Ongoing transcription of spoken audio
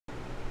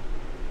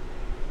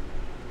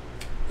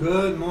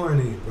Good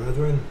morning,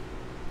 brethren.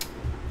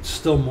 It's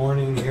still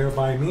morning here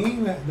by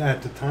me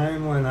at the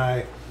time when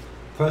I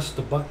press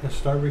the button to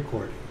start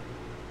recording.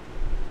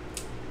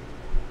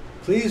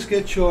 Please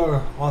get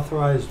your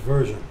authorized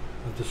version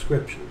of the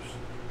scriptures.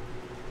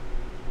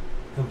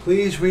 And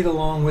please read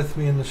along with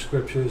me in the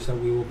scriptures that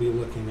we will be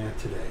looking at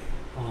today.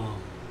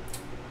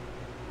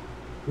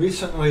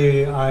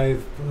 Recently, I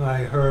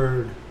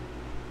heard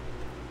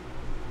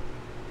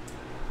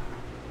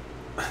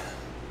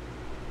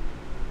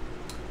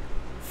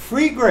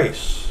free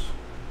grace,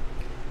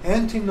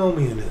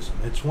 antinomianism,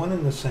 it's one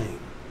and the same,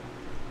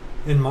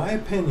 in my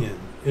opinion,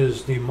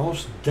 is the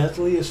most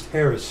deadliest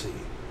heresy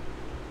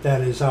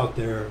that is out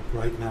there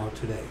right now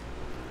today.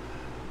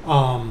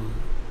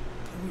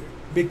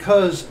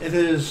 Because it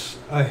is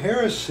a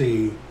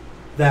heresy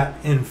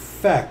that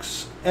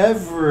infects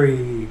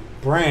every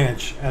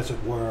branch, as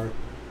it were,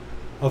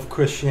 of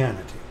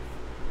Christianity.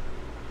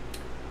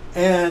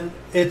 And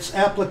its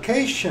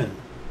application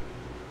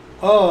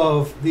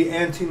of the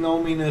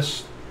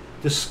antinomianist,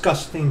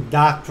 disgusting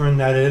doctrine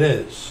that it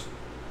is,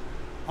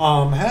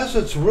 has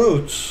its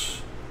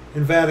roots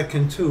in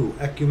Vatican II,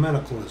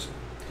 ecumenicalism,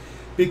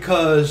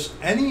 because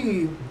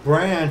any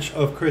branch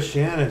of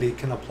Christianity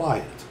can apply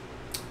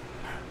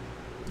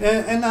it.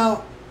 And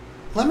now,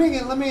 let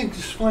me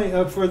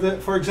explain.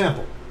 For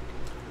example,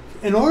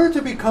 in order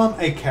to become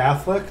a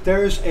Catholic,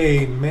 there's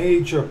a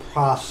major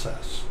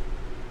process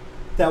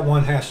that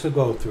one has to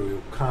go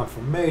through,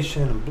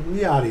 confirmation, and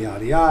yada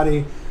yada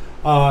yada.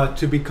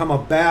 To become a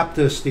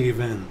Baptist,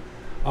 even,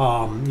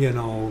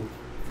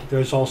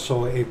 there's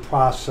also a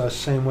process.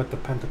 Same with the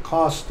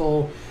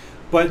Pentecostal,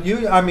 but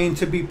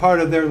to be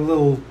part of their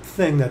little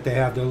thing that they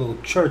have, their little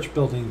church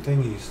building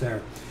thingies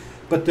there.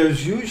 But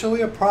there's usually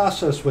a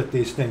process with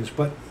these things.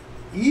 But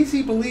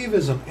easy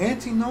believism,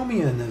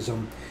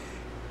 antinomianism,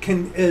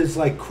 is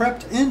like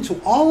crept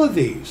into all of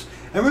these.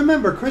 And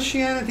remember,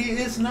 Christianity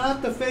is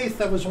not the faith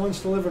that was once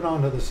delivered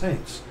onto the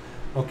saints.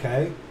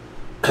 Okay?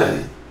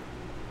 A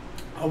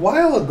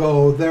while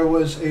ago, there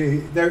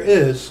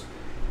is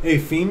a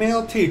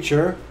female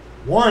teacher,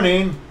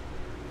 warning,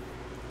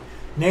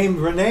 named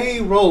Renee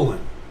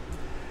Rowland.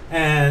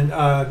 And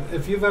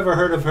if you've ever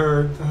heard of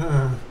her,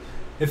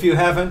 if you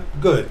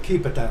haven't, good,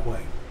 keep it that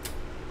way.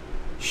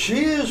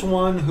 She is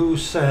one who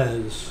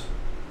says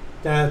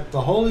that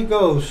the Holy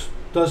Ghost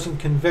doesn't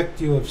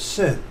convict you of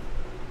sin,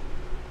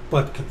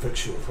 but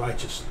convicts you of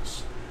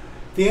righteousness.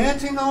 The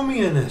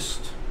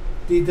antinomianist,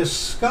 the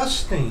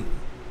disgusting,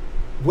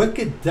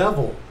 wicked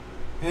devil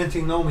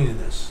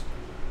antinomianist,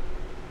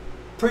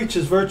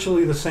 preaches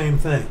virtually the same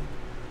thing,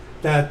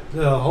 that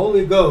the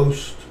Holy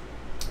Ghost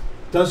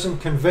doesn't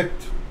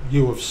convict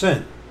you of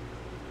sin,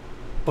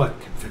 but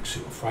convicts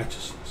you of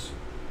righteousness.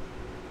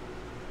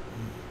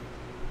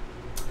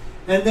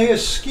 And they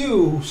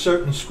eschew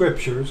certain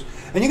scriptures.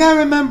 And you got to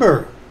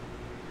remember,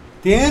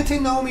 the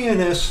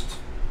antinomianist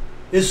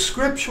is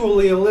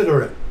scripturally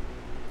illiterate.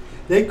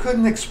 They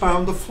couldn't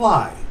expound the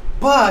fly.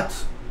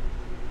 But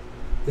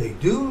they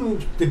do,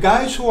 the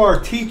guys who are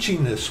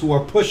teaching this, who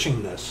are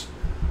pushing this,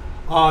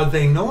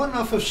 they know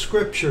enough of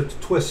scripture to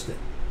twist it.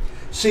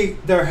 See,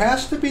 there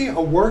has to be a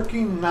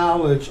working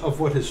knowledge of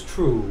what is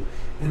true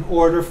in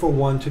order for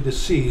one to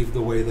deceive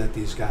the way that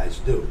these guys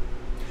do.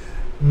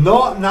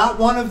 No, not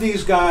one of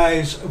these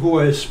guys who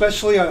are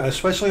especially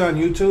on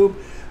YouTube,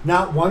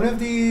 not one of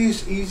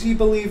these easy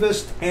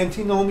believist,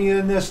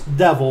 antinomianist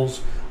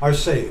devils are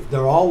saved.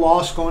 They're all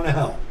lost, going to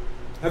hell.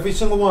 Every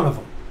single one of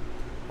them.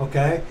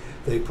 Okay?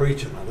 They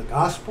preach another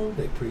gospel.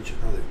 They preach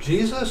another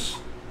Jesus.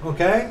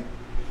 Okay?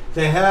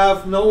 They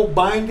have no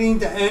binding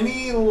to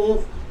any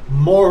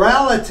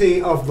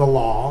morality of the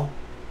law.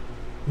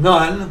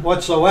 None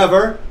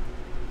whatsoever.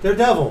 They're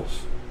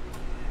devils.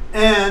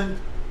 And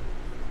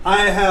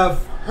I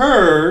have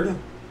heard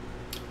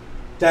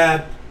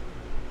that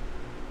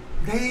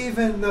they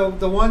even,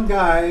 the one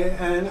guy,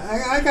 and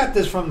I got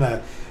this from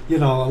a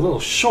little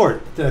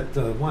short that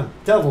the one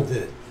devil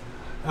did.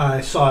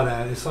 I saw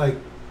that. It's like,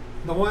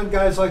 the one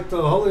guy's like,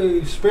 the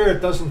Holy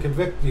Spirit doesn't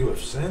convict you of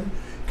sin,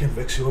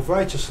 convicts you of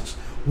righteousness.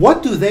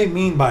 What do they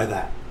mean by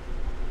that?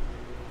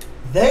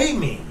 They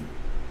mean,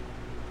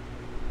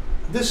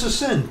 this is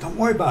sin. Don't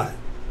worry about it.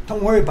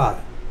 Don't worry about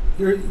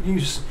it.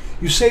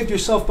 You saved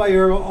yourself by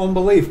your own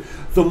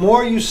belief. The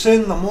more you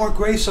sin, the more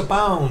grace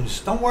abounds.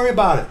 Don't worry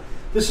about it.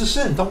 This is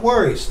sin. Don't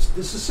worry.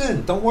 This is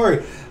sin. Don't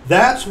worry.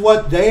 That's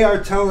what they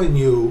are telling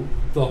you,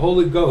 the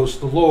Holy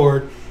Ghost, the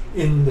Lord,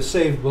 in the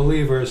saved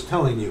believer is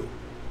telling you.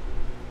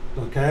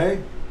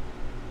 Okay?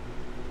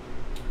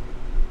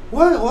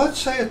 What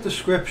saith the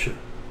scripture?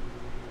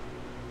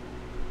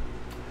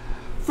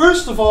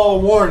 First of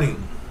all,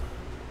 warning.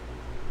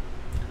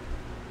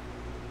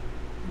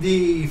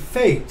 The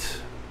fate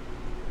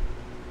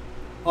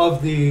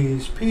of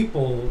these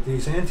people,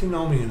 these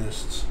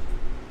antinomianists,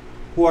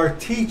 who are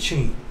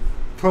teaching,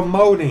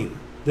 promoting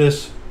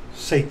this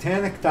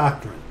satanic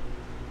doctrine.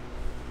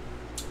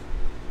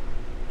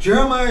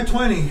 Jeremiah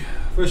 20,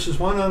 verses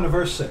 1 on to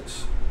verse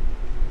 6.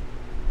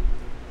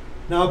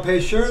 Now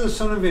Pashur the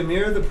son of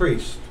Emir the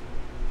priest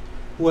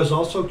who was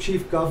also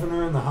chief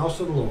governor in the house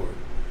of the Lord,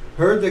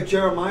 heard that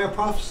Jeremiah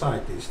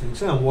prophesied these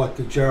things. And what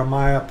did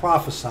Jeremiah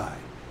prophesy?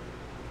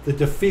 The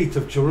defeat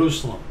of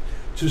Jerusalem,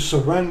 to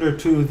surrender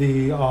to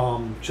the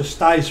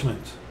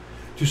chastisement,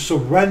 to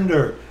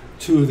surrender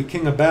to the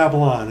king of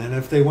Babylon. And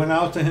if they went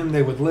out to him,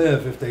 they would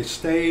live. If they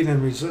stayed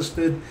and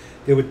resisted,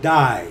 they would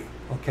die.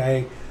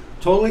 Okay?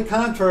 Totally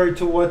contrary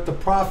to what the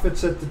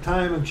prophets at the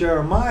time of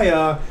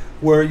Jeremiah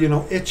were,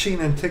 itching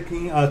and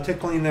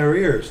tickling their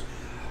ears.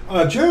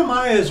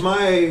 Jeremiah is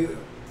my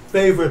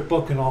favorite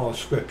book in all of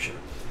Scripture.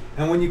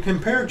 And when you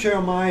compare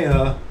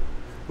Jeremiah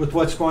with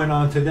what's going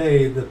on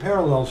today, the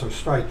parallels are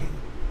striking.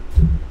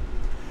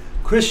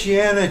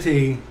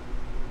 Christianity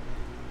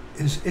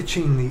is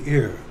itching the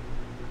ear.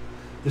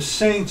 The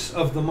saints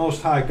of the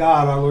Most High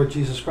God, our Lord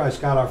Jesus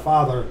Christ, God our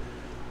Father,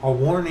 are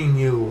warning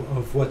you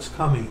of what's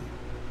coming.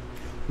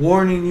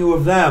 Warning you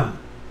of them.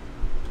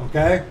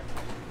 Okay?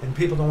 And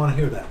people don't want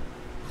to hear that.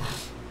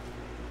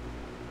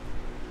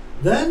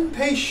 Then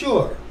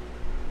Pashur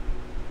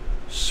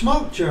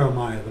smote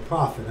Jeremiah the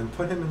prophet and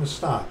put him in the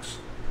stocks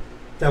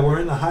that were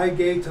in the high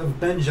gate of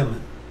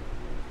Benjamin,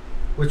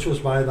 which was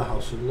by the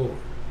house of the Lord.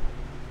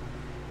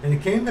 And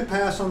it came to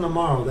pass on the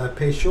morrow that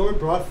Pashur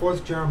brought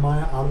forth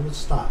Jeremiah out of the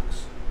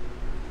stocks.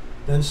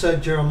 Then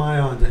said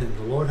Jeremiah unto him,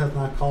 The Lord hath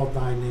not called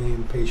thy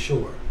name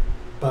Pashur,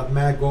 but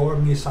Magor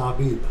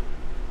Misabib.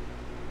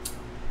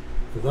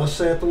 For thus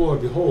saith the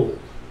Lord, Behold,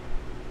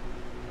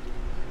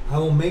 I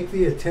will make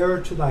thee a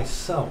terror to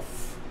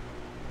thyself,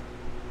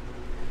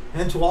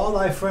 and to all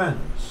thy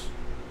friends,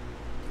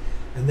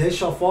 and they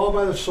shall fall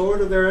by the sword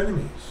of their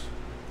enemies,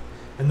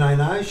 and thine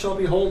eyes shall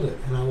behold it,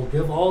 and I will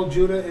give all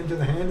Judah into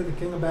the hand of the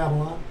king of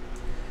Babylon,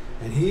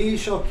 and he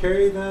shall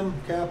carry them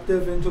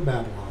captive into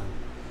Babylon,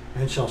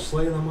 and shall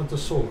slay them with the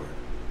sword.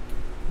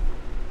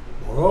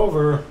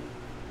 Moreover,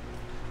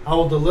 I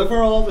will deliver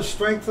all the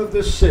strength of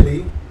this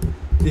city,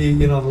 the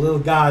little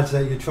gods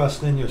that you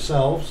trust in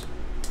yourselves,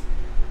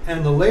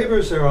 and the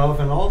labors thereof,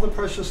 and all the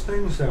precious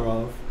things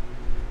thereof,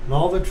 and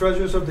all the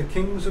treasures of the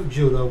kings of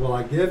Judah will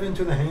I give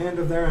into the hand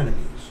of their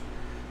enemies,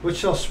 which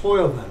shall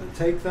spoil them, and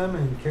take them,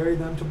 and carry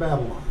them to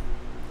Babylon.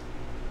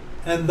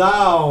 And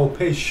thou,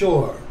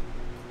 Pashur,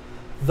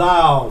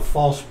 thou,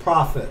 false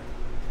prophet,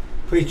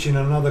 preaching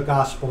another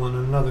gospel and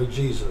another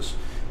Jesus,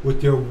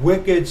 with your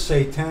wicked,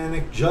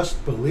 satanic,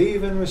 just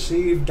believe and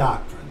receive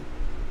doctrine,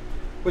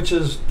 which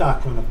is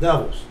doctrine of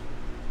devils.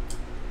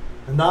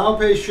 And thou,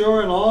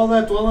 Pashur, and all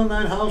that dwell in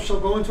thine house shall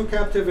go into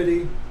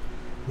captivity, and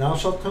thou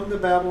shalt come to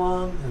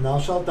Babylon, and thou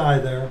shalt die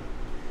there,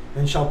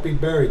 and shalt be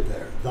buried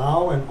there,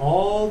 thou and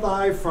all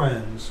thy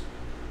friends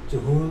to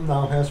whom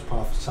thou hast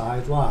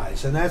prophesied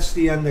lies. And that's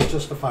the end that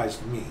justifies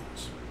the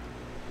means.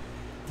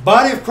 The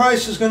body of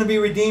Christ is going to be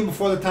redeemed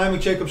before the time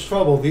of Jacob's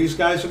trouble. These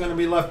guys are going to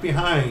be left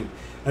behind,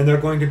 and they're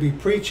going to be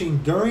preaching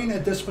during a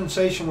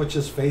dispensation which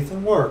is faith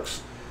and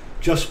works,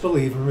 just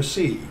believe and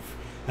receive.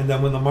 And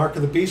then when the mark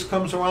of the beast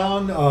comes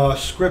around,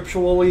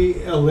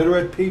 scripturally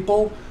illiterate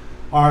people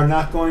are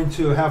not going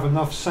to have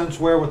enough sense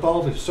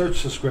wherewithal to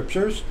search the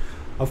scriptures,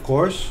 of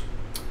course.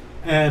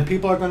 And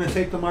people are going to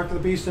take the mark of the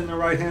beast in their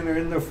right hand or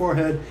in their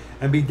forehead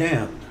and be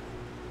damned.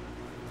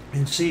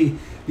 And see,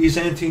 these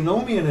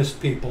antinomianist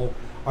people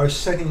are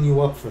setting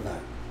you up for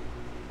that.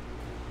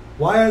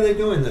 Why are they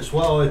doing this?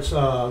 Well, it's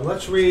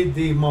let's read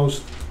the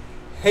most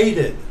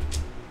hated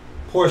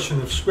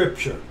portion of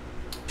Scripture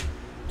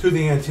to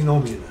the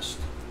antinomianist.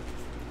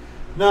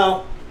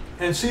 Now,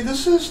 and see,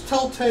 this is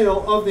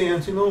telltale of the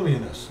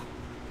antinomianist.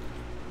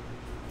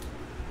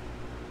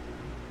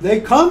 They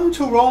come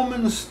to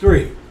Romans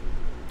 3.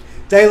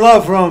 They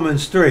love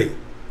Romans 3.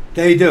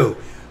 They do.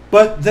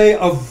 But they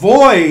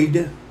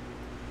avoid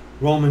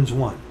Romans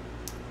 1,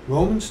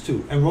 Romans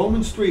 2, and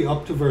Romans 3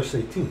 up to verse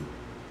 18.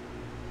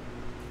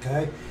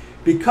 Okay?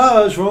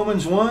 Because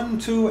Romans 1,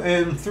 2,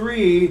 and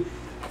 3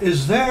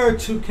 is there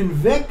to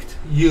convict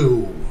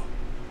you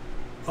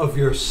of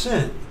your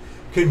sin,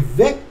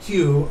 convict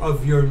you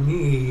of your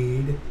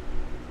need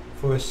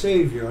for a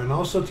Savior, and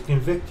also to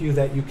convict you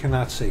that you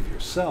cannot save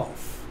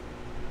yourself.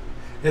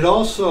 It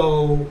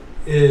also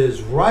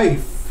is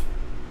rife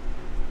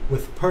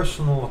with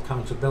personal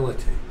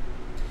accountability,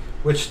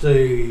 which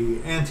the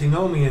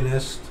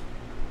antinomianist,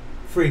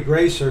 free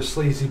gracer,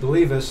 sleazy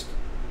believist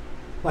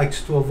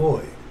likes to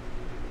avoid.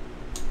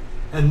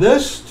 And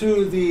this,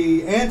 to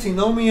the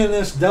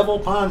antinomianist devil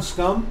pond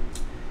scum,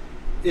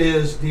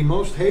 is the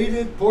most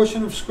hated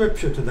portion of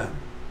Scripture to them.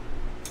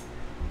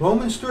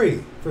 Romans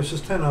 3,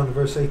 verses 10 on to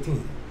verse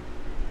 18.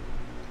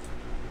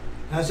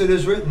 As it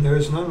is written, there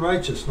is none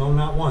righteous, no,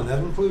 not one. That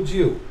includes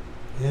you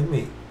and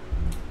me.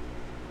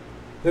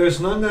 There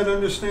is none that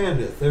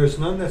understandeth. There is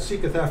none that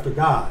seeketh after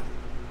God.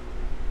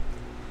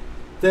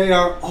 They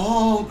are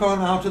all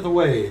gone out of the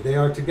way. They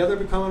are together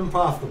become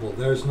unprofitable.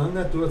 There is none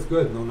that doeth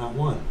good, no, not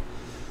one.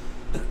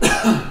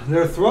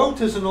 Their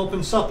throat is an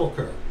open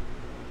sepulchre.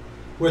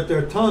 With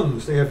their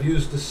tongues they have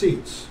used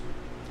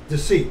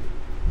deceit.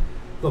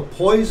 The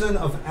poison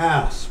of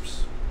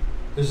asps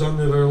is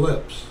under their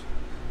lips,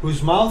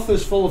 whose mouth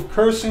is full of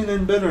cursing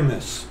and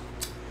bitterness.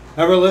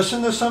 Ever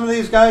listen to some of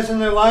these guys in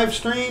their live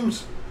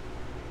streams?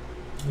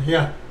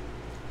 Yeah.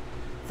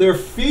 Their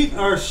feet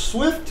are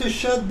swift to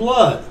shed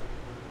blood,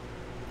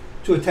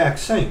 to attack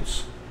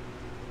saints.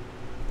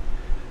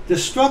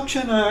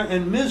 Destruction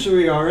and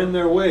misery are in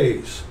their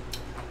ways.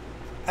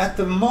 At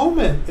the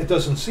moment, it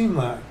doesn't seem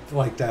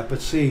like that,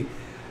 but see,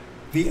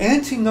 the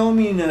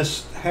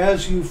antinomianist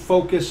has you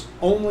focus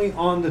only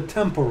on the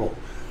temporal,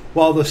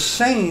 while the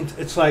saint,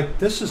 it's like,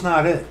 this is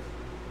not it.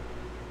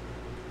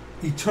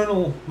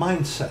 Eternal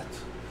mindset.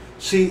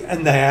 See,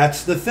 and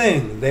that's the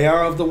thing. They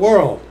are of the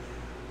world.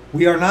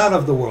 We are not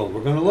of the world.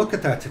 We're going to look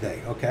at that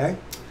today, okay?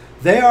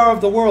 They are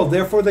of the world,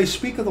 therefore they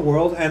speak of the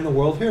world, and the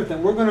world heareth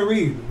them. We're going to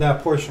read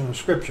that portion of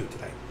Scripture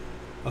today,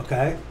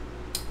 okay?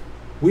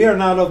 We are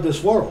not of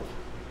this world.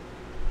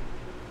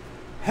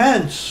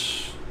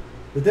 Hence,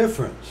 the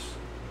difference,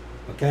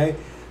 okay?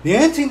 The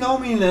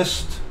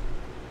antinomianist,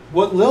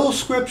 what little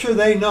Scripture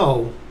they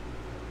know,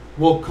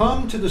 will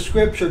come to the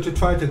Scripture to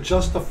try to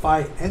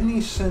justify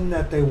any sin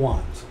that they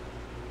want.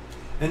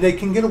 And they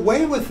can get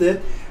away with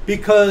it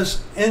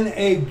because in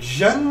a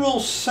general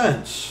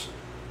sense,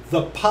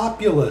 the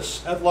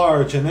populace at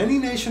large in any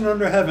nation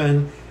under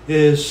heaven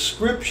is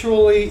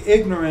scripturally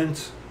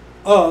ignorant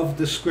of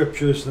the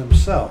Scriptures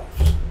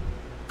themselves.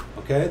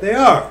 Okay, they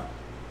are.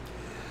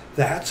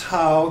 That's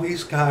how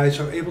these guys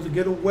are able to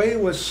get away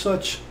with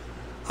such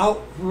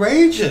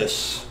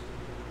outrageous,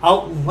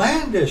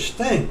 outlandish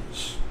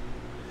things.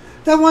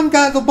 That one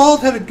guy, the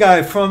bald-headed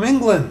guy from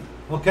England,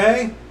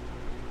 okay?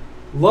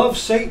 Love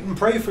Satan,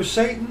 pray for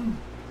Satan.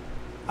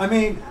 I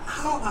mean,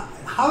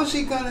 how's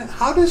he gonna,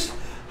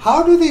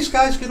 how do these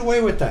guys get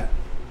away with that?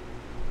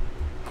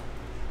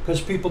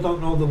 Because people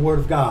don't know the Word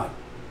of God.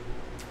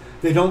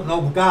 They don't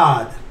know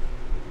God.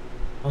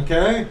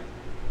 Okay?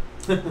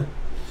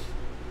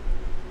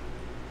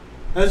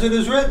 As it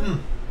is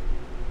written.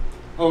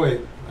 Oh,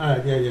 wait.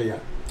 Yeah.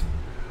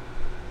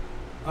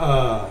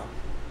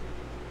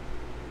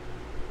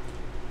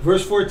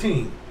 Verse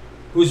 14.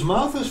 Whose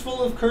mouth is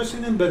full of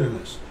cursing and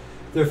bitterness.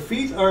 Their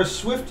feet are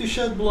swift to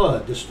shed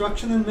blood.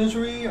 Destruction and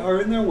misery are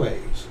in their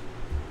ways.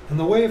 And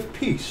the way of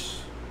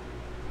peace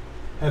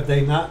have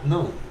they not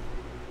known.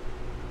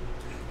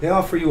 They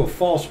offer you a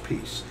false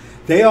peace.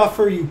 They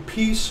offer you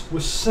peace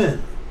with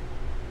sin.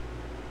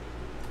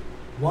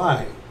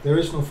 Why? There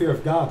is no fear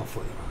of God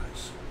before their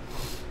eyes.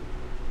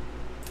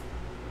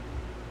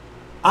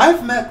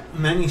 I've met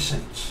many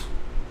saints.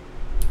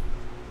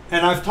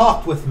 And I've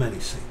talked with many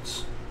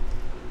saints.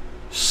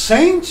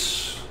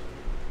 Saints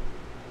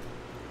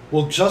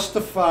will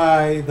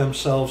justify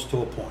themselves to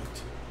a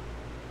point.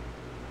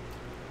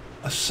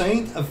 A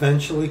saint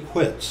eventually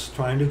quits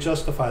trying to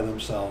justify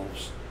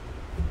themselves,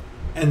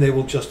 and they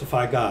will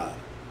justify God.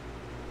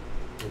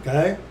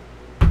 Okay?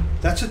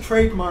 That's a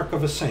trademark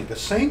of a saint. A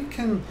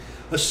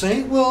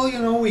saint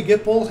will, we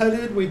get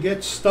bullheaded, we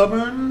get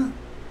stubborn,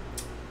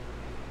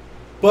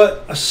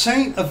 but a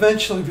saint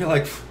eventually be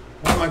like,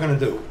 what am I going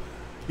to do?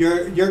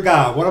 You're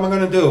God. What am I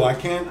going to do? I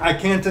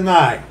can't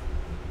deny.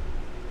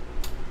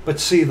 But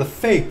see, the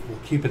fake will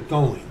keep it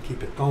going,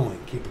 keep it going,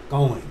 keep it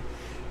going.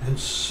 And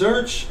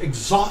search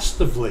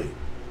exhaustively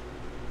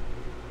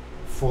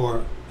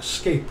for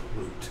escape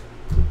route.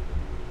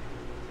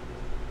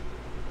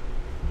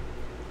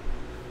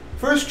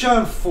 1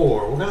 John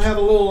 4. We're going to have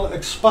a little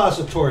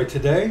expository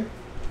today.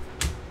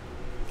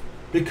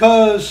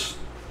 Because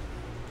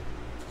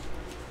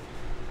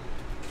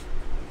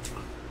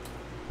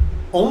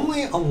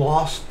only a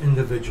lost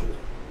individual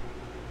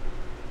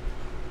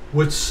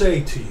would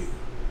say to you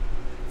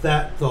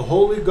that the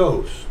Holy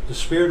Ghost, the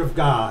Spirit of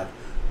God,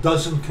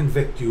 doesn't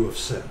convict you of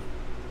sin.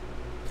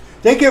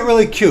 They get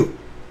really cute.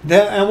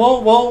 And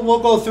we'll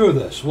go through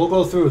this. We'll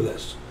go through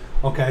this.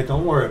 Okay,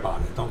 don't worry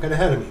about it. Don't get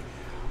ahead of me.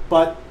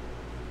 But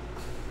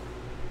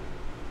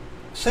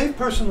a saved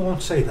person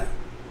won't say that.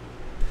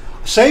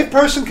 A saved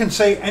person can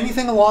say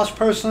anything a lost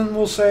person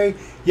will say,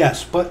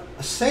 yes. But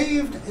a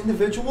saved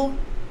individual,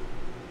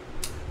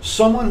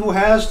 someone who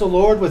has the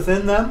Lord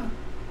within them,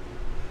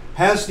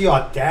 has the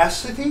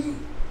audacity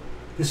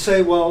to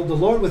say, well, the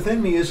Lord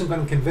within me isn't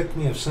going to convict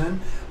me of sin,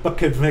 but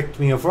convict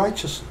me of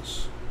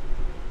righteousness.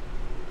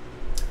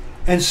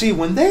 And see,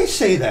 when they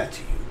say that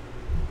to you,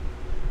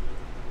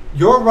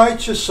 you're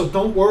righteous, so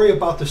don't worry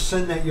about the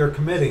sin that you're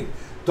committing.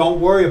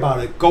 Don't worry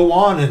about it. Go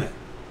on in it.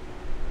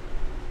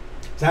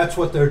 That's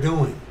what they're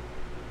doing.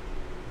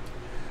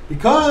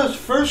 Because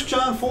 1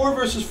 John 4,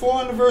 verses 4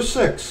 on to verse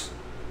 6.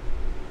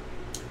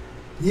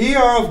 Ye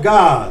are of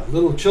God,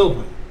 little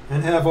children,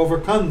 and have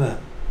overcome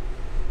them.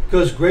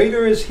 Because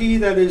greater is he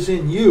that is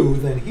in you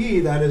than he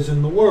that is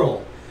in the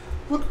world.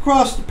 Look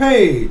across the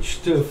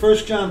page to 1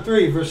 John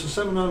 3, verses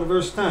 7 on to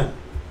verse 10.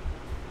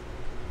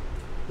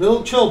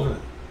 Little children,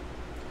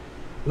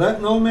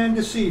 let no man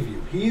deceive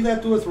you. He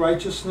that doeth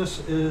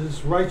righteousness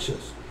is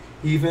righteous,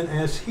 even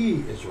as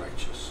he is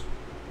righteous.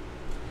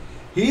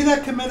 He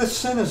that committeth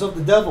sin is of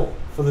the devil,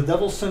 for the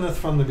devil sinneth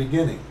from the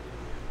beginning.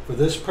 For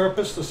this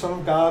purpose the Son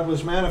of God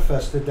was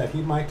manifested, that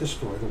he might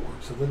destroy the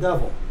works of the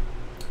devil.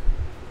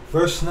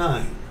 Verse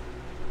 9.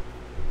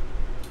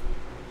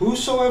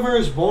 Whosoever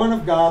is born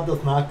of God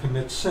doth not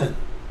commit sin.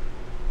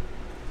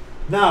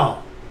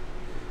 Now,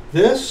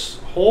 this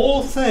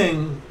whole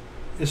thing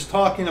is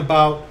talking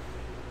about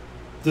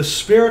the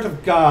Spirit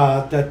of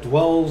God that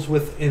dwells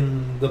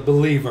within the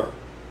believer.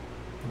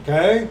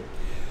 Okay?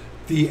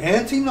 The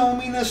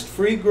antinomianist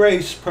free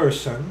grace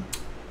person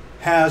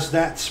has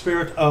that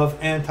spirit of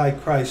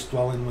Antichrist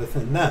dwelling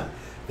within them.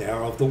 They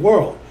are of the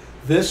world.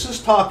 This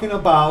is talking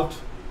about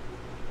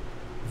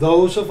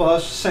those of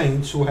us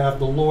saints who have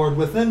the Lord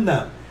within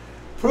them.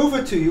 Prove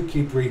it to you,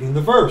 keep reading the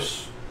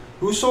verse.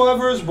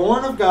 Whosoever is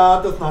born of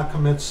God doth not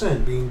commit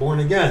sin, being born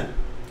again.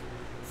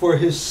 For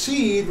his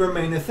seed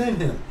remaineth in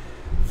him.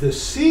 The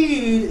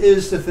seed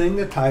is the thing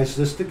that ties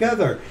this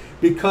together.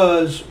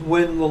 Because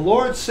when the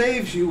Lord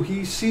saves you,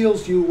 he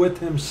seals you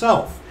with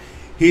himself.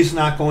 He's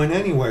not going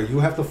anywhere. You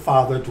have the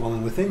Father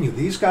dwelling within you.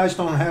 These guys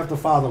don't have the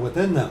Father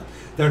within them.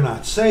 They're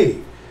not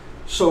saved.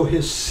 So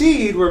his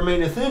seed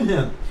remaineth in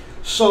him.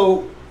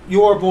 So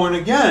you are born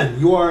again.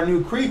 You are a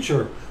new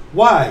creature.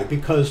 Why?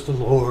 Because the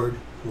Lord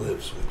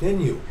lives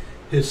within you.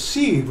 His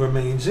seed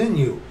remains in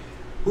you.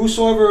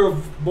 Whosoever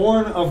is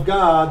born of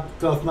God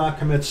doth not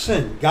commit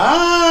sin.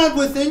 God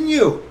within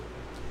you.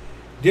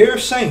 Dear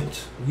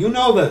saint, you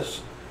know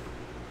this.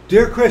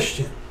 Dear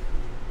Christian,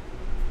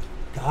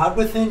 God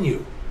within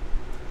you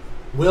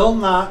will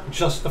not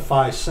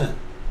justify sin.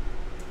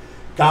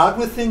 God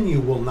within you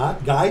will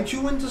not guide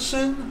you into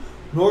sin,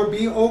 nor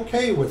be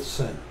okay with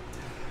sin.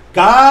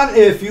 God,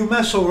 if you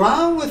mess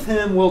around with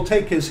him, will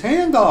take his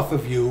hand off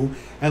of you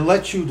and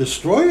let you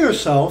destroy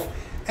yourself,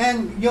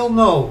 and you'll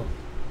know.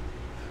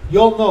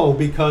 You'll know,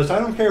 because I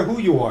don't care who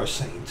you are,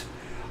 saint.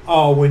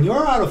 When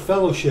you're out of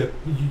fellowship,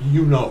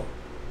 you know.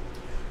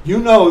 You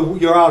know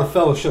you're out of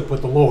fellowship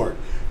with the Lord.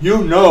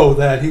 You know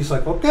that he's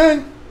like,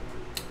 okay,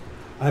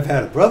 I've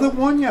had a brother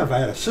warn you, I've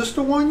had a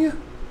sister warn you,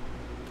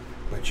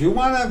 but you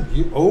want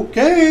to,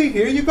 okay,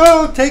 here you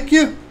go, take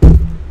you,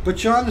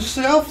 put you on the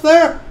shelf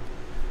there.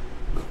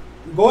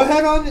 Go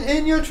ahead on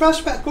in your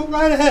trespass, go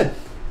right ahead.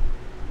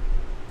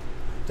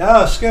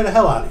 That'll scare the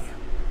hell out of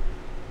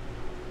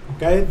you.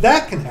 Okay,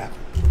 that can happen.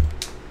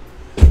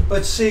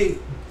 But see,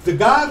 the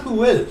God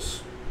who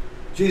is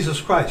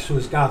Jesus Christ, who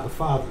is God the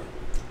Father,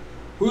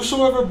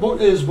 whosoever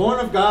is born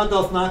of God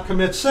doth not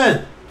commit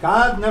sin.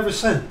 God never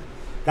sinned.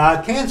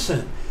 God can't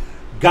sin.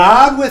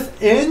 God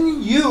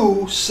within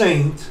you,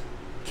 saint,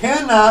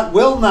 cannot,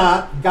 will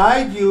not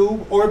guide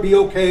you or be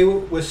okay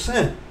with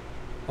sin.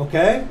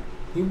 Okay?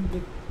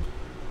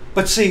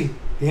 But see,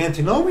 the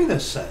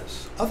antinomianist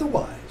says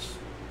otherwise.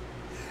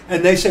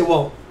 And they say,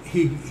 well,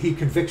 he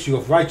convicts you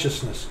of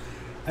righteousness.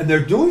 And they're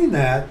doing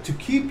that to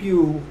keep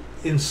you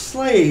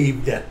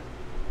enslaved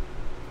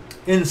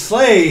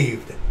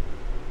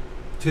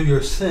to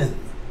your sin.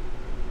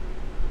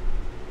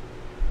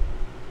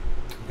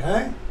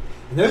 Okay?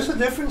 And there's a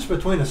difference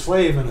between a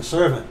slave and a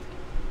servant.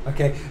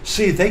 Okay?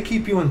 See, they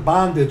keep you in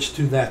bondage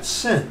to that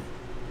sin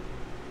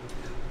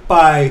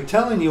by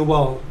telling you,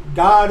 well,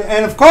 God,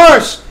 and of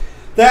course,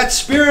 that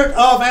spirit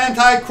of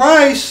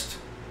Antichrist,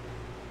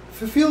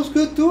 if it feels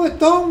good, do it.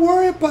 Don't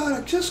worry about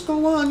it. Just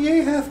go on.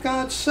 Yea, hath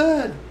God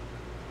said.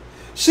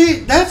 See,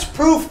 that's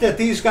proof that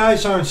these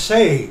guys aren't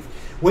saved.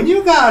 When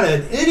you got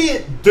an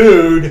idiot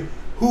dude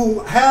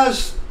who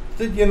has,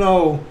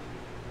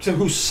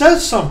 who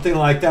says something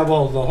like that,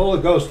 well, the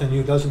Holy Ghost in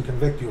you doesn't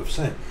convict you of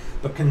sin,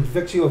 but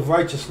convicts you of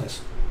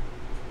righteousness.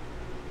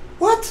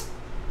 What?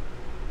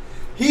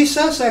 He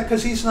says that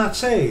because he's not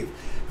saved.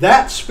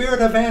 That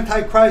spirit of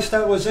Antichrist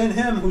that was in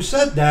him who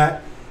said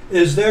that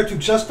is there to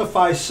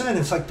justify sin.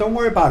 It's like, don't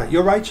worry about it.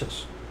 You're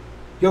righteous.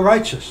 You're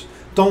righteous.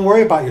 Don't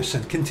worry about your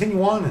sin.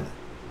 Continue on in it.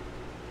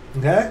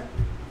 Okay?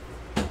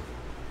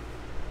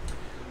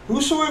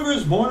 Whosoever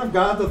is born of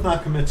God doth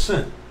not commit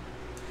sin.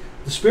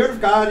 The Spirit of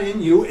God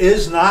in you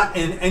is not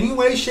in any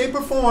way, shape,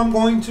 or form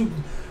going to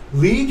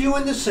lead you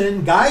into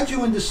sin, guide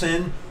you into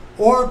sin,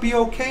 or be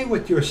okay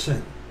with your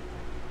sin.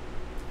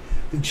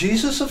 The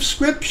Jesus of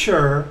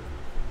Scripture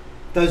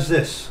does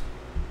this.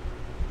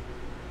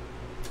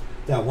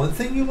 That one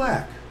thing you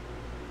lack.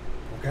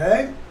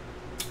 Okay?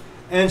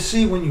 And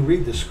see, when you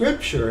read the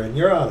Scripture and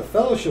you're out of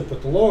fellowship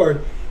with the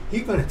Lord,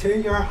 He's going to tear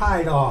your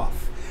hide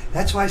off.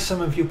 That's why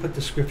some of you put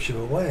the Scripture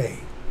away.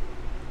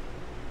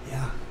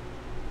 Yeah.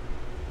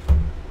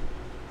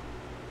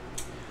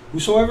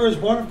 Whosoever is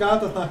born of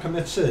God doth not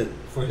commit sin,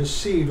 for his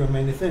seed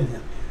remaineth in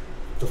him.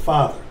 The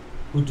Father,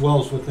 who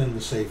dwells within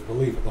the saved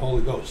believer, the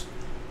Holy Ghost.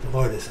 The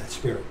Lord is that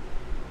Spirit.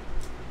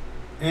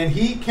 And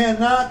he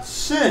cannot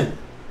sin,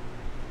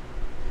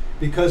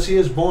 because he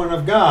is born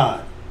of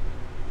God.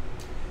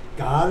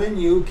 God in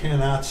you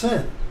cannot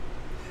sin.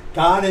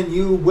 God in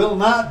you will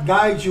not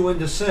guide you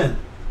into sin.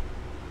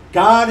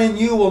 God in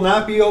you will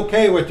not be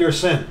okay with your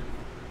sin.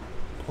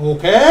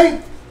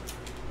 Okay?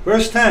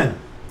 Verse 10.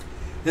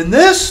 In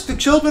this the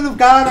children of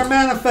God are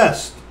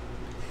manifest,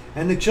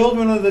 and the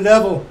children of the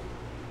devil.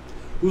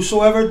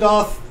 Whosoever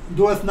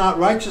doeth not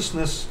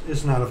righteousness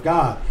is not of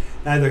God,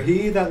 neither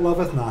he that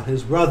loveth not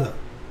his brother.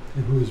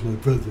 And who is my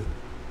brother?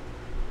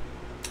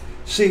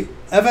 See,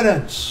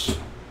 evidence.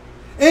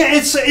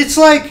 It's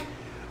like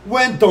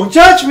Don't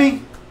judge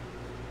me.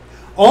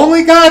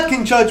 Only God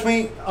can judge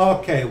me.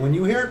 Okay, when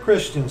you hear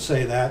Christians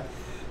say that,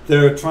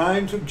 they're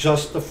trying to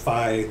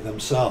justify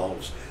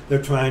themselves.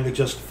 They're trying to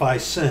justify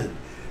sin.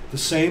 The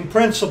same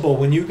principle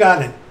when you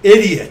got an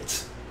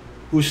idiot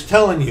who's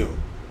telling you,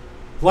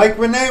 like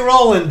Renee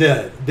Rowland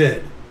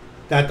did,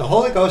 that the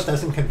Holy Ghost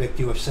doesn't convict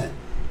you of sin.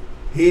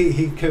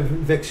 He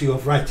convicts you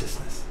of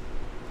righteousness.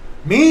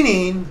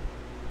 Meaning,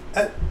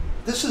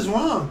 this is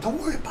wrong.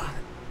 Don't worry about it.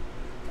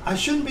 I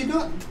shouldn't be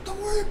doing it.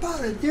 Don't worry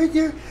about it.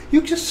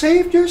 You just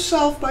saved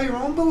yourself by your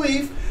own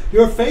belief.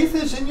 Your faith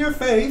is in your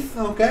faith,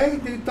 okay?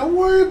 Don't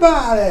worry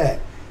about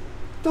it.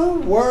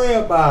 Don't worry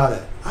about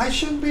it. I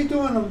shouldn't be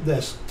doing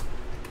this.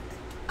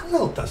 I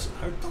know it doesn't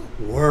hurt.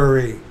 Don't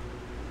worry.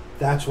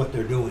 That's what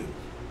they're doing.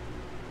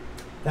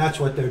 That's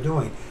what they're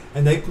doing.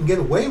 And they can get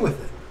away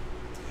with it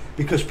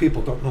because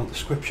people don't know the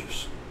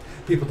scriptures.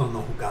 People don't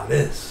know who God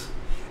is.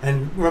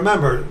 And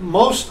remember,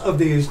 most of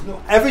these,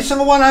 every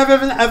single one I've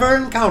ever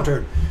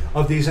encountered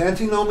of these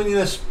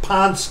antinomianist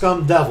pond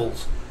scum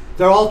devils,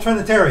 they're all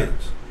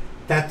Trinitarians.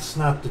 That's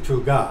not the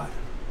true God.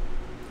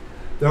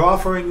 They're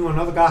offering you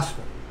another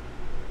gospel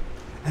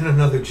and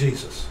another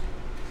Jesus.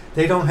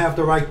 They don't have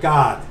the right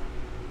God.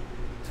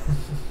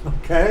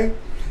 Okay?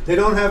 They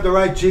don't have the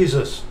right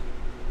Jesus.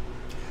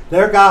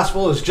 Their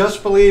gospel is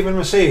just believe and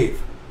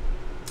receive.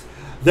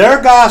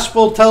 Their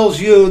gospel tells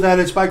you that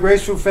it's by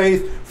grace through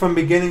faith from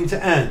beginning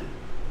to end.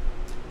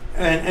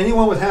 And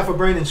anyone with half a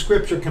brain in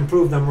Scripture can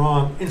prove them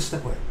wrong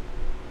instantly.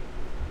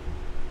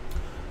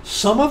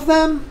 Some of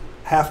them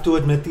have to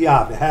admit the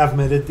obvious, have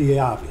admitted the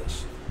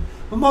obvious.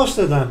 But most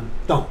of them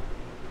don't.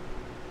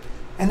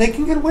 And they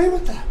can get away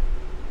with that.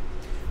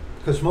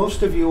 Because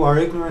most of you are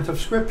ignorant of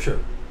Scripture.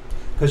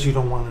 Because you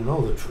don't want to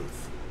know the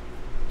truth.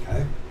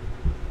 Okay?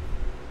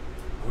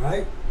 All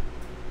right?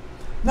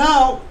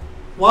 Now,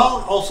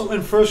 well, also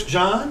in 1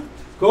 John,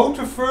 go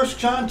to 1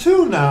 John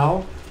 2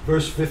 now,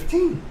 verse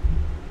 15.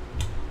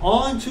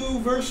 On to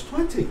verse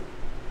 20.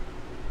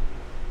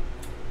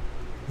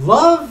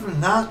 Love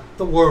not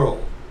the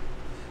world,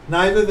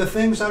 neither the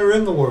things that are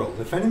in the world.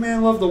 If any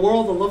man love the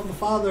world, the love of the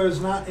Father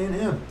is not in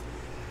him.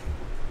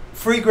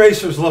 Free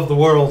gracers love the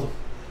world.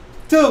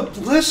 Dude,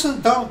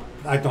 listen,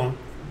 I don't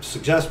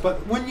suggest,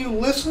 but when you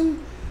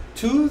listen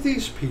to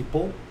these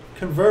people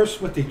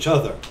converse with each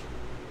other,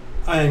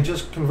 and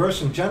just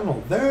converse in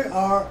general, they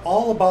are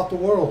all about the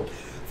world.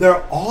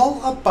 They're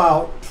all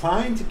about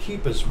trying to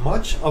keep as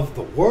much of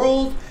the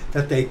world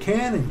that they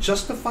can and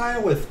justify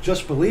it with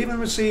just believe and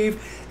receive,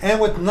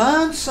 and with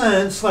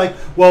nonsense like,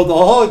 well, the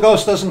Holy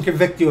Ghost doesn't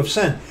convict you of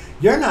sin.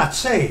 You're not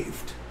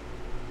saved.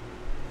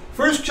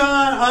 1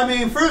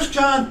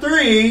 John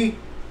 3,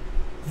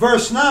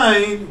 verse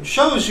 9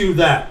 shows you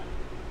that.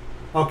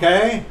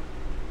 Okay?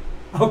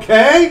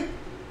 Okay?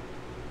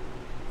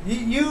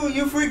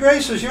 You free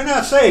gracers, you're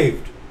not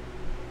saved.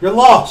 You're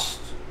lost.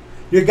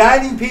 You're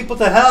guiding people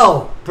to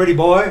hell, pretty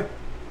boy.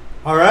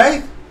 All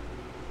right?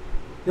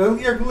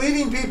 You're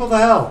leading people to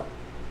hell.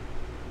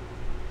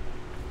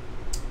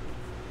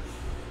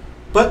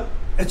 But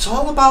it's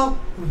all about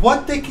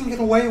what they can get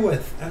away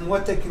with and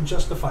what they can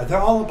justify. They're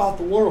all about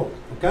the world,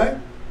 okay?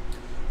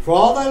 For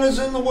all that is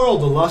in the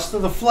world, the lust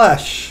of the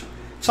flesh.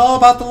 It's all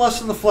about the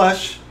lust of the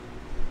flesh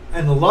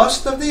and the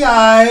lust of the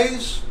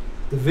eyes,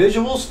 the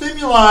visual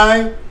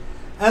stimuli,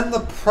 and the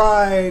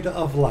pride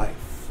of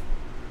life.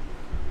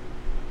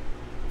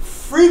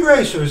 Free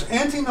gracers,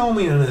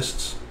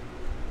 antinomianists,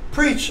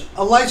 preach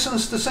a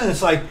license to sin.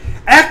 It's like,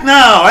 act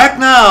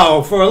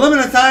now, for a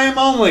limited time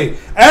only,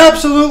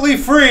 absolutely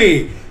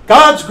free,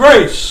 God's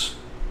grace,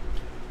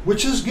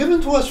 which is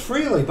given to us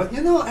freely. But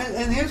you know,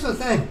 and here's the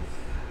thing,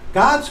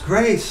 God's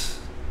grace,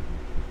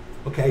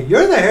 okay,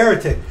 you're the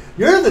heretic,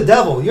 you're the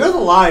devil, you're the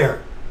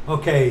liar,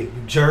 okay,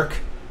 you jerk,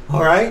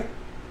 all right?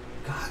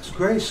 God's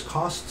grace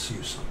costs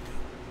you something.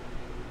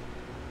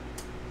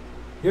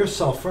 Your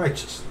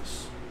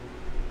self-righteousness.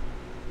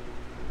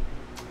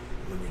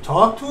 When you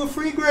talk to a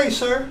free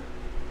gracer,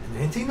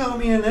 an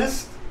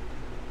antinomianist,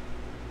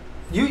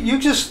 you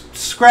just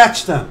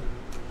scratch them.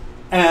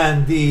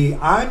 And the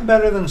I'm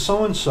better than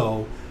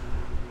so-and-so,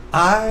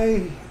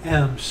 I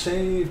am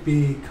saved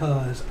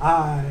because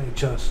I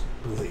just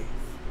believe.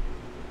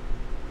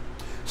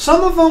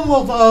 Some of them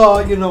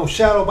will,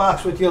 shadow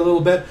box with you a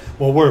little bit.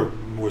 Well,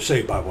 we're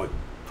saved by what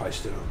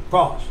Christ did on the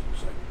cross.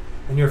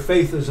 And your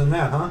faith is in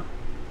that, huh?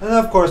 And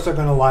of course they're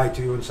going to lie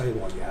to you and say,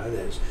 well, yeah, it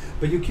is.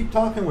 But you keep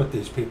talking with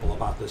these people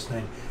about this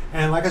thing.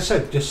 And like I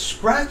said, just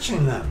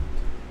scratching them,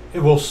 it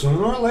will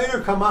sooner or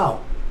later come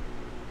out.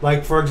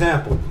 Like, for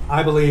example,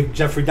 I believe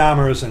Jeffrey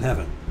Dahmer is in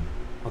heaven.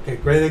 Okay,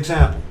 great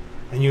example.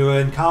 And you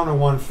encounter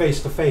one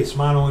face to face,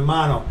 mano a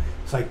mano.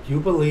 It's like, you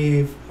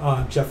believe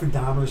Jeffrey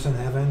Dahmer is in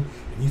heaven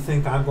and you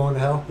think I'm going to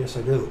hell? Yes,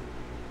 I do.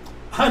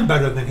 I'm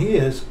better than he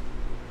is.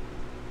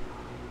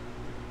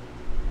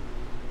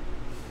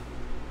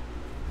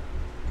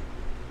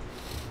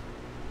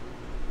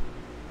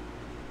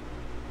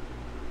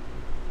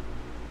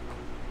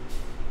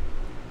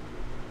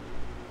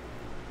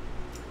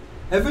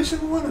 Every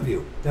single one of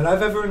you that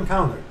I've ever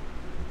encountered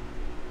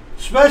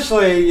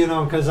especially,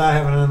 because I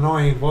have an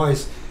annoying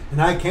voice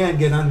and I can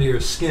get under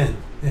your skin.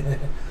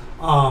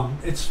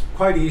 It's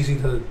quite easy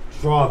to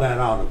draw that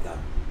out of them.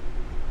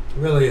 It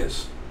really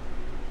is.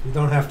 You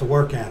don't have to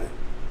work at it.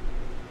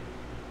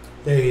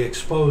 They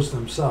expose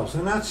themselves.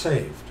 They're not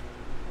saved.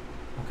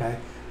 Okay?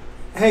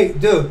 Hey,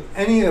 dude,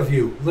 any of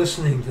you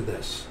listening to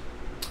this,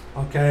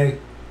 okay,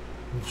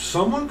 if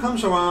someone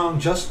comes around,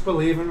 just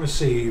believe and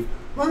receive,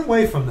 run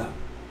away from them.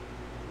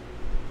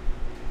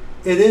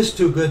 It is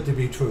too good to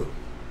be true.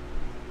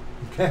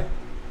 Okay?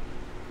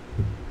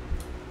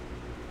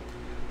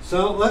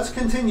 So let's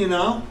continue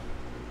now.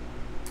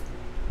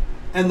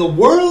 And the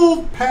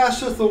world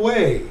passeth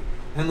away,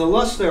 and the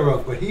lust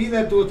thereof, but he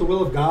that doeth the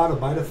will of God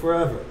abideth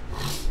forever.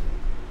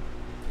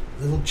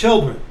 Little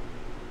children,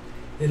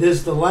 it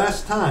is the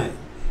last time,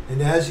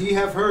 and as ye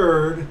have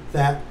heard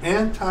that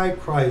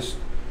Antichrist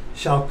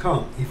shall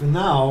come, even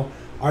now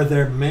are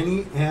there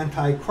many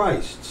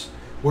Antichrists,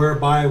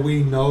 whereby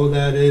we know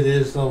that it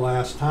is the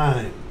last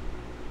time.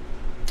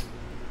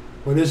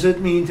 What does it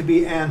mean to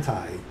be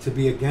anti? To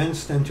be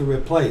against and to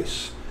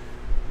replace.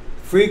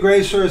 Free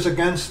gracer is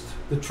against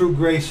the true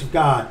grace of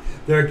God.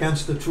 They're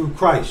against the true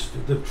Christ,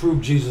 the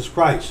true Jesus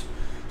Christ.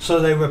 So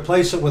they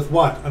replace it with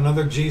what?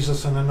 Another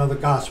Jesus and another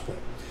gospel.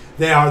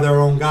 They are their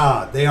own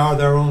God. They are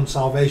their own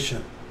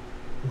salvation.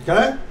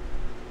 Okay?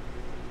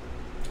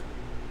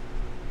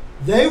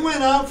 They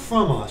went out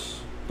from us,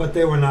 but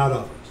they were not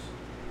of us.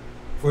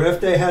 For if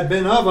they had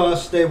been of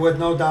us, they would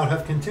no doubt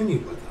have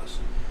continued with us.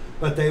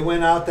 But they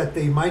went out that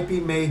they might be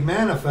made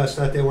manifest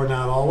that they were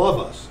not all of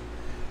us.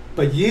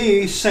 But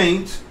ye,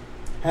 saints,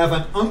 have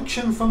an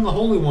unction from the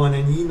Holy One,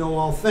 and ye know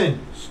all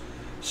things.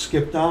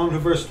 Skip down to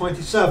verse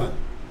 27.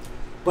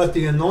 But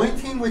the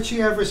anointing which ye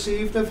have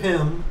received of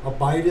him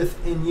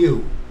abideth in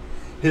you.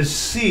 His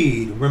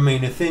seed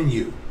remaineth in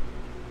you.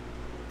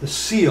 The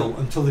seal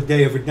until the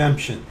day of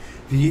redemption.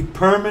 The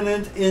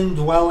permanent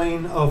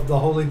indwelling of the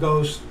Holy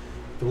Ghost.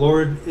 The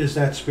Lord is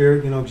that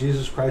Spirit.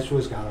 Jesus Christ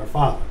was God our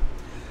Father.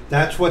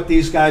 That's what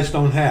these guys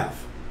don't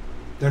have.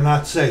 They're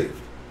not saved.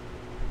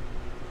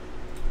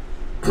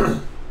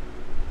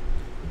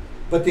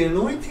 But the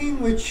anointing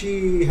which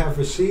ye have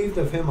received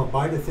of him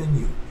abideth in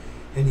you,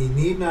 and ye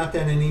need not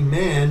that any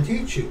man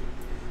teach you.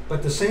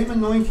 But the same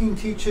anointing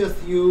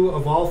teacheth you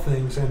of all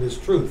things, and is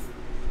truth,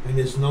 and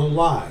is no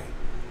lie.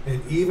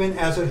 And even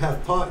as it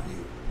hath taught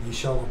you, ye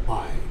shall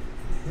abide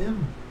in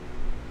him.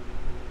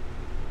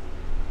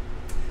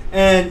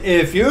 And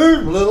if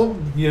your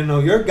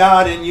your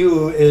God in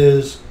you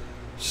is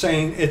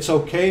saying it's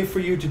okay for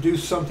you to do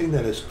something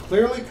that is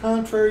clearly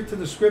contrary to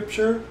the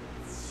Scripture,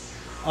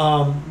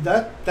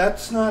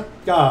 that's not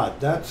God.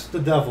 That's the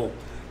devil.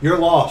 You're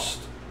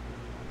lost.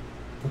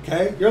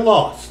 Okay? You're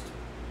lost.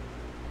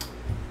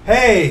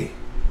 Hey!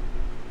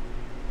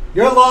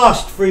 You're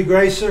lost, free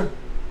gracer.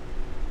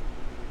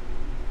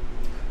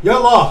 You're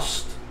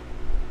lost.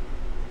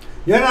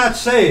 You're not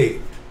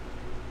saved.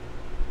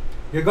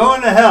 You're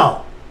going to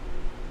hell.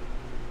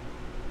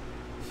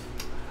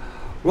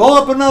 Roll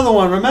up another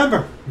one.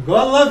 Remember,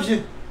 God loves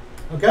you.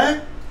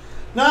 Okay?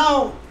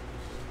 Now,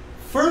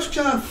 1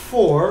 John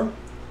 4,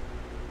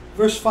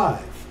 verse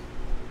 5.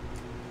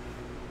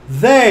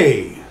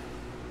 They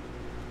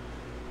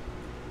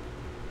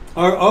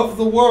are of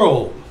the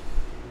world.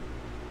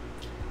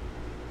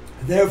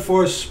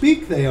 Therefore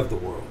speak they of the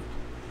world,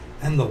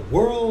 and the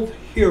world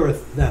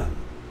heareth them.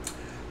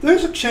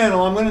 There's a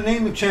channel. I'm going to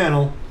name the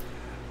channel.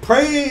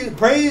 Praise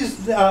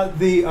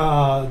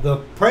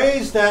the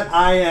praise that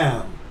I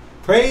am.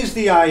 Praise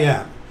the I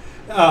am.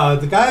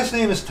 The guy's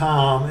name is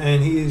Tom,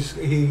 and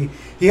he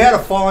had a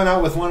falling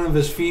out with one of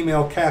his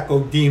female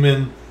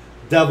cacodemon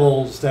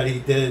devils that he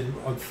did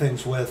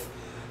things with.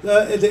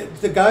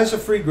 The guy's a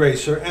free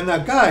gracer, and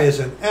that guy is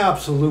an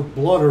absolute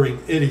bluttering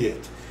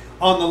idiot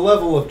on the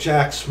level of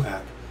Jack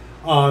Smack.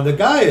 The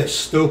guy is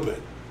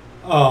stupid.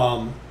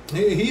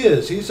 He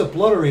is. He's a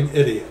bluttering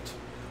idiot.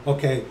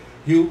 Okay,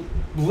 you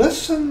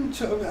listen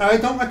to. I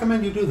don't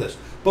recommend you do this,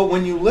 but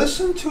when you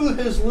listen to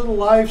his little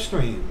live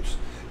streams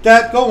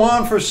that go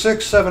on for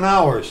 6-7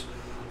 hours,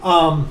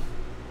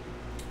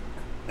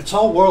 it's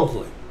all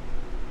worldly.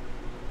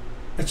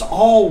 It's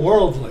all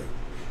worldly.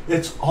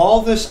 It's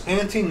all this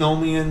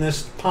antinomian,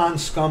 this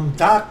pond scum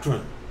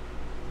doctrine.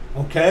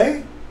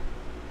 Okay?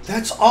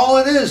 That's all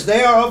it is.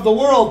 They are of the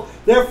world,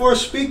 therefore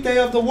speak they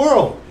of the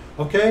world.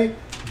 Okay?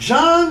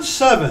 John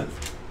 7.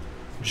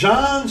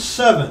 John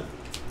 7.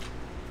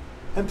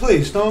 And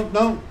please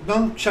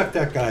don't check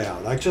that guy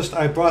out.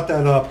 I brought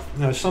that up.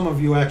 Now, some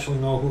of you actually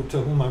know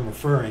to whom I'm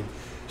referring.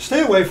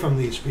 Stay away from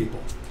these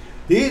people.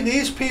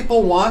 These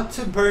people want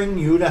to bring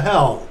you to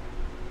hell.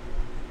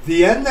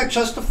 The end that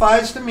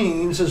justifies the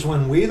means is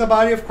when we, the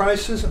body of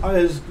Christ, is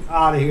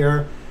out of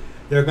here.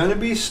 They're going to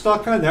be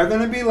stuck on. They're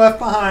going to be left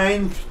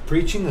behind,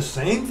 preaching the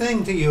same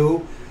thing to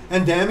you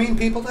and damning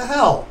people to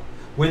hell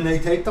when they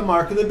take the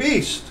mark of the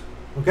beast.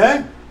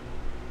 Okay?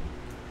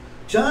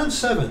 John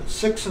 7,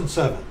 6 and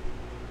 7.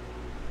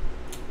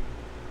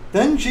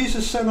 Then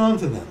Jesus said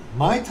unto them,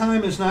 My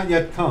time is not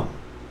yet come,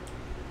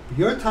 but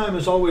your time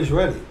is always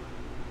ready.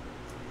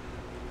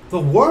 The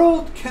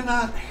world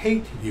cannot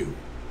hate you,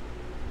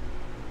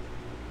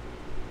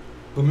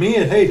 but me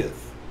it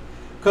hateth,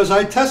 because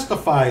I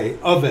testify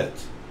of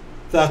it,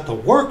 that the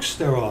works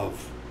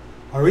thereof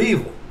are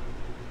evil.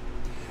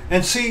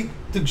 And see,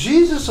 the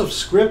Jesus of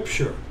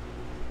Scripture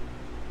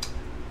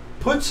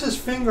puts his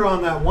finger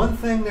on that one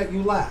thing that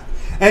you lack.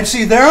 And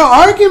see, their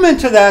argument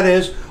to that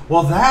is,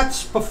 well,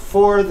 that's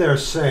before they're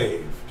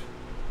saved.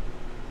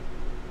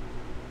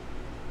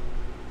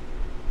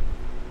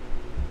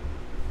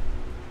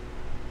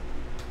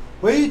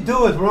 What do you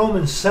do with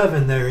Romans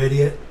 7 there,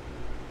 idiot?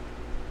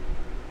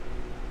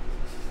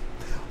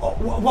 Oh,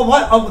 well,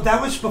 what? Oh,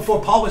 that was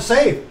before Paul was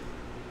saved.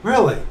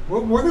 Really?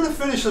 We're going to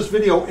finish this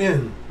video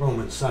in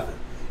Romans 7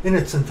 in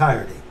its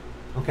entirety.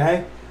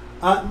 Okay?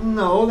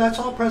 No, that's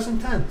all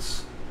present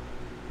tense.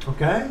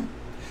 Okay?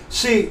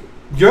 See,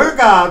 your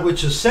God,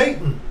 which is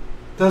Satan,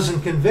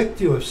 doesn't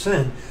convict you of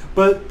sin,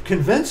 but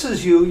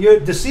convinces you you're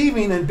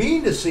deceiving and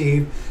being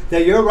deceived,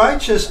 that you're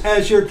righteous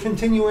as you're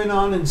continuing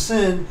on in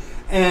sin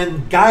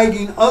and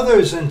guiding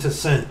others into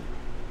sin.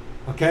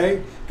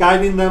 Okay?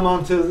 Guiding them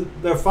onto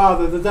their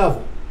father, the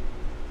devil.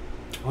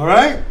 All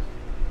right?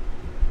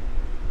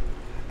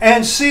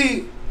 And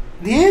see,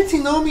 the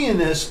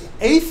antinomianists,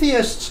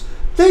 atheists,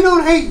 they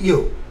don't hate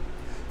you.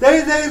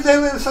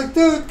 It's like,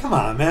 dude, come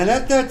on, man.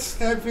 That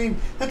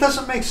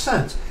doesn't make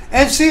sense.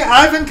 And see,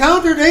 I've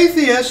encountered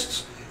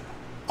atheists,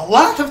 a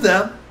lot of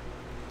them,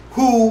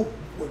 who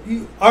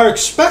are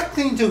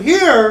expecting to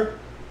hear,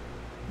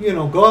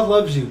 God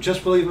loves you,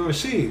 just believe and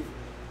receive.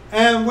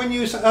 And when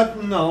you say,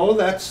 no,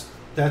 that's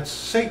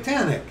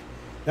satanic.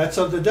 That's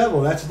of the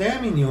devil. That's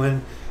damning you.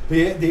 And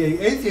the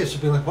atheists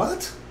will be like,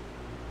 what?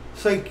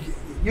 It's like,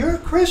 you're a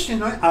Christian.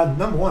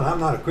 Number one,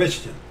 I'm not a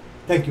Christian.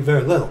 Thank you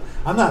very little.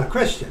 I'm not a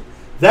Christian.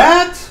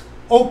 That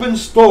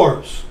opens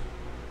doors.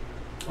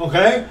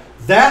 Okay?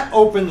 That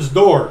opens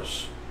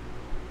doors.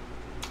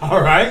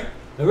 All right?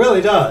 It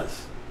really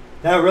does.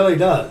 That really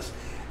does.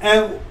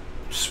 And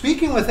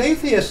speaking with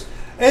atheists,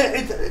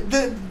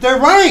 they're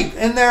right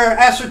in their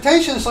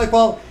assertions. Like,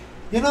 well,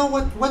 you know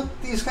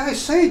what these guys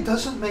say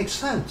doesn't make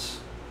sense.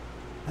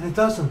 And it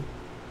doesn't.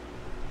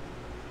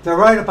 They're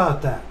right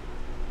about that.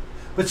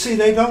 But see,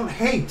 they don't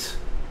hate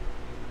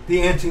the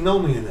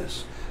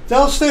antinomianists.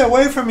 They'll stay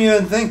away from you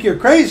and think you're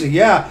crazy,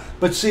 yeah.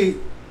 But see,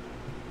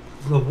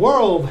 the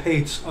world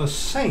hates us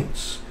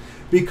saints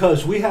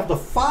because we have the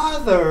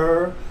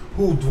Father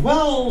who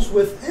dwells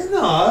within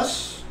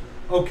us,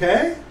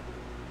 okay?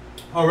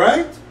 All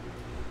right?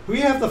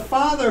 We have the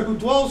Father who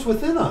dwells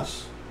within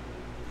us,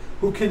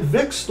 who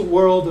convicts the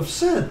world of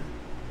sin,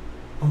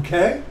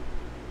 okay?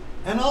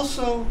 And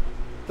also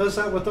does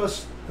that with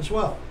us as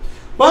well.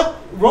 But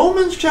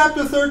Romans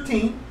chapter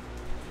 13,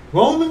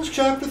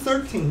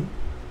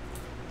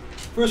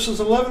 verses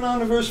 11 on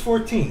to verse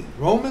 14.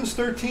 Romans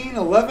 13,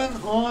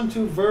 11 on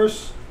to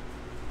verse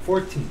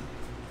 14.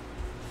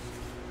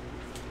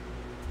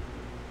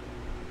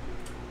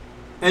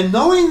 And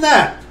knowing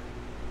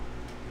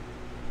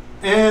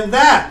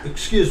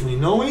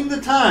knowing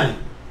the time,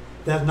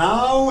 that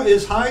now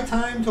is high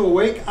time to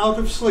awake out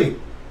of sleep.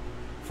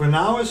 For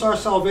now is our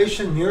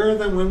salvation nearer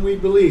than when we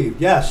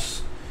believed.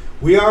 Yes,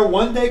 we are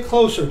one day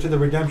closer to the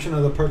redemption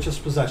of the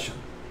purchased possession.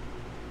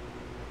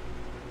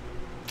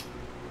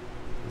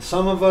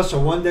 Some of us are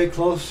one day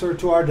closer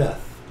to our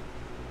death.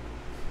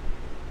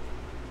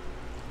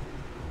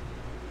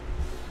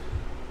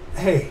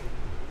 Hey,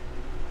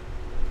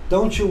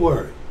 don't you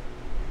worry.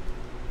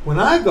 When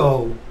I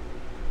go,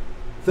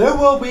 there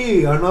will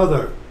be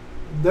another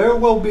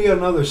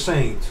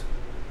saint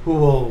who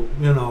will,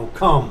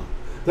 come.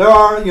 There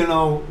are,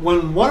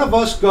 when one of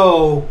us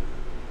go,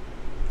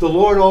 the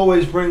Lord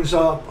always brings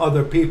up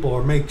other people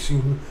or makes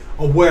you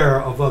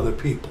aware of other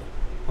people.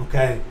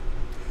 Okay?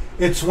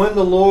 It's when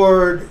the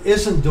Lord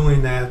isn't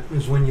doing that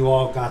is when you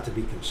all got to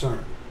be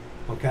concerned.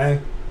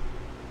 Okay?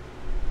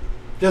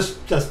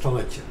 Just to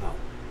let you know.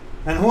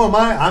 And who am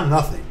I? I'm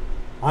nothing.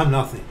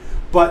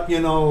 But,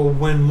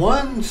 when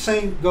one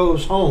saint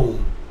goes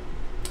home,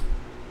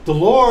 the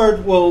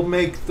Lord will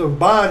make the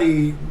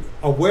body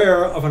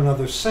aware of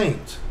another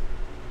saint.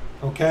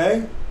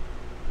 Okay?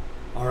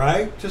 All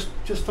right?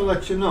 Just to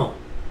let you know.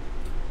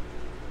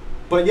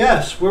 But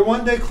yes, we're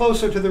one day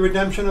closer to the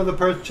redemption of the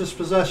purchased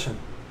possession.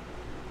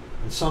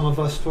 And some of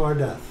us to our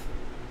death.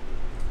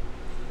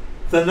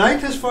 The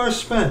night is far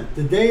spent,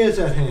 the day is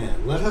at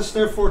hand. Let us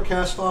therefore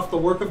cast off the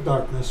work of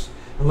darkness,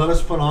 and let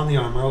us put on the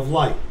armor of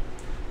light.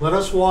 Let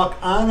us walk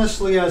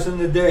honestly as in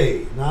the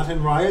day, not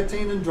in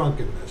rioting and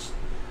drunkenness,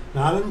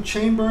 not in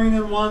chambering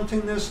and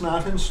wantingness,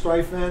 not in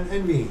strife and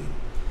envying.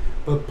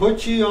 But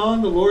put ye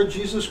on the Lord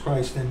Jesus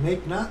Christ, and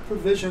make not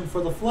provision for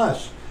the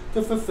flesh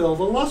to fulfill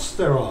the lusts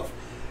thereof.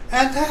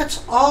 And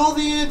that's all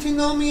the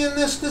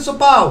antinomianist is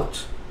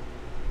about.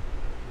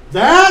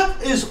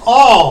 That is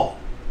all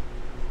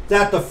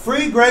that the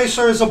free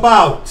gracer is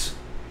about.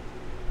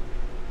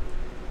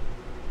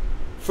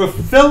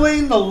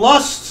 Fulfilling the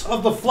lusts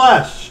of the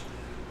flesh,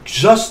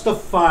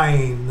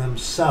 justifying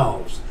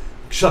themselves,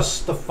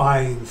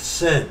 justifying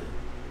sin.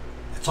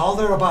 That's all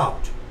they're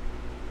about.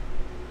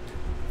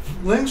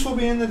 links will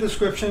be in the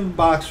description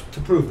box to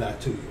prove that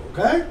to you,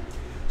 okay?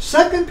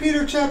 2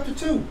 Peter chapter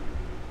 2.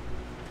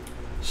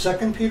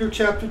 2 Peter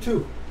chapter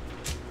 2.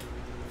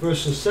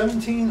 Verses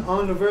 17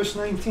 on to verse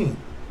 19.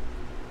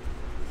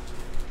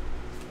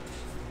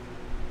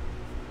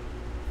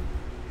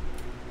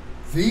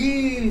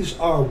 These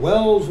are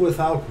wells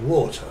without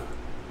water,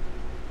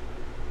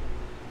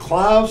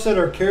 clouds that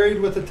are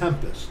carried with a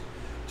tempest,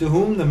 to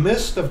whom the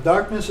mist of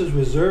darkness is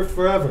reserved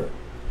forever.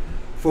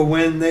 For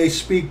when they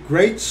speak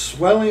great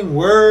swelling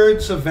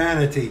words of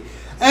vanity.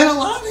 And a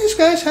lot of these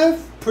guys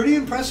have pretty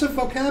impressive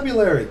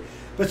vocabulary.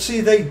 But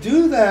see, they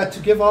do that to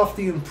give off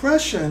the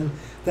impression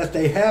that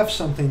they have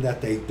something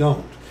that they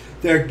don't.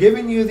 They're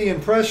giving you the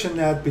impression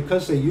that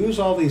because they use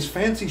all these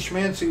fancy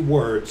schmancy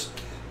words,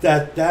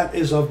 that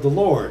is of the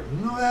Lord.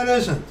 No, that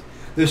isn't.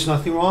 There's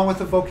nothing wrong with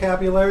the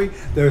vocabulary.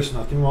 There's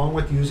nothing wrong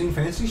with using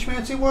fancy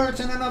schmancy words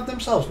in and of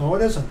themselves. No,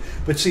 it isn't.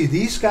 But see,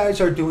 these guys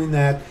are doing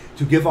that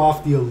to give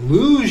off the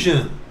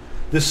illusion,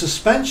 the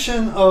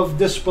suspension of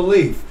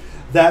disbelief,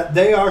 that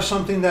they are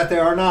something that they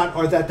are not,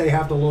 or that they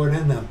have the Lord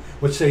in them,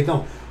 which they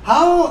don't.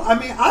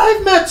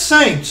 I've met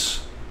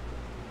saints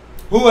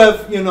who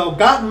have,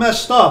 gotten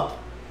messed up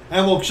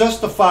and will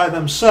justify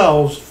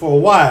themselves for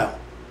a while.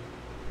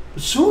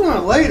 But sooner or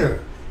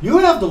later, you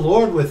have the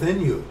Lord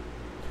within you.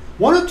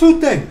 One of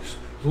two things.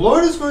 The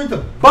Lord is going to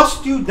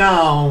bust you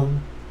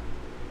down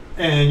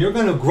and you're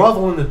going to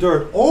grovel in the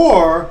dirt,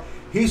 or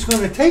He's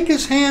going to take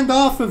His hand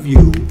off of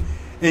you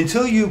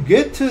until you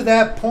get to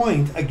that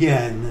point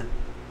again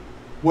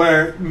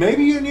where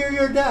maybe you're near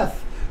your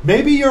death.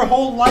 Maybe your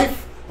whole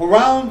life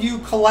around you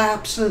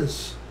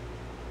collapses.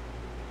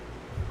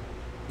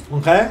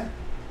 Okay?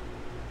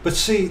 But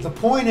see, the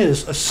point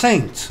is, a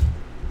saint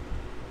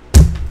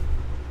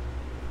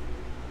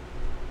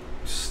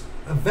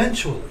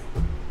eventually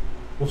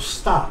will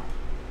stop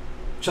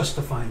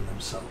justifying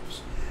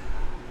themselves.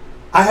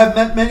 I have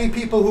met many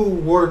people who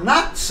were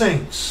not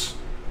saints,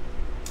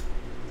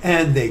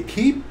 and they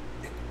keep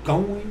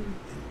going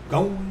and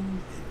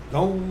going and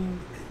going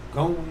and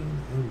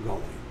going and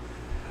going.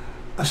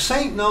 A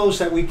saint knows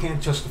that we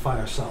can't justify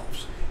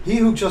ourselves. He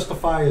who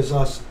justifies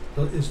us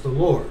is the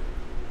Lord.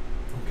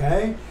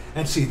 Okay?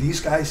 And see,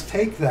 these guys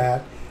take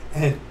that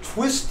and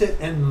twist it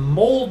and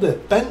mold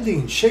it,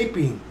 bending,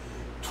 shaping,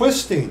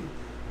 twisting,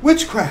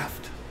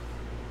 witchcraft.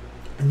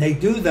 And they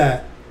do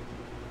that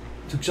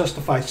to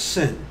justify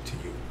sin to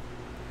you.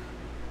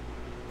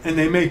 And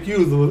they make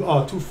you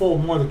the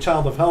twofold more the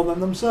child of hell than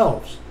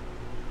themselves.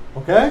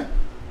 Okay?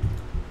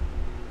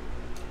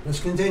 Let's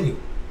continue.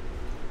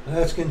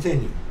 Let's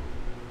continue.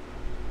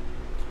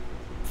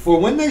 For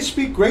when they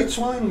speak great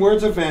swelling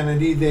words of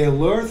vanity, they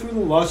allure through the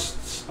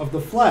lusts of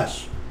the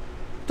flesh.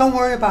 Don't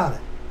worry about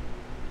it.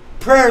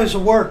 Prayer is a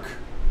work.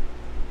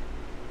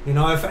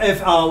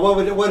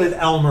 What did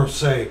Elmer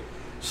say?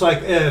 It's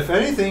like, if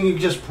anything, you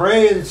just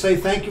pray and say,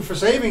 thank you for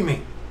saving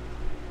me.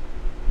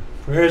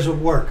 Prayer is a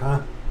work,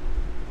 huh?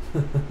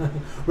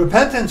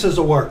 Repentance is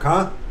a work,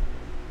 huh?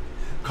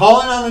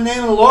 Calling on the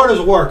name of the Lord is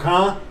a work,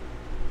 huh?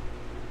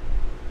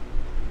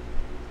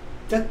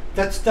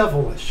 That's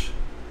devilish.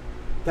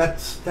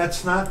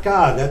 That's not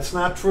God. That's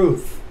not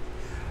truth.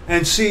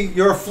 And see,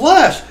 your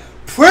flesh,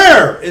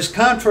 prayer is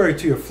contrary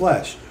to your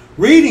flesh.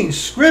 Reading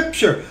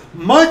scripture,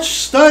 much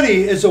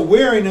study is a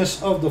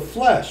weariness of the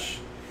flesh.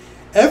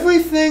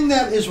 Everything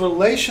that is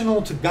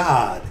relational to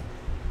God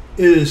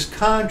is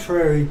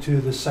contrary to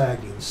the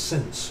sagging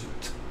sin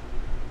suit.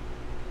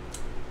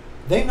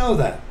 They know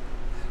that.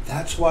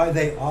 That's why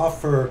they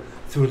offer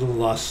through the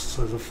lusts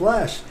of the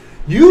flesh.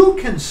 You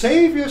can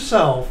save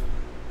yourself,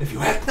 if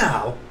you act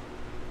now,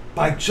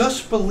 by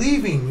just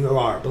believing you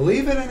are.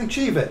 Believe it and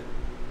achieve it.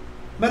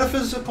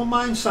 Metaphysical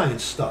mind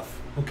science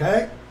stuff.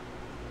 Okay?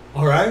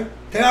 All right?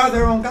 They are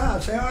their own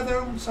gods. They are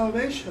their own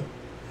salvation.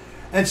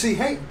 And see,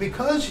 hey,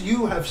 because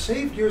you have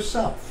saved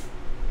yourself,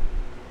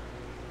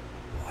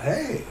 well,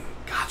 hey,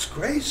 God's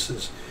grace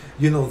is,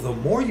 the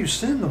more you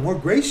sin, the more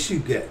grace you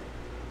get.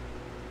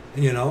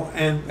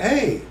 And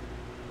hey,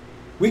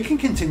 we can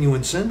continue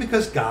in sin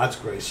because God's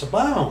grace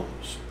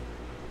abounds.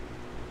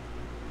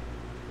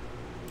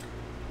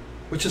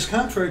 Which is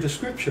contrary to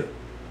Scripture.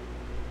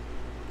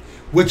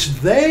 Which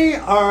they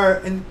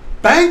are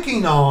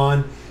banking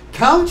on,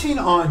 counting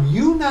on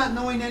you not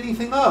knowing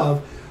anything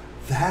of.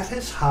 That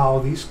is how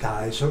these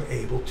guys are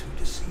able to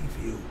deceive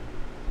you.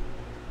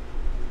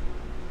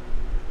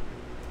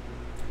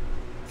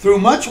 Through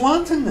much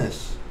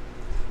wantonness,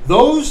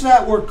 those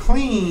that were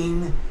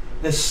clean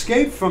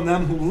escape from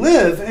them who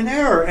live in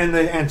error, and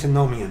the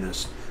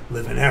antinomianists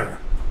live in error.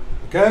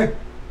 Okay?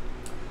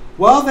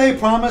 Well, they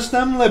promise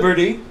them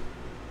liberty.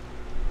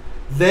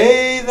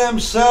 They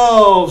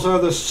themselves are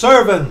the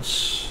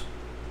servants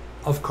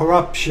of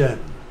corruption.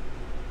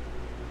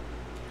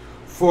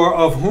 For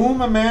of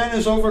whom a man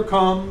is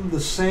overcome,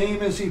 the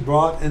same is he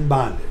brought in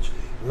bondage.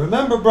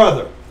 Remember,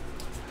 brother,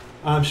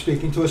 I'm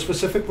speaking to a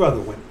specific brother.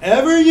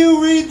 Whenever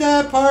you read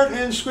that part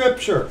in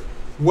Scripture,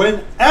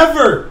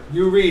 whenever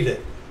you read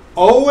it,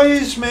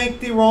 always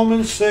make the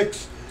Romans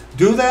 6.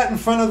 Do that in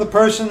front of the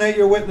person that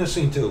you're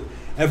witnessing to.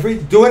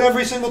 Do it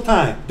every single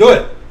time. Do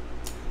it.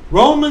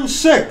 Romans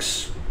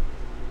 6,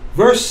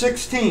 verse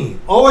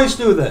 16. Always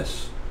do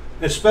this,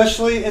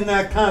 especially in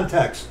that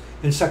context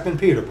in 2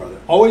 Peter, brother.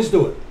 Always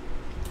do it.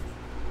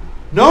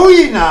 Know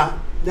ye not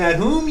that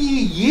whom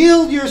ye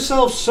yield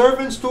yourselves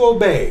servants to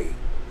obey,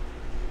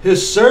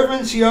 his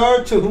servants ye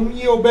are to whom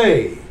ye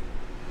obey,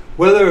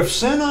 whether of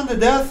sin unto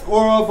death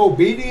or of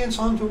obedience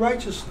unto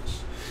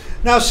righteousness.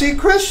 Now see,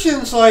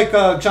 Christians like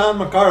John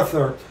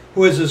MacArthur,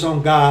 who is his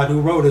own God,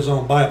 who wrote his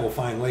own Bible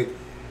finally,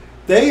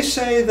 they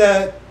say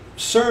that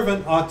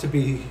servant ought to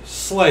be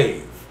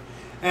slave.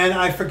 And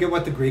I forget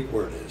what the Greek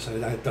word is.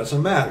 It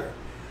doesn't matter.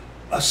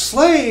 A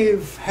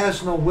slave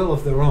has no will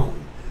of their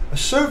own. A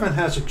servant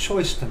has a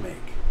choice to make.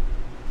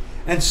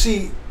 And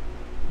see,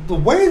 the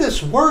way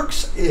this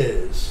works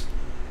is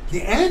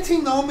the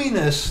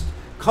antinomist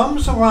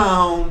comes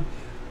around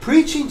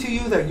preaching to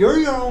you that you're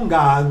your own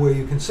God, where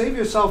you can save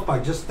yourself by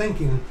just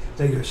thinking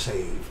that you're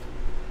saved.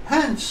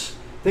 Hence,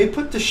 they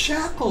put the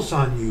shackles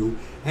on you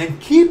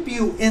and keep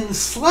you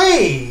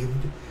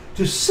enslaved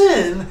to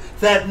sin,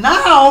 that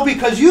now,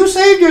 because you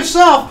saved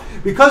yourself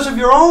because of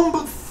your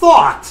own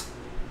thought,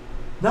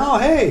 now,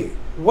 hey,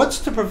 what's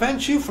to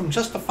prevent you from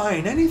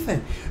justifying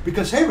anything?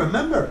 Because, hey,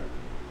 remember,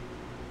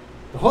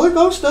 the Holy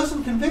Ghost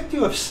doesn't convict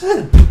you of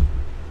sin.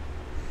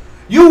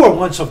 You were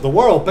once of the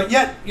world, but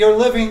yet you're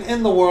living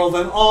in the world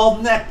and all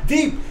neck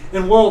deep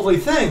in worldly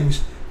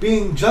things,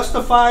 being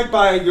justified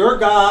by your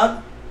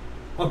God,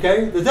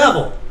 okay, the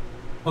devil,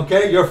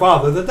 okay, your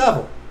father, the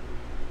devil.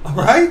 All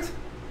right?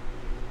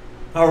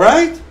 All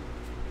right?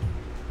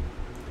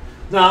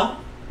 Now,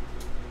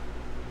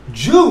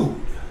 Jude.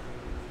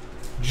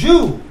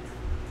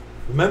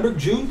 Remember,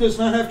 Jude does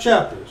not have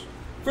chapters.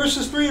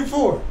 Verses 3 and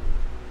 4.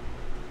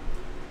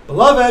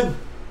 Beloved,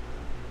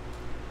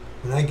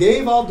 when I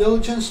gave all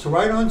diligence to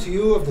write unto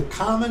you of the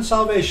common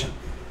salvation,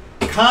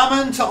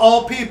 common to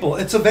all people,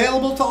 it's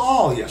available to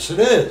all. Yes, it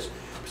is.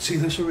 But see,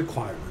 there's a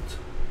requirement.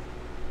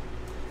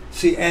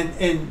 See, and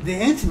the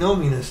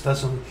antinomianist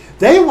doesn't,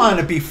 they want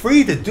to be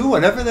free to do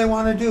whatever they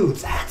want to do.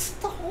 That's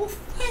the whole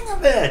thing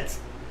of it.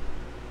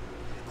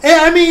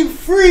 I mean,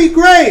 free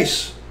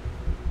grace.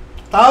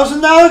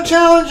 $1,000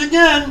 challenge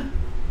again.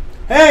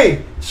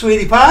 Hey,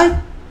 sweetie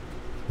pie,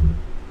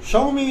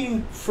 show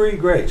me free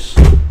grace.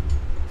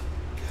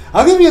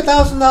 I'll give you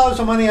 $1,000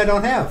 of money I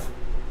don't have.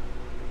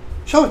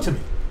 Show it to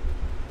me.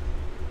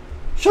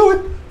 Show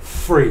it.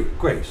 Free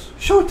grace.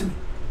 Show it to me.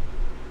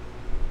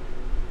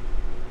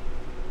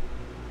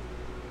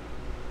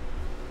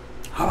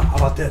 How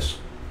about this?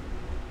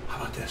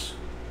 How about this?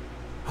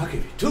 I'll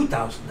give you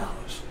 $2,000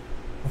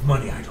 of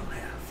money I don't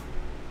have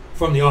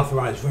from the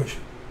authorized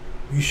version.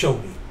 You show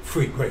me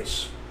free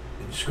grace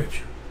in the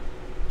scripture.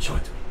 Show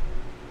it to me.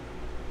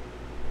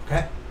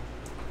 Okay?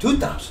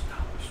 $2,000.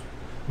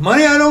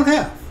 Money I don't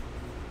have.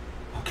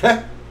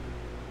 Okay?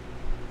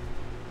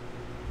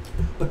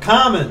 But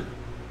common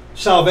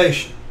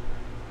salvation.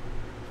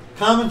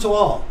 Common to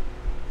all.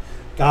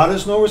 God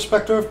is no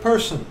respecter of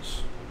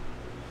persons.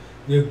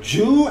 The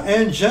Jew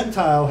and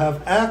Gentile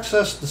have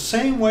access the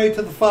same way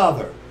to the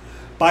Father.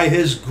 By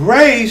His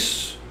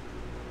grace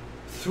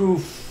through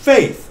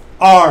faith.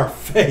 Our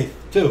faith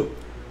too.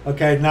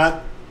 Okay,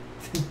 not...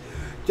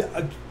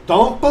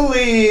 Don't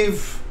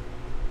believe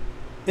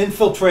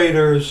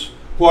infiltrators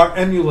who are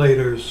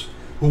emulators,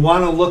 who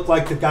want to look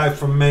like the guy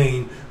from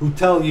Maine, who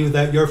tell you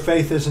that your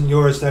faith isn't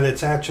yours, that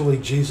it's actually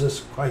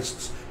Jesus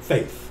Christ's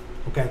faith.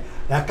 Okay?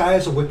 That guy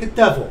is a wicked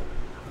devil.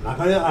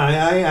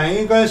 I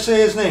ain't going to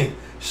say his name.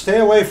 Stay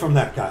away from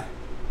that guy.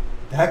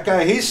 That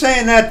guy, he's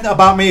saying that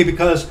about me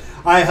because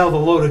I held a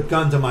loaded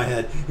gun to my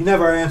head. He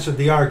never answered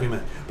the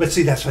argument. But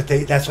see, that's what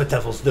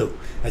devils do.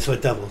 That's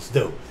what devils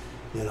do.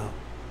 You know,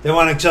 they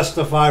want to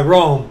justify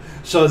Rome,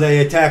 so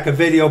they attack a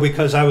video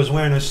because I was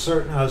wearing a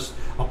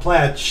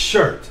plaid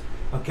shirt.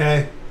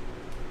 Okay.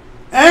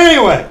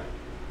 Anyway,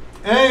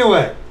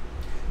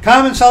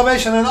 common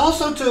salvation, and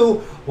also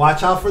to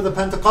watch out for the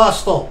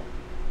Pentecostal.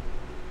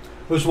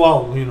 As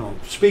well, you know,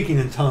 speaking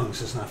in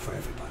tongues is not for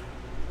everybody.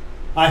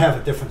 I have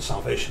a different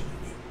salvation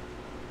than you.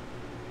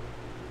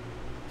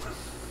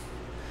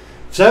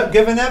 Except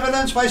given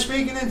evidence by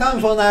speaking in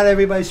tongues. Well, not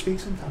everybody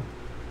speaks in tongues.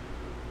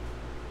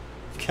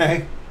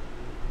 Okay?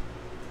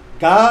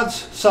 God's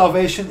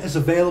salvation is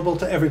available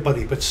to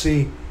everybody, but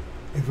see,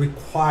 it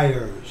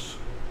requires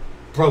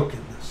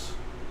brokenness.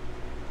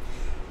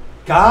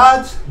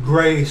 God's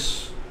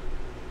grace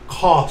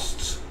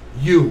costs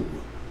you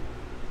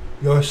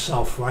your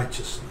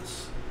self-righteousness.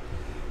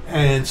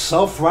 And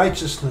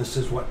self-righteousness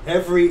is what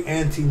every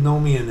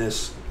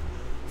antinomianist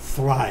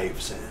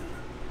thrives in.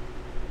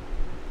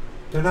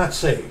 They're not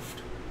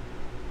saved.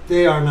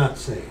 They are not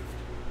saved.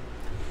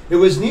 It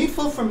was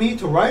needful for me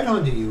to write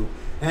unto you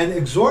and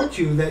exhort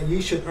you that ye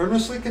should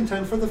earnestly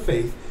contend for the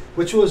faith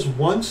which was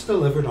once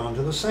delivered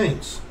unto the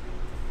saints.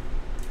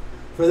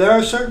 For there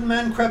are certain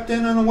men crept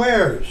in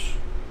unawares,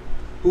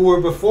 who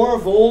were before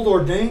of old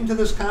ordained to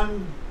this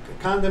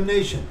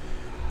condemnation.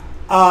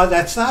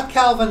 That's not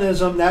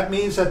Calvinism. That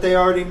means that they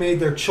already made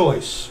their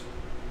choice.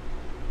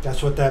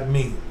 That's what that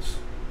means.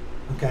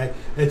 Okay,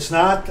 it's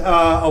not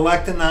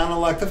elect and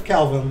non-elect of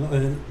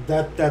Calvin.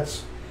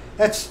 That's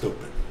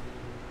stupid.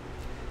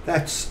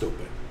 That's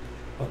stupid.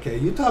 Okay,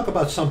 you talk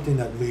about something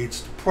that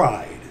leads to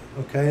pride.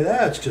 Okay,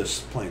 that's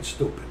just plain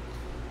stupid.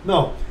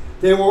 No,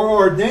 they were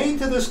ordained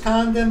to this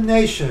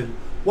condemnation.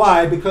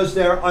 Why? Because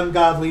they're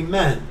ungodly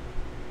men.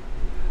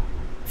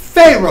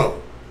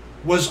 Pharaoh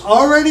was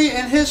already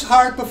in his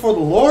heart before the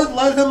Lord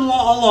led him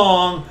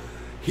along.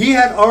 He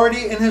had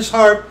already in his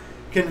heart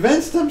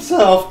convinced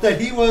himself that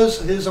he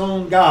was his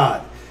own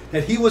God,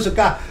 that he was a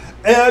God.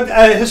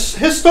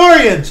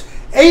 Historians,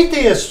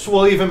 atheists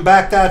will even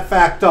back that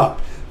fact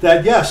up,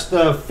 that yes,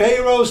 the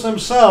pharaohs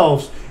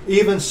themselves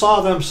even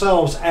saw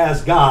themselves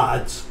as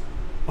gods.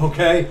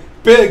 Okay?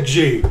 Big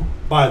G,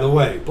 by the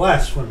way.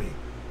 Blasphemy.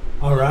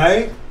 All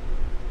right?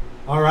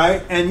 All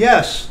right? And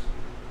yes,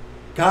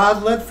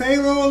 God led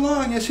Pharaoh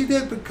along. Yes, he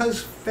did,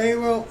 because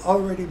Pharaoh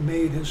already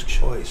made his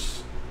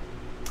choice.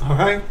 All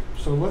right?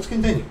 So let's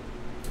continue.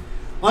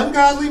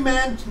 Ungodly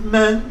men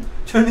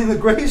turning the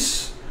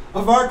grace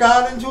of our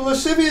God into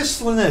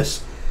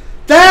lasciviousness.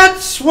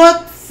 That's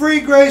what free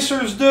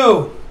gracers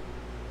do.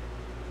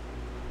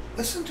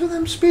 Listen to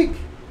them speak.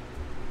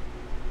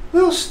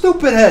 Little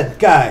stupid head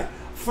guy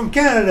from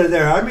Canada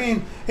there. I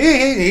mean,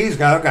 he's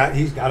got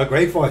a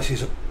great voice.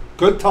 He's a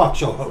good talk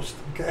show host.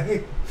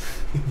 Okay,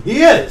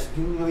 he is.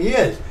 He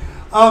is.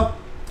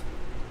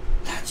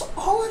 That's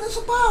all it is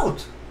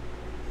about.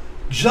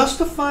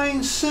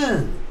 Justifying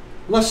sin,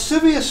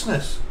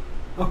 lasciviousness.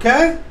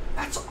 Okay,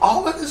 that's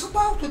all it is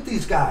about with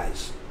these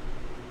guys.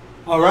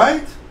 All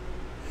right,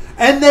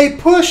 and they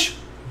push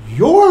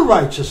your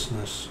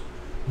righteousness,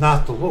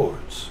 not the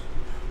Lord's.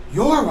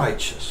 You're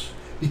righteous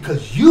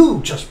because you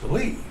just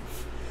believe.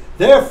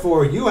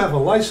 Therefore, you have a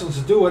license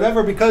to do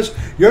whatever because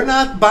you're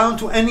not bound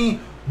to any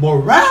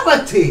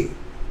morality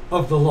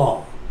of the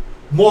law.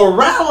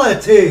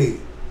 Morality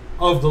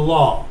of the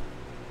law.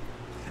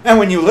 And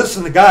when you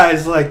listen to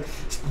guys like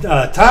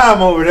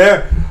Tom over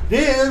there,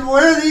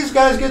 where do these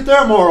guys get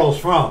their morals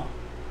from?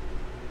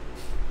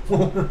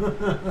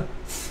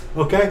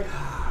 Okay?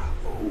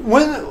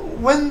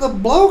 When the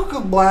bloke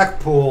of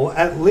Blackpool,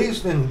 at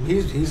least, and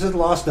he's a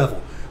lost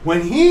devil,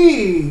 when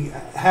he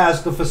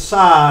has the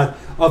facade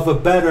of a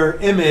better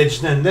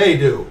image than they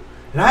do,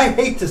 and I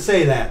hate to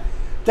say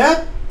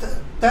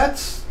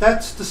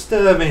that's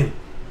disturbing.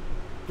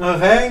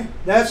 Okay?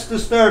 That's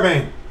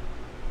disturbing.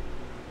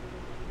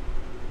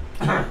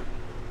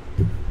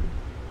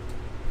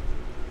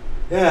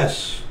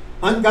 Yes.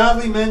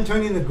 Ungodly men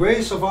turning the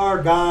grace of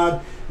our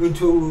God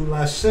into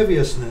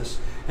lasciviousness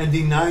and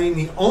denying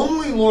the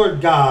only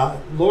Lord God,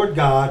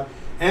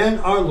 and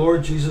our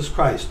Lord Jesus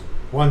Christ.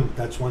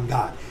 That's one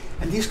God.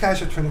 And these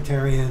guys are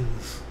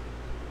Trinitarians.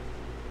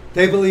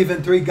 They believe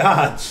in three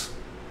gods.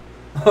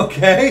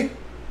 Okay?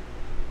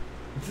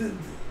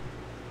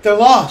 They're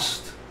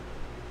lost.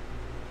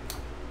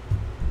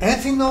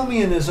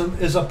 Antinomianism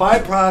is a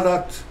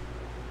byproduct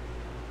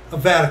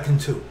of Vatican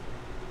II.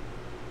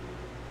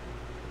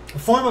 A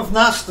form of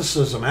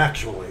Gnosticism,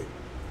 actually.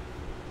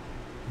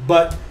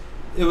 But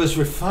it was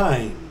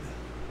refined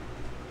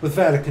with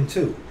Vatican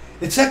II.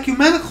 It's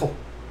ecumenical.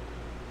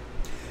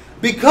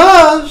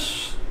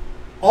 Because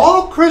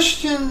all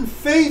Christian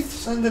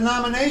faiths and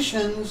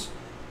denominations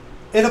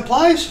it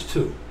applies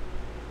to.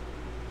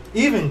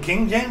 Even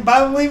King James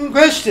Bible-believing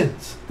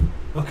Christians.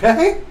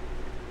 Okay?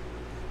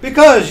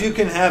 Because you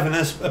can have an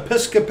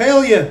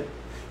Episcopalian.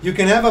 You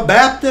can have a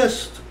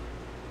Baptist.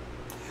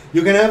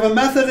 You can have a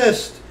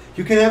Methodist.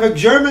 You can have a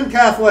German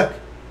Catholic.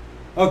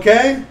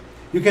 Okay?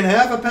 You can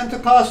have a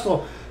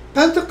Pentecostal.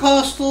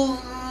 Pentecostal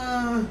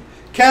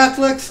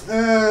Catholics,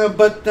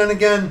 but then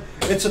again,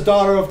 it's a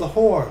daughter of the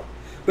whore.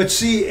 But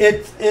see,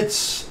 it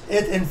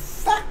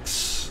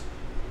infects.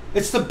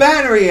 It's the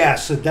battery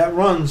acid that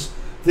runs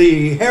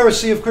the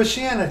heresy of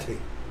Christianity.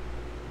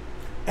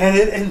 And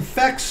it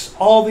infects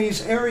all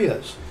these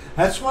areas.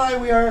 That's why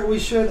we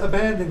should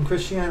abandon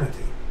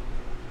Christianity.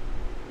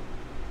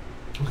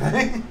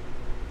 Okay?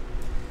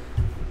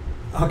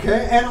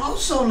 Okay, and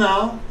also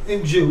now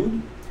in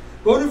Jude,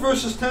 go to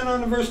verses 10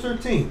 on to verse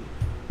 13.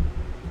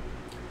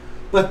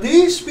 But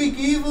these speak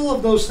evil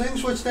of those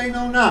things which they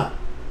know not,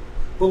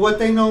 but what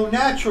they know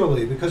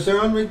naturally, because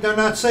they're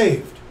not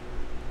saved.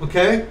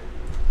 Okay?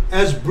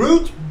 As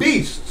brute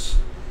beasts,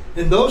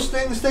 in those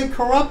things they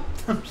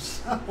corrupt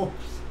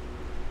themselves.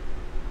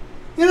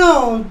 You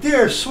know,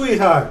 dear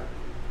sweetheart,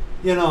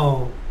 you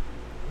know,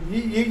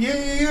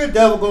 you're a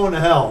devil going to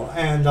hell,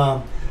 and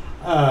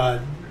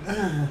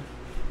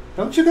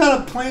don't you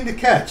got a plane to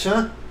catch,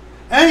 huh?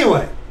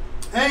 Anyway,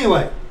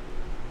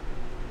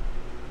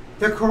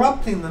 they're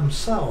corrupting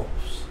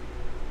themselves.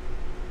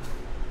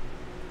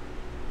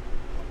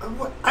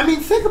 I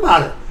mean, think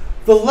about it.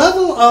 The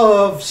level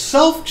of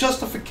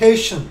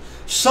self-justification,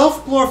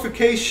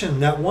 self-glorification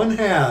that one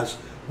has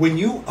when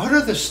you utter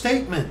the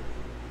statement,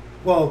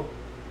 well,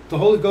 the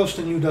Holy Ghost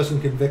in you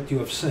doesn't convict you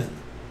of sin.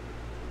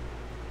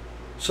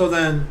 So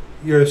then,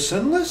 you're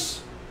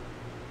sinless?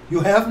 You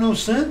have no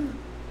sin?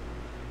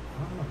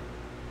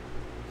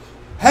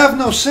 Have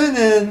no sin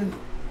in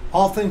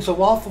all things are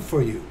lawful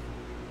for you,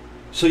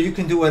 so you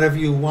can do whatever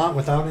you want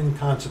without any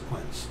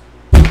consequence.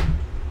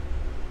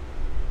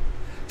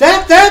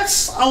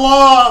 That's a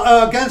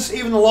law against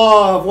even the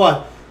law of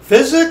what?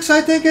 Physics,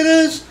 I think it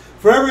is.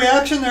 For every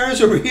action, there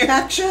is a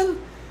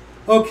reaction.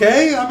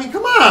 Okay, I mean,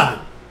 come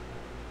on.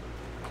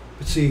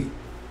 But see,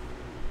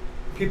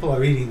 people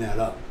are eating that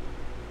up.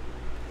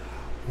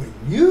 When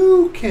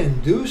you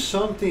can do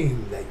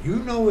something that you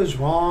know is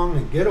wrong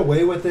and get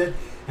away with it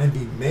and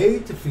be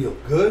made to feel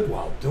good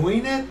while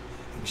doing it,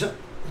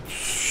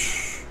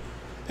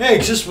 hey,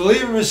 just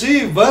believe and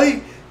receive,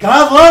 buddy.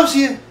 God loves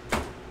you.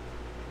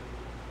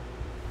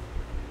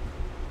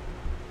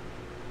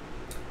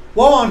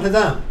 Woe unto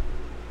them,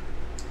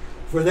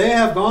 for they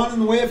have gone in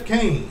the way of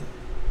Cain,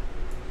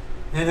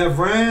 and have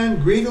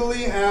ran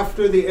greedily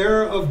after the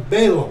error of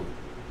Balaam.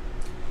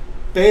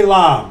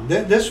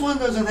 This one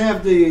doesn't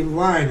have the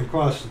line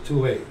across the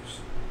two A's.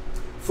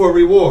 For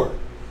reward,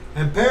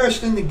 and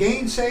perished in the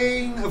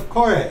gainsaying of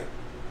Korah.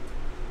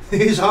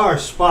 These are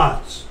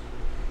spots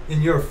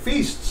in your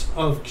feasts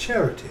of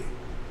charity.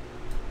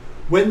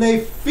 When they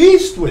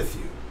feast with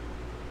you,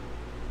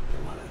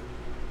 they want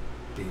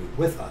to be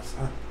with us,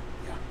 huh?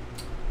 Yeah.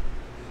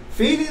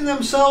 Feeding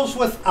themselves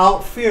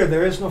without fear.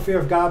 There is no fear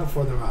of God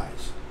before their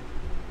eyes.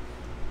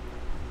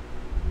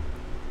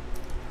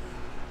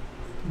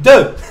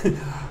 Dude,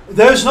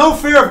 there's no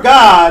fear of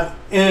God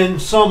in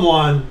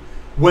someone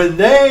when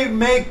they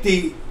make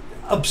the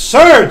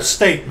absurd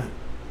statement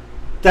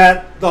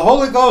that the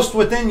Holy Ghost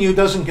within you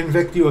doesn't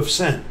convict you of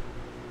sin.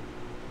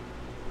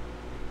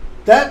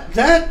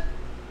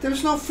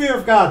 There's no fear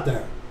of God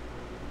there.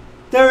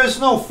 There is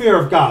no fear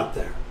of God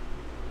there.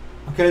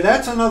 Okay,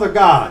 that's another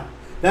God.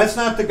 That's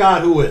not the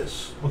God who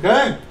is.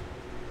 Okay?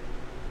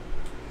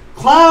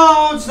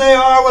 Clouds they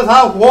are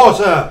without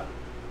water,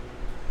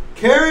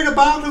 carried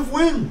about of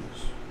winds.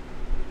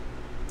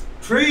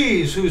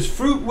 Trees whose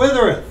fruit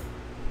withereth,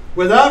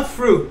 without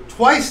fruit,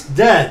 twice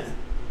dead,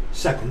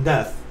 second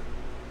death,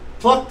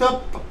 plucked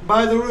up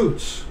by the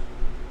roots.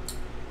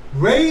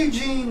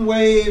 Raging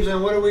waves,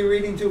 and what are we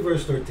reading to?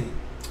 Verse 13.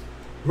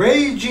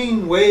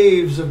 Raging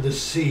waves of the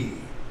sea,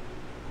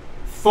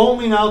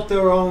 foaming out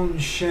their own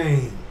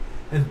shame,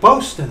 and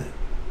boast in it.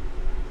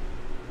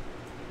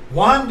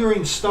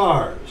 Wandering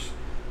stars,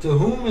 to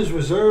whom is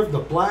reserved the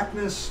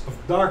blackness of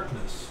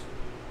darkness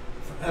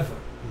forever.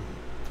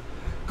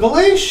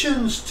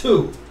 Galatians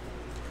 2,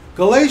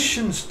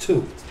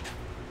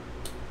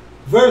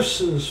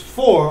 verses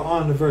 4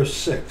 on to verse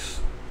 6.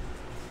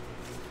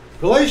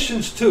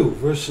 Galatians 2,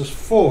 verses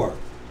 4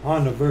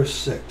 on to verse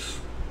 6.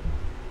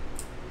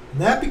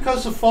 And that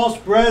because of false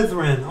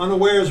brethren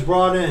unawares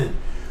brought in,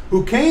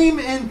 who came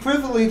in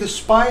privily to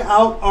spy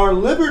out our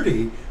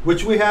liberty,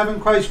 which we have in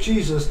Christ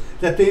Jesus,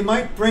 that they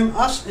might bring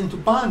us into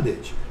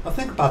bondage. Now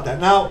think about that.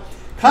 Now,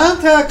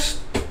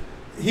 context,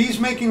 he's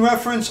making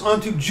reference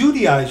onto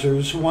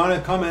Judaizers who want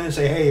to come in and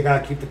say, hey, you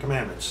got to keep the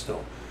commandments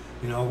still.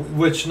 You know,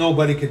 which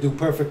nobody could do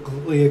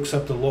perfectly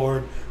except the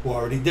Lord who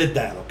already did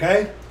that,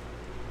 okay?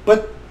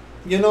 But,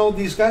 you know,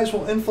 these guys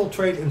will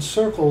infiltrate in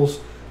circles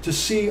to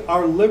see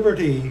our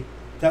liberty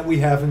that we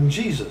have in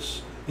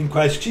Jesus, in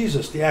Christ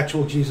Jesus, the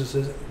actual Jesus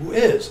who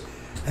is.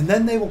 And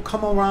then they will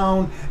come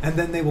around and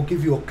then they will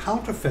give you a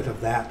counterfeit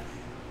of that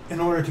in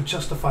order to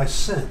justify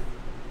sin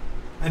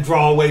and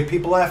draw away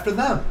people after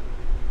them.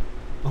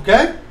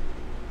 Okay?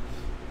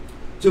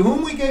 To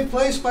whom we gave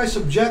place by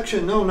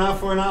subjection, no, not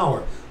for an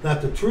hour,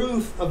 that the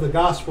truth of the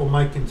gospel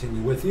might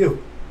continue with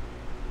you.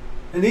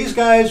 And these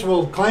guys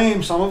will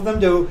claim, some of them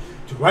do,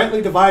 to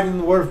rightly dividing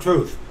the word of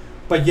truth,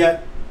 but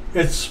yet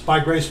it's by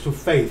grace through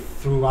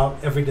faith throughout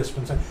every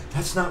dispensation.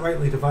 That's not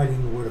rightly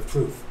dividing the word of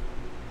truth.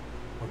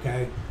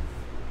 Okay?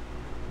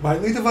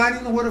 Rightly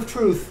dividing the word of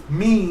truth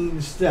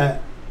means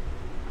that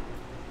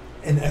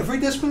in every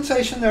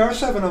dispensation, there are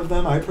 7 of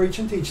them, I preach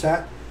and teach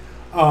that,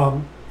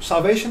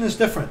 salvation is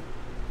different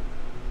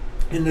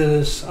in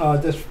this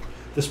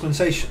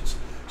dispensations.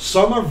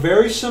 Some are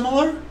very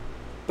similar,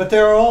 but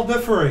they're all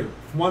differing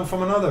one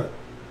from another.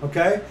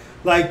 Okay?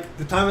 Like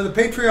the time of the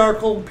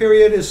patriarchal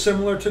period is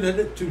similar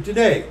to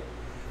today.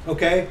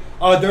 Okay?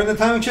 During the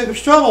time of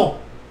Jacob's trouble,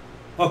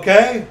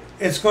 okay,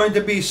 it's going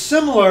to be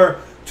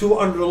similar to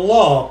under the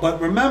law. But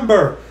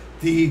remember,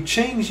 the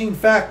changing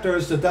factor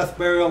is the death,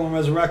 burial, and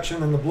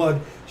resurrection, and the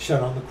blood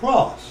shed on the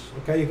cross.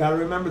 Okay? You got to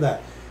remember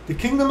that. The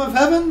kingdom of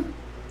heaven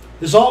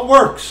is all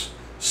works.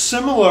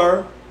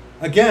 Similar,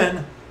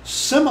 again,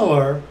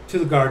 similar to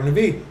the Garden of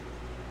Eden.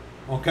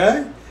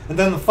 Okay? And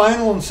then the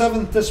final and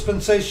 7th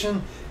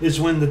dispensation is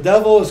when the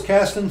devil is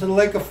cast into the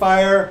lake of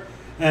fire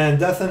and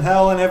death and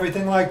hell and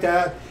everything like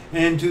that,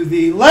 into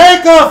the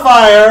lake of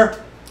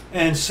fire,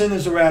 and sin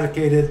is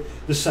eradicated,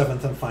 the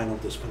 7th and final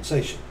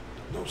dispensation.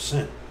 No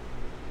sin.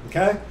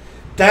 Okay?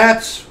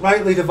 That's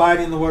rightly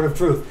dividing the word of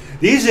truth.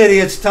 These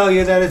idiots tell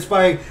you that it's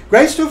by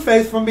grace through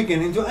faith from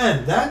beginning to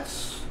end.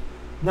 That's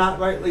not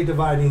rightly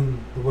dividing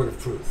the word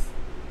of truth.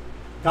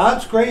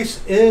 God's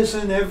grace is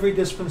in every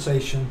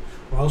dispensation,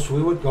 or else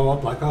we would go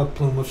up like a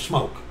plume of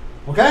smoke.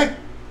 Okay?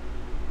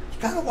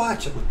 You got to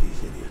watch it with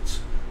these idiots.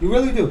 You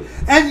really do.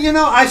 And, you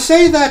know, I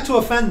say that to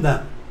offend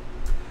them.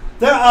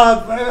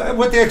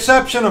 With the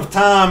exception of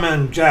Tom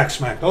and Jack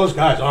Smack. Those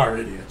guys are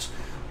idiots.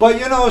 But,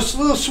 you know, this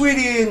little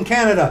sweetie in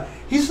Canada,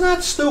 he's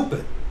not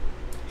stupid.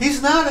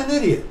 He's not an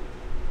idiot.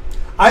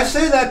 I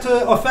say that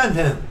to offend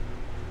him.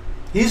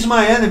 He's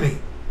my enemy.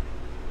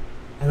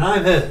 And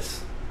I'm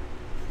his.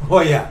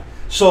 Oh, yeah.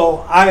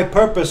 So I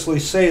purposely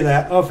say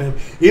that of him.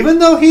 Even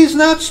though he's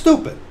not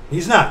stupid.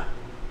 He's not.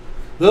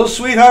 Little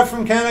sweetheart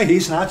from Canada,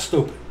 he's not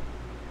stupid.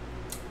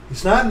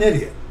 He's not an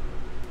idiot.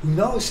 He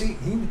knows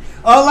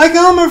like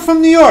Elmer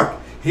from New York.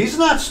 He's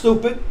not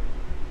stupid.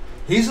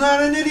 He's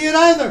not an idiot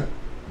either.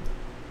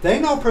 They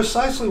know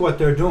precisely what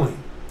they're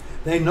doing.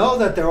 They know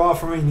that they're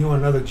offering you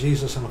another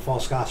Jesus and a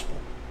false gospel.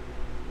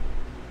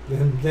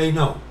 They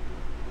know.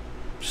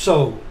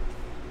 So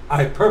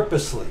I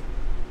purposely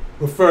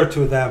refer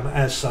to them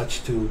as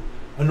such to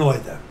annoy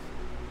them.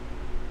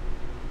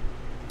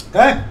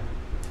 Okay?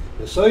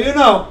 Just so you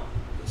know.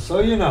 Just so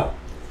you know.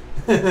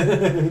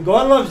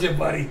 God loves you,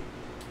 buddy.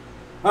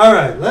 All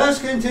right, let's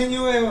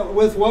continue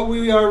with what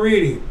we are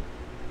reading.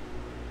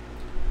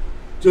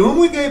 To whom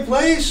we gave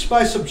place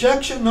by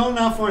subjection, no,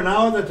 not for an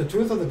hour, that the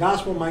truth of the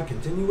gospel might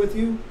continue with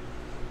you.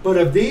 But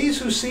of these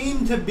who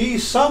seem to be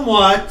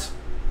somewhat,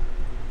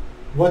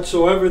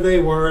 whatsoever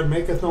they were, it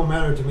maketh no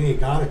matter to me.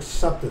 God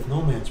accepteth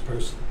no man's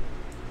person.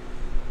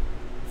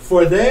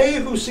 For they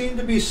who seem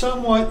to be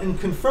somewhat in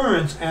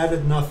conference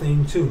added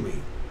nothing to me.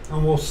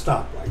 And we'll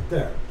stop right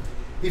there.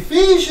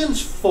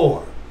 Ephesians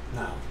 4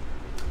 now.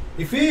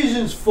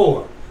 Ephesians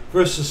 4,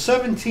 verses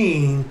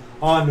 17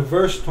 on to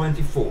verse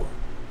 24.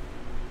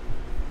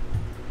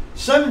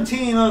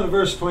 17 on to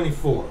verse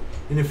 24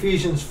 in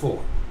Ephesians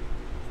 4.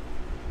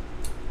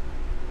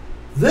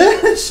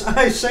 This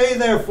I say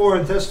therefore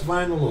and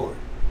testify in the Lord,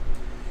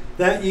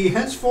 that ye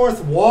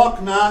henceforth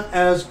walk not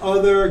as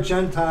other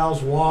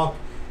Gentiles walk,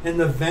 in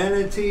the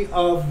vanity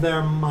of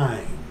their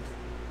mind,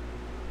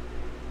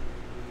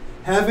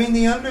 having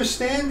the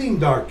understanding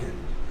darkened,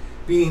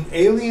 being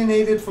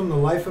alienated from the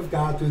life of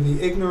God through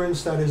the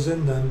ignorance that is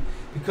in them,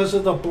 because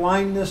of the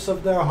blindness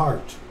of their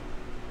heart,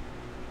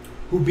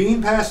 who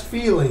being past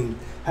feeling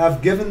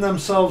have given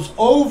themselves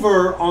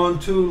over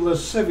unto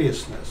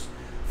lasciviousness.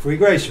 Free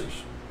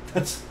gracers.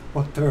 That's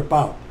what they're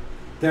about.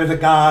 They're the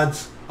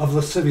gods of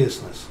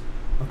lasciviousness.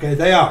 Okay,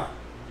 they are.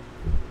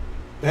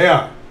 They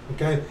are.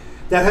 Okay,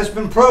 that has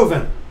been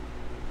proven.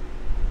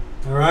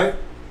 All right.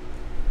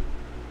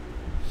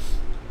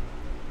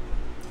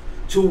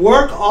 To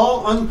work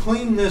all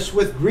uncleanness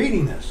with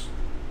greediness.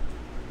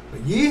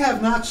 But ye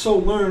have not so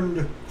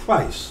learned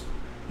Christ.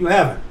 You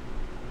haven't.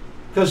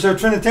 Because they're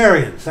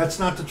Trinitarians. That's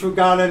not the true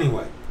God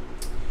anyway.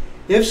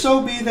 If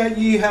so be that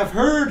ye have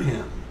heard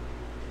him,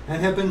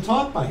 and have been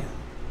taught by him,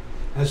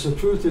 as the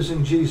truth is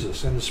in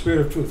Jesus, and the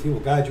Spirit of truth, he will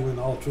guide you in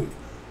all truth.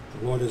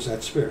 The Lord is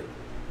that Spirit.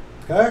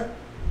 Okay?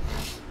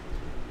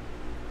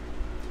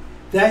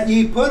 That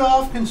ye put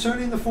off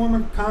concerning the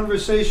former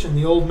conversation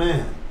the old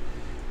man,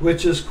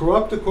 which is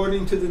corrupt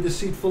according to the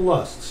deceitful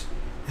lusts,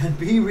 and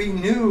be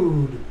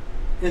renewed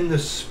in the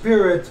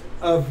spirit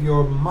of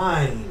your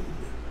mind.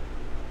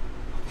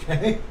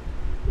 Okay?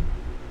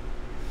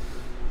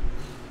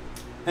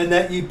 And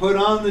that ye put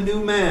on the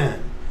new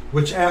man,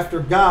 which after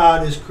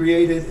God is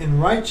created in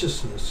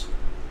righteousness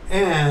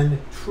and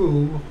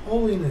true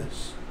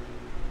holiness.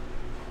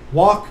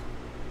 Walk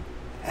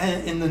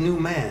in the new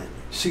man.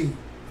 See,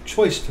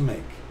 choice to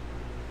make.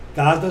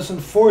 God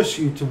doesn't force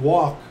you to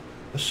walk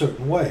a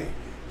certain way.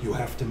 You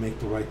have to make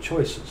the right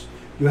choices.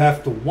 You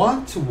have to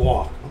want to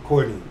walk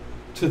according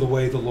to the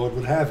way the Lord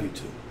would have you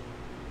to.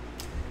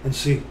 And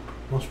see,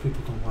 most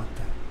people don't want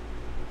that.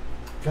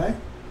 Okay?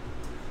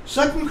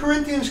 2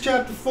 Corinthians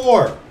chapter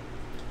 4.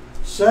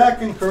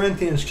 2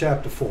 Corinthians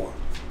chapter 4.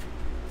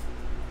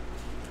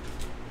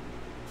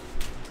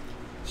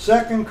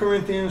 2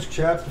 Corinthians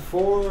chapter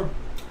 4.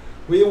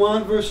 We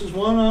want verses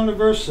 1 on to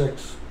verse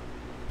 6.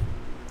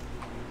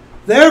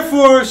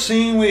 Therefore,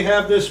 seeing we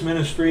have this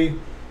ministry,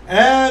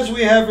 as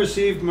we have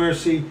received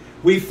mercy,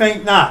 we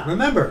faint not.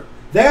 Remember,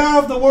 they are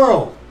of the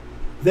world.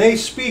 They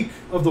speak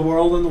of the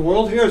world, and the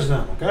world hears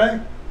them,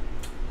 okay?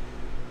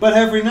 But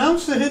have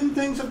renounced the hidden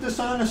things of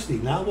dishonesty,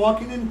 not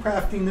walking in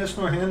craftiness,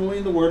 nor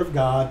handling the word of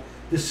God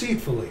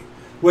deceitfully,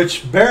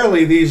 which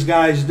barely these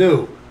guys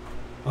do,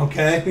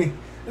 okay?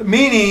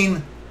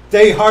 Meaning,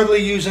 they hardly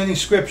use any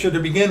scripture to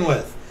begin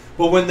with.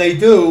 But when they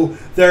do,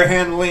 they're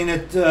handling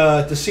it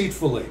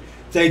deceitfully.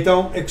 They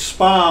don't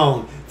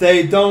expound.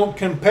 They don't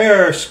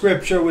compare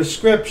scripture with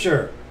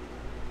scripture.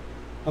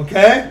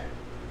 Okay?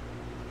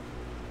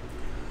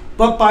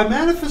 But by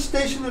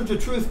manifestation of the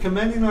truth,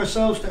 commending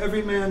ourselves to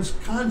every man's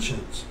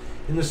conscience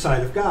in the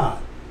sight of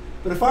God.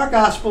 But if our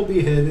gospel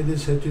be hid, it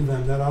is hid to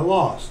them that are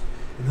lost,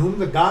 in whom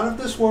the God of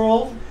this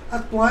world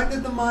hath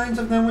blinded the minds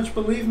of them which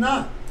believe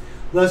not,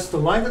 lest the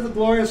light of the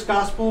glorious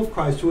gospel of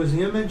Christ, who is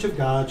the image of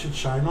God, should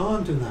shine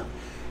on to them.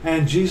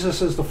 And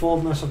Jesus is the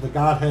fullness of the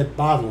Godhead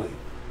bodily,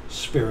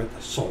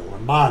 spirit, soul,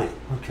 and body.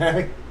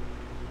 Okay?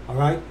 All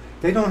right?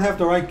 They don't have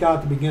the right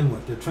God to begin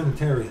with. They're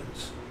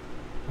Trinitarians.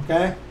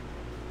 Okay?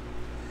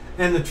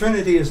 and the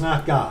Trinity is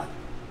not God.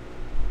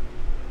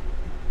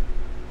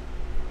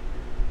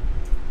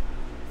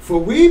 For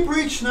we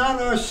preach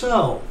not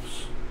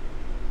ourselves.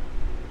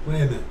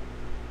 Wait a minute.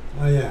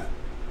 Oh yeah.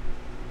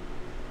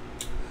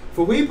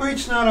 For we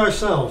preach not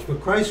ourselves,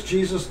 but Christ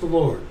Jesus the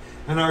Lord,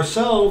 and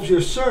ourselves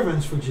your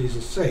servants for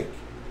Jesus' sake.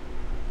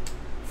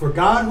 For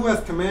God, who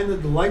hath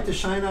commanded the light to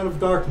shine out of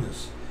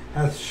darkness,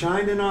 hath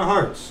shined in our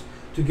hearts,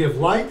 to give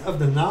light of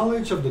the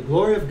knowledge of the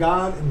glory of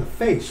God in the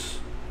face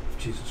of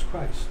Jesus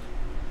Christ.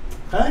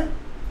 Okay?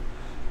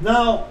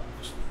 Now,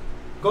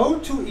 go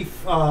to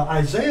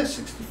Isaiah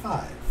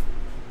 65.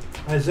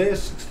 Isaiah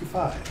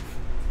 65.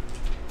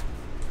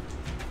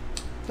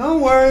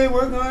 Don't worry,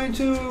 we're going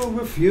to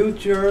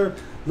refute your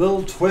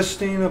little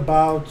twisting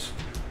about,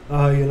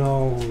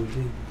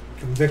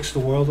 convicts the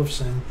world of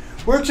sin.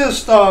 We're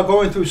just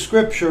going through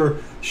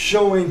Scripture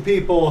showing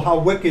people how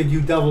wicked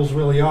you devils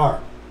really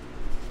are.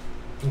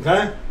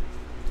 Okay?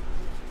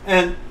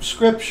 And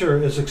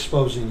Scripture is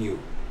exposing you,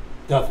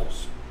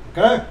 devils.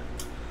 Okay?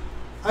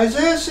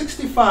 Isaiah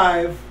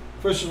 65,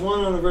 verses 1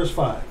 on to verse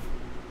 5.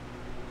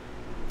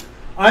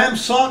 I am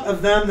sought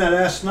of them that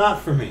ask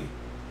not for me.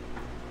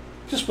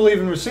 Just believe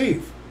and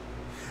receive.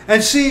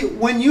 And see,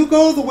 when you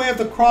go the way of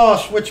the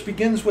cross, which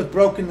begins with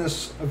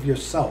brokenness of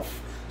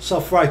yourself,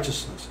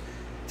 self-righteousness,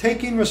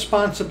 taking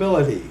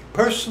responsibility,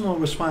 personal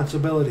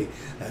responsibility.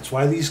 That's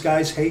why these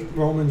guys hate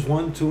Romans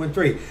 1, 2, and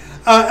 3.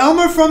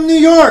 Elmer from New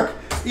York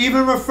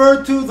even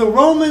referred to the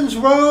Romans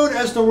road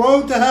as the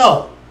road to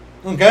hell.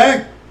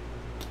 Okay?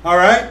 All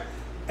right?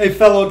 A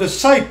fellow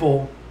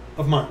disciple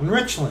of Martin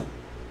Richland.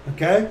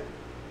 Okay?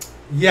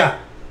 Yeah.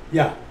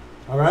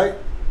 All right?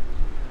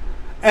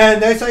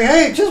 And they say,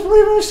 hey, just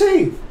believe and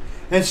receive.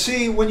 And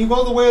see, when you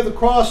go the way of the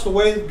cross, the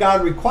way that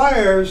God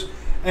requires,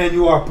 and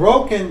you are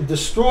broken,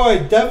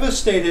 destroyed,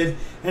 devastated,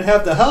 and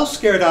have the hell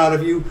scared out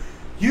of you,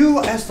 you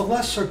as the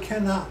lesser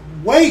cannot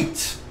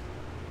wait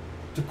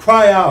to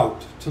cry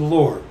out to the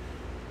Lord.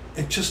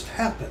 It just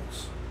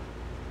happens.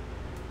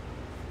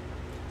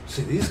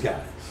 See, these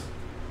guys.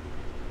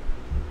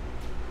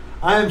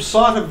 I am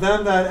sought of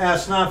them that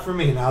ask not for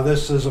me. Now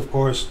this is, of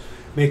course,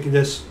 making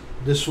this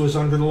was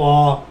under the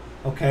law.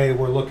 Okay,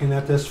 we're looking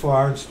at this for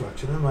our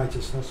instruction in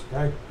righteousness.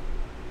 Okay.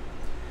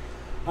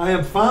 I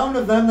am found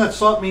of them that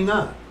sought me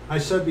not. I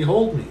said,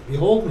 behold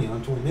me,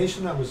 unto a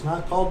nation that was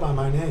not called by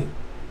my name.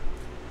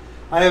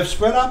 I have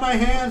spread out my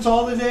hands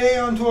all the day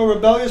unto a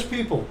rebellious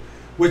people,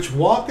 which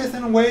walketh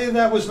in a way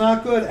that was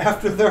not good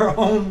after their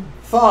own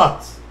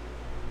thoughts.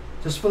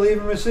 Just believe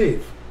and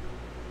receive.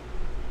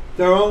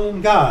 Their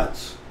own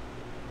gods.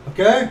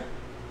 Okay?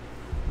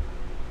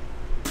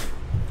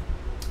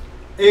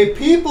 A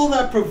people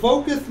that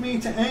provoketh me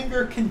to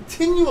anger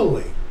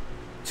continually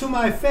to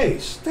my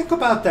face. Think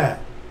about that.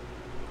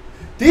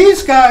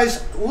 These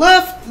guys,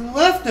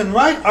 left and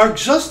right, are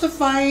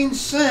justifying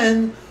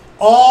sin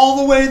all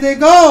the way they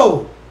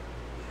go.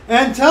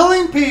 And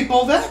telling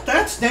people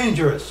that's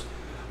dangerous.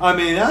 I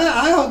mean,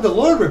 I hope the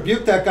Lord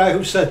rebuked that guy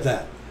who said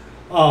that.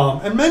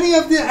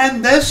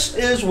 And this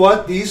is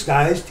what these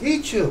guys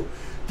teach you.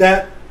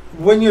 That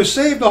when you're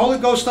saved, the Holy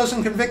Ghost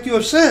doesn't convict you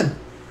of sin,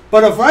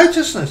 but of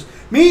righteousness.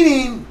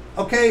 Meaning,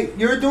 okay,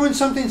 you're doing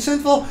something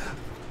sinful,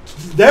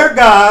 their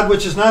God,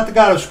 which is not the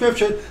God of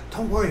Scripture,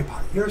 don't worry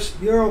about it.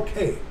 You're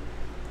okay.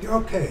 You're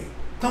okay.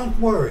 Don't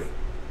worry.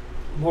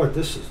 Lord,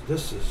 this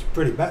is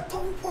pretty bad.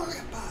 Don't worry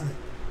about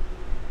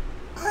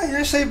it.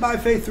 You're saved by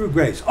faith through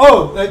grace.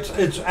 Oh,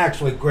 it's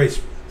actually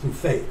grace through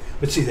faith.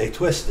 But see, they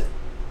twist it.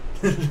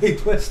 They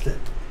twist it.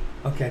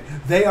 Okay.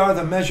 They are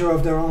the measure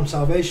of their own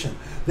salvation.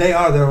 They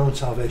are their own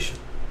salvation.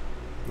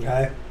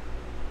 Okay?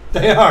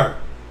 They are.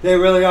 They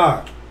really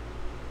are.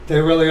 They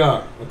really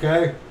are.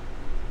 Okay?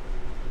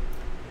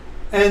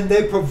 And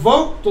they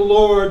provoke the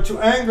Lord to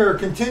anger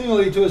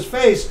continually to his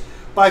face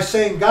by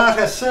saying, God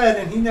has said,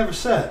 and he never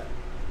said.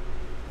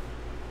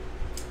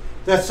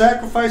 That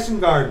sacrifice in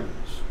gardens,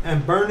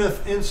 and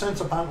burneth incense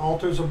upon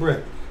altars of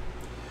brick,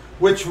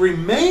 which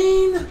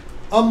remain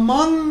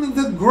among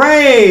the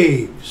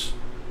graves,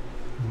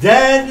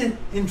 dead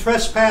in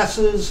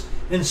trespasses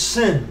and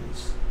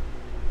sins.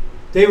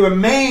 They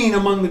remain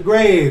among the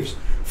graves,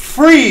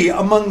 free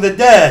among the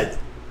dead.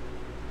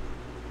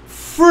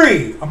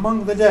 Free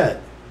among the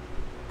dead.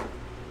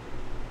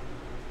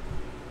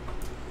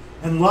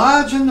 And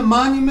lodge in the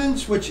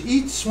monuments which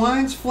eat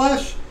swine's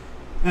flesh,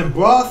 and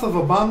broth of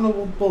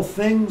abominable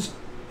things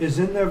is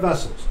in their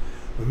vessels.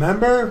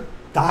 Remember,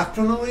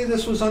 doctrinally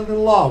this was under the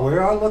law. We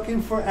are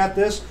looking at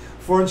this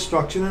for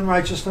instruction in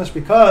righteousness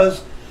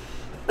because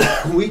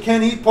we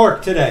can eat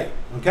pork today.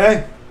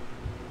 Okay?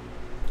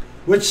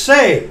 Which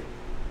say,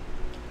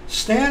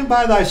 stand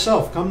by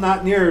thyself, come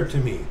not near to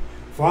me,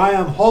 for I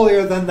am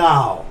holier than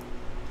thou.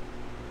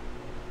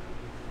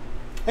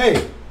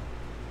 Hey,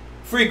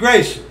 free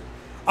grace.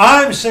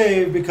 I'm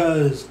saved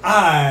because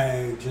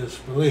I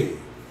just believe.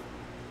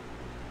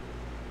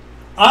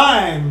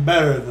 I'm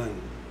better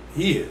than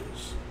he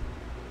is.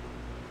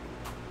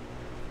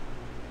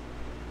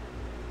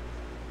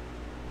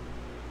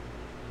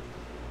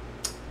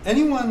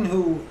 Anyone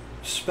who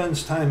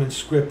spends time in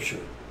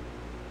Scripture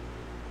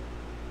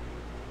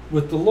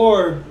with the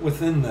Lord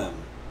within them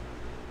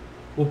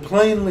will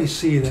plainly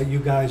see that you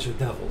guys are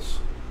devils.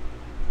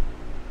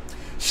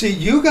 See,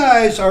 you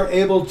guys are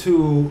able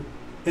to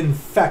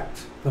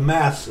infect the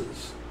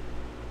masses.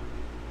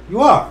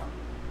 You are.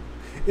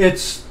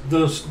 It's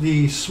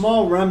the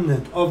small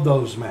remnant of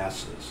those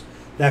masses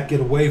that get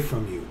away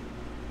from you,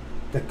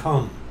 that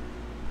come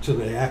to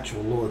the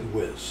actual Lord who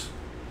is.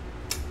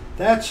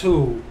 That's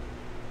who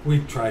we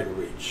try to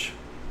reach.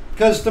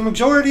 Because the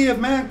majority of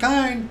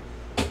mankind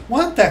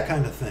want that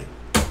kind of thing.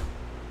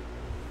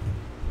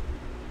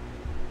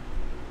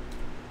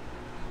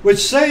 Which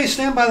say,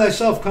 stand by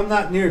thyself, come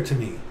not near to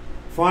me,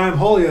 for I am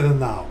holier than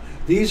thou.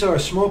 These are a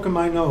smoke in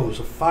my nose,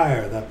 a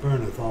fire that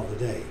burneth all the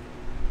day.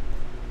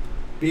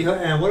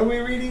 And what are we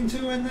reading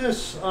to in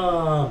this?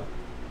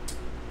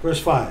 Verse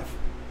 5.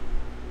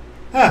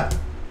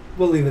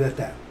 We'll leave it at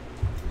that.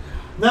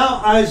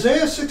 Now,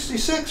 Isaiah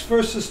 66,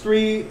 verses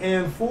 3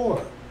 and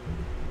 4.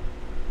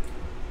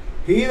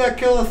 He that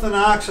killeth an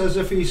ox as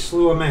if he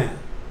slew a man.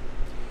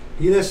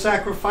 He that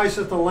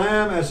sacrificeth a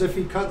lamb as if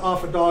he cut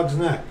off a dog's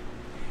neck.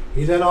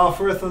 He that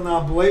offereth an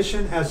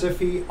oblation as if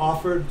he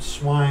offered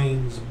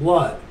swine's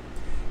blood.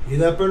 He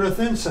that burneth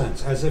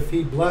incense as if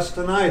he blessed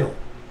an idol.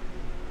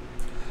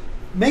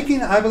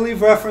 Making, I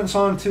believe, reference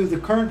onto the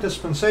current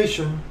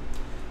dispensation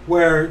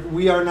where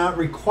we are not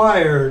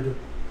required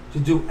to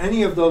do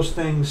any of those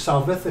things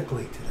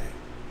salvifically today.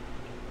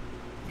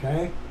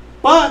 Okay?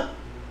 But,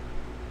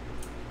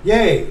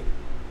 yea,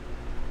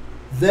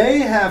 they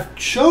have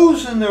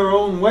chosen their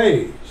own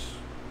ways,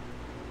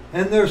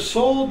 and their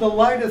soul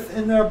delighteth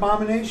in their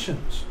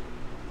abominations.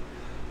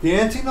 The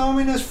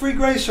antinomianist free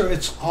gracer,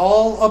 it's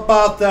all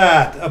about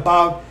that,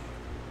 about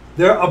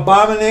their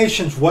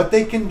abominations, what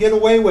they can get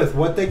away with,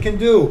 what they can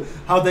do,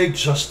 how they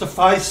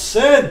justify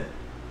sin.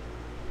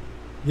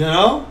 You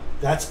know,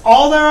 that's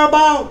all they're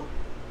about.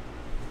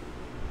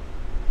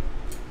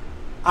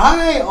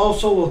 I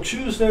also will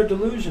choose their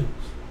delusions.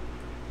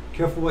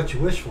 Careful what you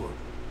wish for.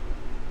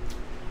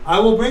 I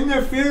will bring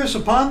their fears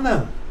upon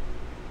them.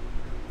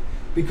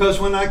 Because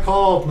when I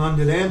called, none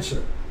did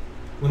answer.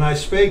 When I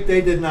spake,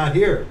 they did not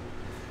hear.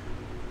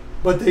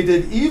 But they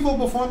did evil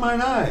before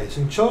mine eyes,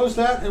 and chose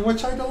that in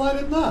which I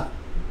delighted not.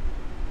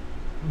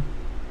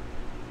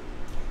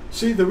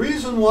 See, the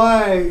reason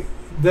why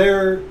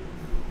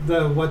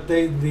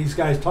these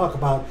guys talk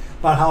about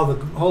how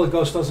the Holy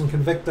Ghost doesn't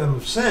convict them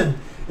of sin,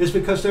 is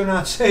because they're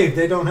not saved.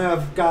 They don't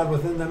have God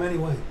within them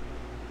anyway.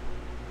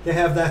 They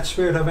have that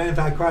spirit of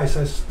Antichrist,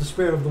 that's the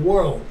spirit of the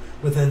world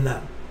within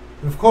them.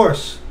 And of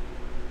course,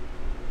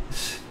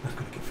 it's not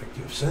going to convict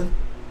you of sin.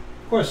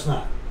 Of course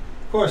not.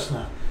 Of course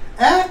not.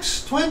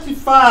 Acts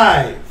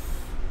 25,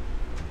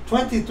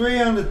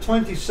 23 on to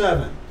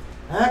 27.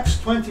 Acts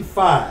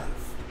 25,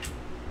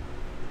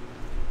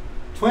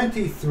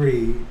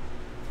 23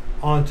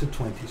 on to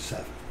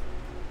 27.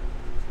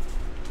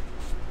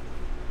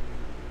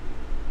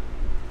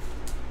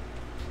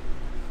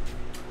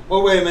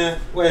 Oh, wait a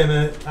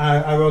minute.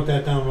 I wrote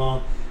that down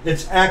wrong.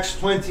 It's Acts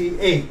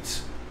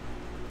 28.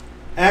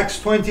 Acts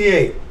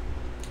 28,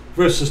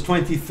 verses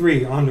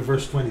 23 on to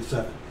verse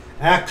 27.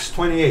 Acts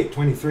 28,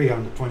 23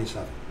 on to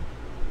 27.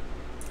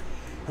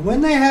 And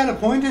when they had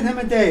appointed him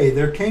a day,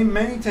 there came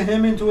many to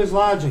him into his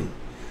lodging,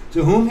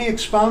 to whom he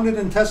expounded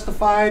and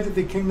testified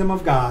the kingdom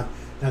of God.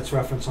 That's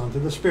reference onto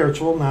the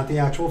spiritual, not the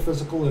actual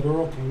physical,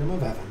 literal kingdom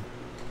of heaven.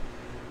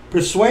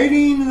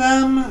 Persuading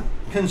them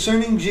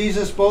concerning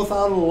Jesus both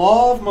out of the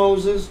law of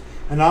Moses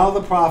and out of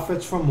the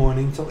prophets from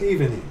morning till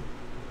evening.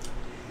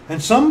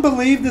 And some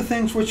believed the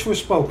things which were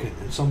spoken,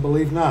 and some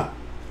believed not.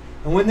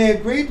 And when they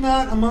agreed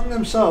not among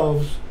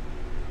themselves,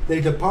 they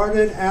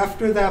departed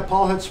after that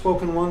Paul had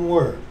spoken one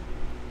word.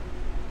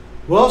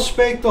 Well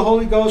spake the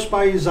Holy Ghost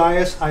by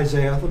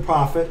Isaiah the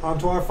prophet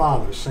unto our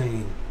fathers,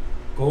 saying,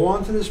 Go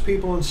unto this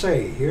people and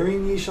say,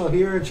 Hearing ye shall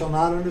hear and shall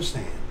not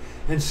understand,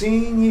 and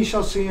seeing ye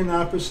shall see and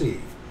not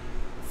perceive.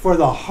 For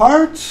the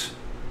heart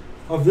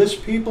of this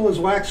people is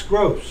waxed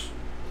gross,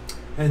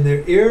 and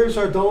their ears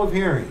are dull of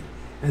hearing,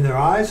 and their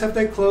eyes have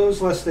they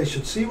closed, lest they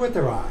should see with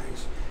their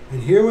eyes,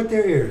 and hear with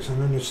their ears,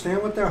 and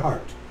understand with their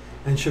heart,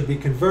 and should be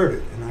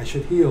converted, and I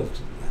should heal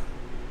to them.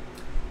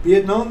 Be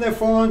it known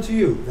therefore unto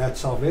you that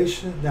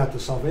the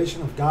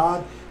salvation of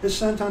God is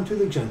sent unto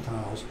the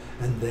Gentiles,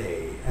 and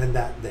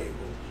that they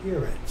will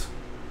hear it.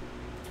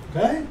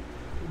 Okay?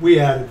 We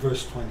added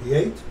verse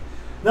 28.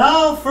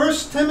 Now 1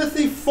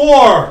 Timothy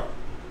 4.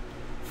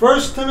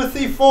 1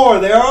 Timothy 4.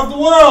 They are of the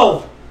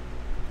world.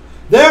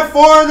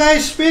 Therefore they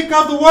speak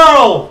of the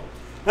world,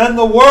 and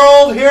the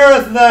world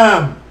heareth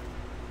them.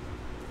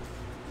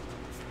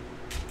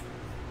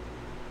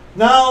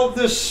 Now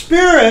the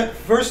Spirit,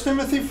 1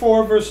 Timothy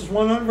 4, verses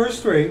 1 and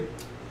verse 3.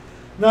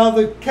 Now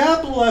the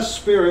capital S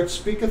Spirit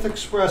speaketh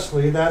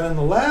expressly that in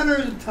the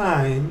latter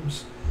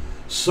times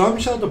some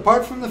shall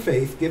depart from the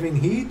faith, giving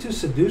heed to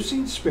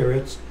seducing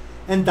spirits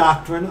and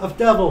doctrine of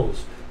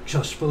devils.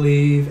 Just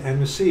believe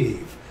and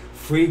receive.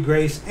 Free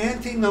grace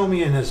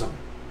antinomianism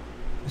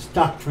is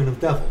doctrine of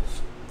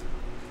devils.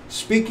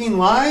 Speaking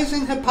lies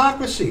and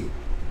hypocrisy,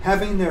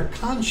 having their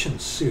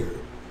conscience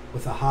seared,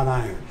 with a hot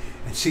iron.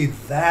 And see,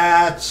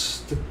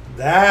 that's the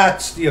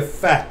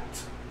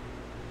effect.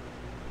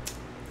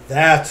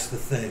 That's the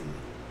thing.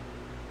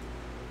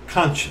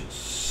 Conscience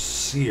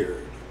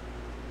seared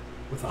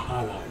with a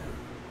hot iron.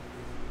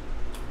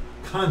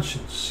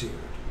 Conscience seared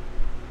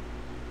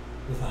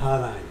with a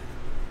hot iron.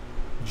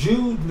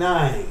 Jude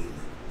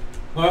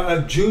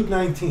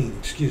 19,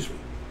 excuse me.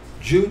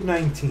 Jude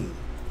 19.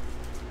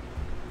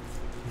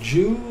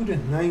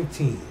 Jude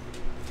 19.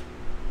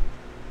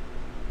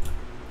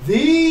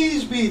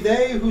 These be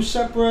they who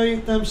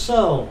separate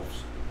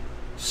themselves,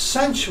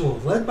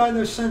 sensual, led by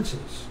their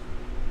senses,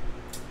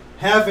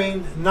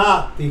 having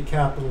not the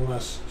capital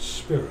S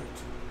Spirit.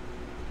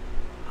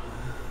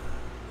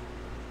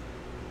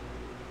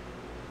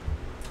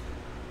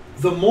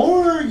 The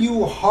more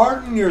you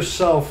harden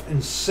yourself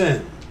in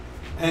sin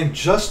and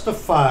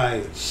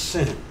justify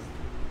sin,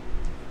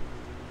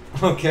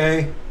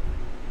 okay,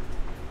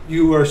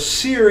 you are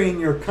searing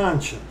your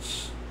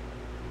conscience.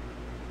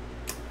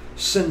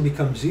 Sin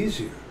becomes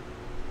easier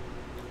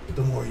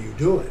the more you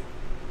do it.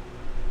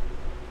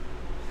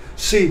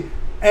 See,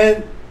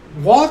 and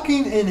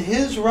walking in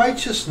His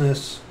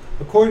righteousness,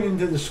 according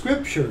to the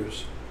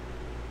Scriptures,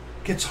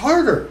 gets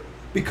harder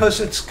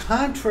because it's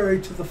contrary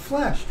to the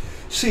flesh.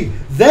 See,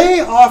 they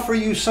offer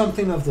you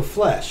something of the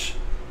flesh.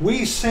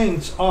 We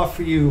saints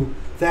offer you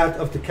that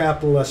of the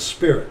capital S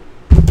Spirit.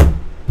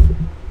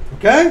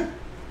 Okay?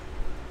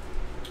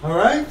 All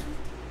right?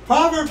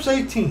 Proverbs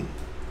 18.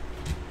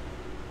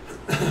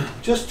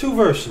 Just 2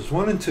 verses,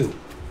 1 and 2.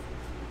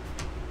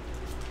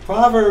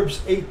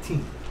 Proverbs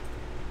 18.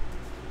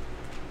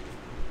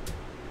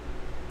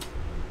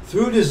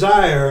 Through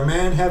desire, a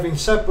man having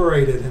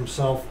separated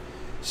himself,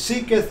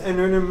 seeketh and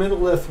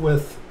intermeddleth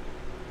with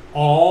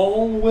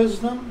all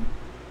wisdom.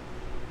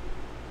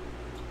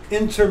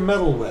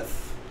 Intermeddle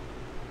with.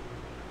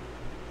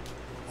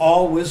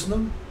 All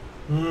wisdom?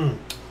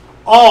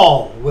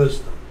 All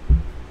wisdom.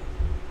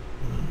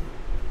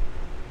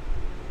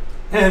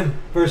 And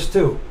verse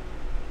 2.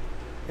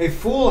 A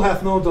fool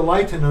hath no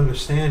delight in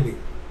understanding,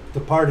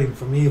 departing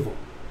from evil,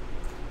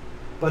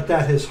 but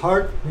that his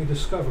heart may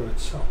discover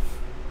itself.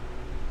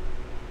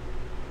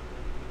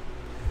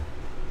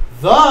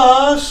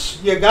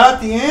 Thus, you got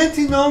the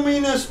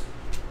antinomianist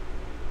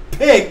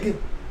pig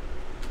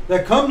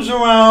that comes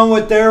around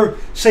with their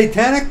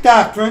satanic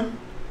doctrine,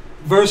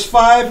 verse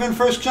 5 in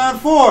 1 John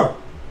 4.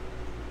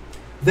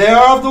 They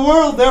are of the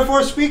world,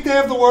 therefore speak they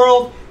of the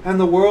world, and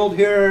the world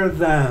heareth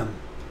them.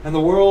 And the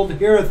world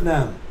heareth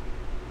them.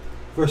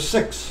 Verse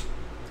 6.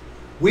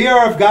 We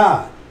are of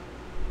God.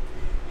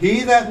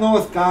 He that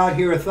knoweth God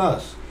heareth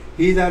us.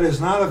 He that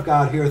is not of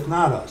God heareth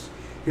not us.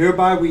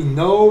 Hereby we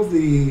know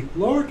the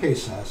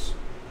lowercase s,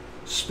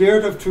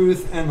 spirit of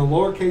truth, and the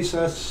lowercase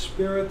s,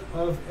 spirit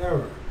of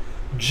error.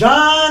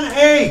 John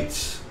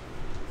 8.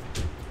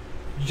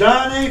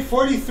 John 8,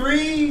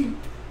 43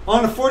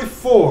 on to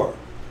 44.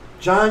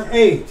 John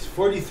 8,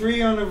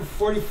 43 on to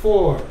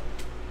 44.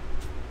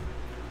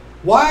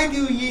 Why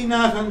do ye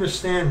not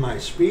understand my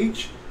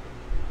speech?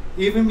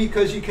 Even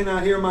because ye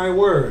cannot hear my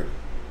word.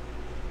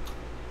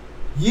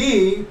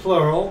 Ye,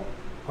 plural,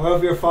 are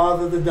of your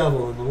father the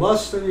devil, and the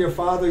lust of your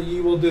father ye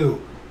will do.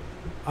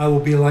 I will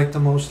be like the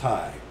Most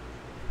High.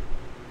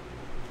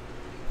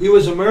 He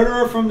was a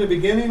murderer from the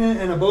beginning,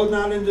 and abode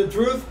not in the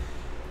truth,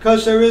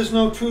 because there is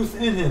no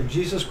truth in him.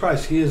 Jesus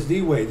Christ, He is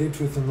the way, the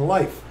truth, and the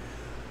life.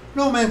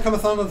 No man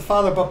cometh unto the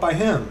Father but by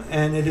Him.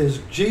 And it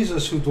is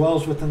Jesus who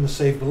dwells within the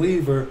saved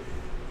believer.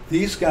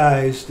 These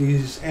guys,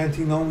 these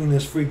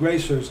antinomianist free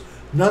gracers,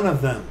 none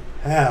of them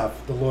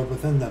have the Lord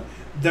within them.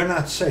 They're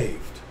not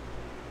saved.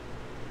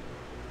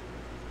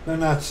 They're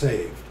not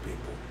saved,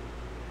 people.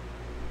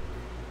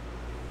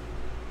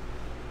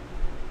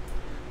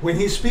 When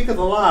he speaketh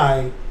a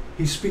lie,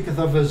 he speaketh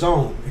of his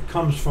own. It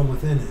comes from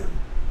within him,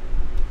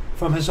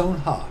 from his own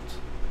heart.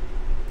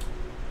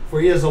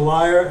 For he is a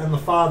liar and the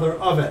father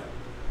of it.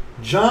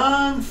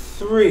 John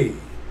 3.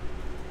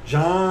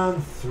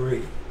 John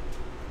 3.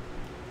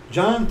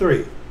 John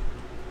 3.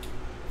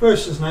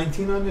 Verses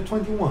 19 on to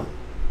 21.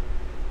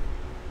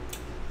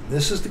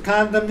 This is the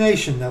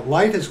condemnation, that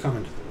light has come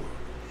into the world,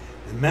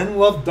 and men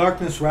love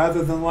darkness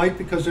rather than light,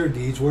 because their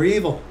deeds were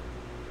evil.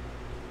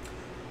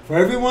 For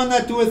everyone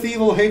that doeth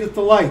evil hateth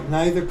the light,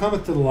 neither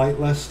cometh to the light,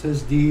 lest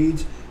his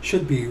deeds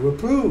should be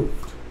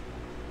reproved.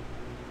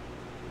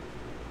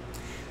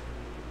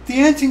 The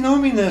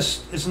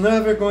antinomianist is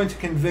never going to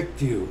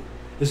convict you,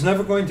 is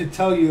never going to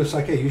tell you, it's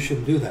like, hey, you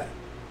shouldn't do that.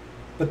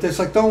 But it's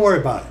like, don't worry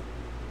about it.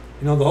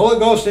 You know, the Holy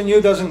Ghost in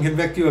you doesn't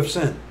convict you of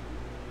sin.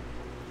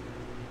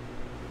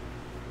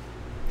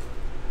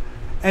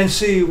 And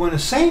see, when a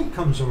saint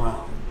comes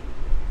around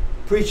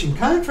preaching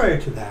contrary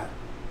to that,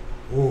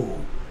 oh,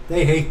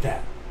 they hate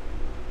that.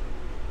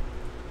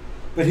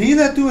 But he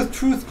that doeth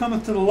truth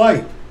cometh to the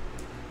light,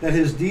 that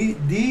his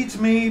deeds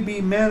may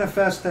be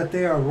manifest, that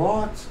they are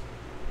wrought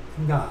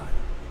in God.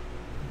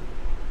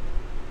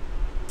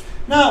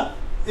 Now,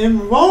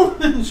 in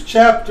Romans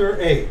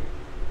chapter 8,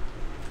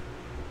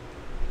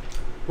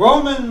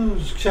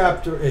 Romans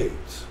chapter 8,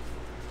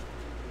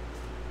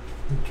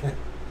 okay,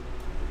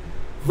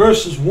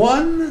 verses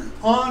 1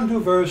 on to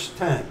verse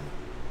 10.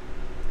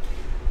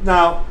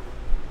 Now,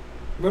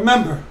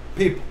 remember,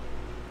 people,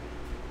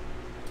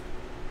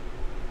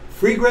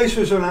 free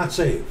gracers are not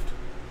saved.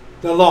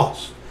 They're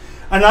lost.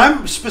 And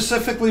I'm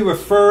specifically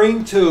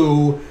referring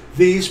to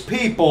these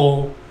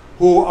people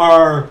who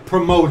are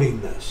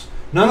promoting this.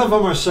 None of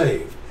them are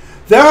saved.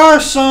 There are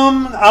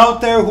some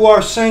out there who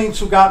are saints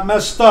who got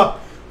messed up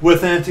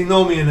with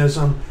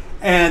antinomianism,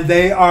 and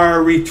they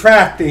are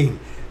retracting.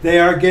 They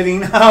are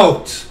getting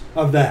out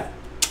of that.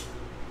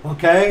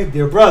 Okay,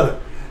 dear brother,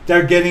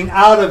 they're getting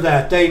out of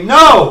that. They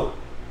know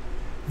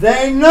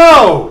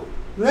that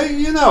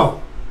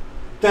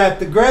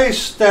the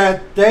grace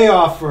that they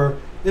offer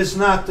is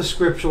not the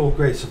scriptural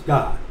grace of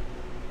God.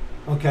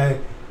 Okay,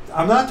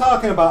 I'm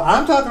talking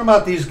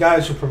about these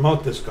guys who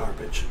promote this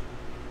garbage.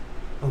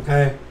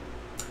 Okay,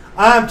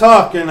 I'm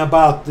talking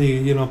about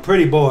the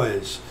pretty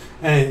boys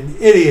and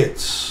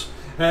idiots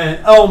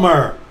and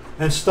Elmer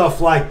and stuff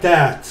like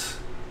that.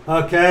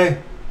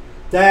 Okay,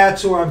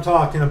 that's who I'm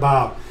talking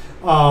about.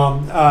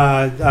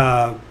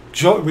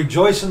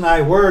 Rejoice in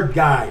thy word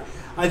guy.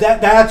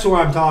 That's who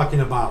I'm talking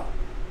about.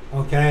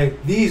 Okay,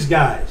 these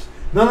guys.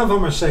 None of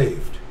them are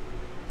saved.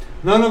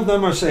 None of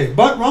them are saved.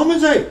 But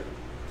Romans 8,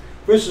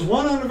 verses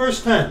 1 on to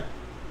verse 10.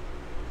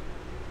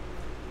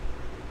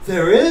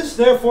 There is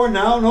therefore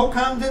now no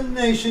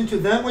condemnation to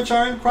them which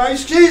are in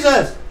Christ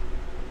Jesus.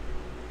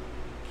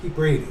 Keep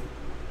reading.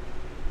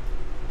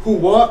 Who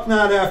walk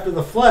not after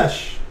the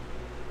flesh,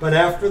 but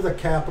after the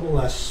capital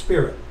S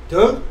Spirit.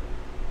 Dude,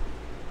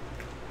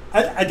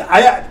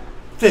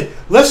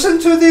 listen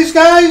to these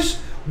guys.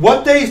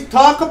 What they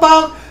talk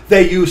about,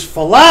 they use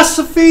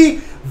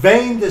philosophy,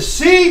 vain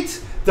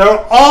deceit.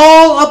 They're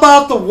all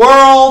about the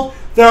world.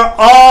 They're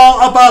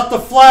all about the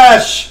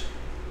flesh.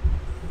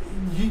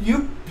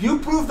 You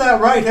prove that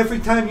right every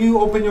time you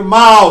open your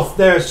mouth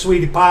there,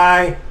 sweetie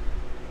pie.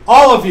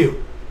 All of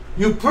you.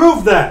 You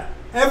prove that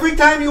every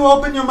time you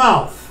open your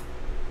mouth.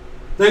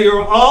 That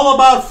you're all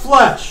about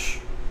flesh.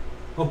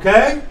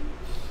 Okay?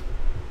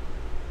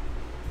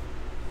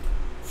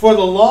 For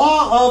the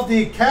law of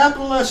the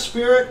capital S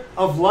Spirit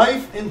of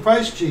life in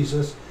Christ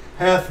Jesus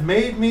hath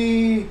made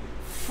me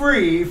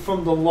free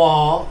from the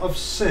law of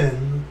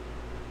sin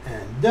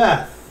and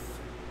death.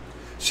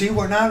 See,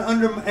 we're not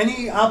under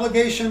any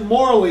obligation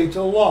morally to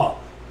the law.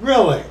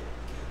 Really.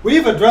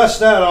 We've addressed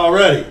that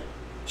already.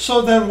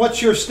 So then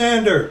what's your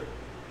standard?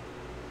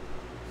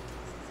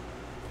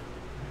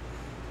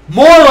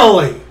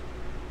 Morally.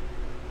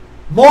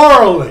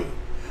 Morally.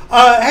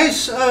 Hey,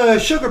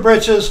 Sugar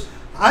Britches,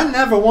 I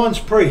never once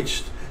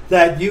preached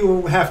that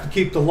you have to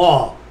keep the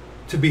law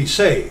to be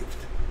saved,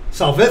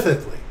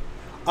 salvifically.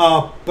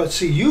 But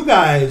see, you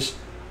guys,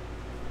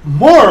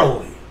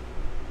 morally,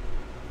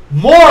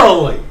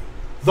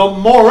 the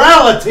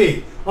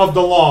morality of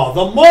the law,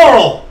 the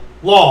moral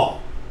law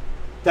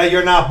that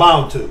you're not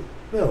bound to.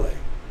 Really?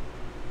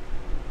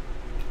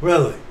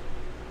 Really?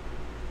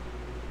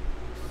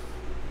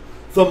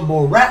 The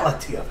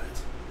morality of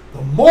it,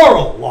 the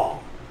moral law,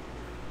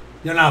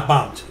 you're not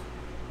bound to.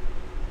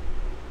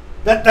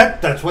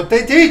 That's what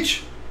they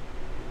teach.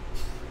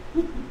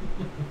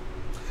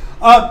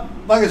 Like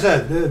I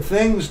said, the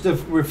things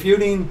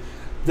refuting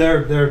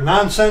their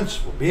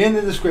nonsense will be in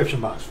the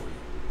description box for you.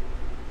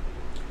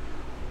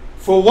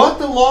 For what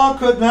the law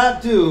could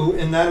not do,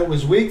 in that it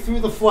was weak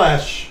through the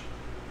flesh,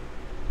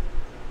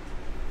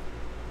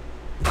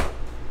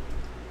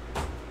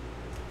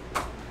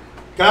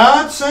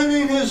 God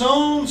sending his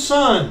own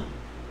Son.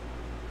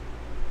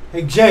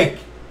 Hey, Jake,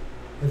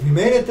 have you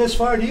made it this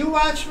far? Do you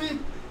watch me?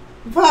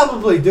 You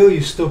probably do,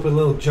 you stupid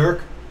little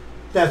jerk.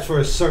 That's for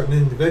a certain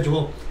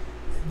individual.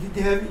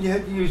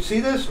 You see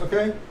this?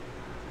 Okay.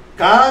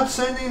 God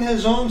sending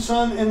his own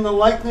Son in the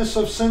likeness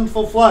of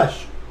sinful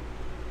flesh.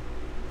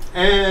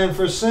 And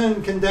for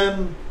sin,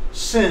 condemned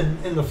sin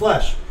in the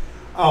flesh.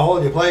 I'll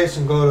hold your place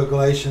and go to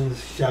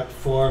Galatians chapter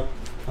 4.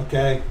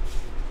 Okay.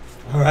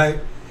 All right.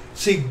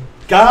 See,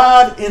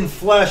 God in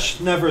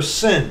flesh never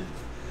sinned.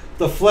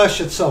 The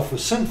flesh itself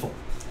was sinful.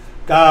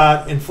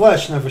 God in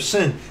flesh never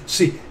sinned.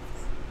 See,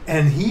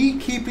 and he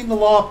keeping the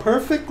law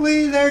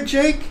perfectly there,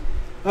 Jake?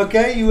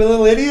 Okay, you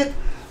little idiot?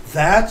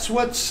 That's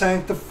what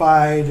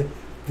sanctified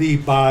the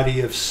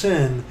body of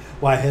sin.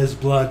 Why his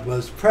blood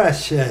was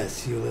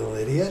precious, you little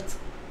idiot.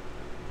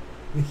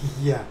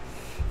 Yeah.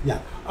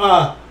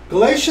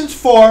 Galatians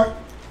 4,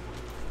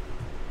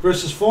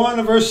 verses 4 on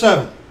to verse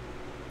 7.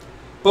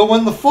 But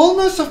when the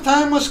fullness of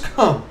time was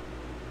come,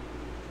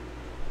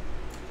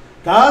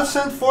 God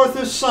sent forth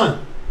his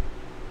Son,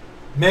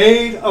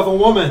 made of a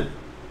woman,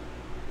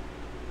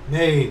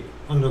 made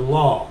under the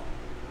law,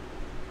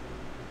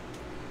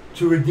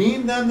 to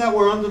redeem them that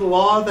were under the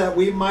law, that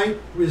we might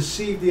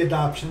receive the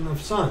adoption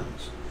of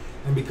sons.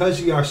 And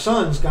because ye are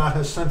sons, God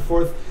has sent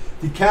forth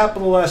the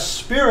capital S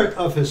Spirit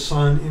of his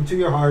Son into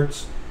your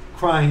hearts,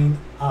 crying,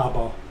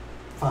 Abba,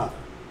 Father.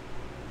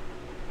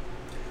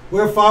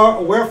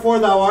 Wherefore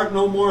thou art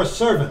no more a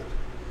servant,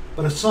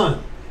 but a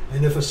son.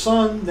 And if a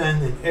son,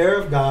 then an heir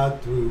of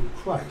God through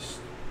Christ.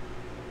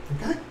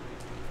 Okay?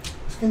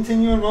 Let's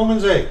continue in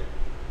Romans 8.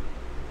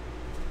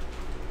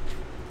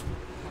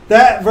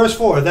 That, verse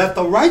 4, that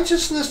the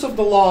righteousness of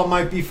the law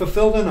might be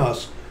fulfilled in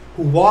us,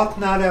 who walk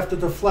not after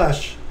the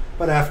flesh,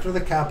 but after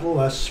the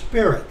capital S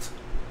Spirit.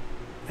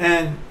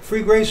 And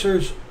free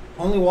gracers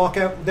only walk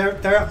out,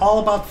 they're all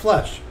about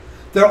flesh.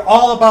 They're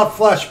all about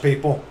flesh,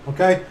 people,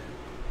 okay?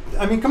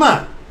 I mean, come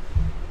on.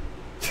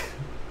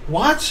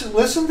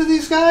 Listen to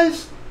these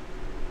guys.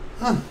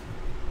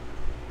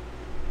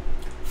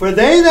 For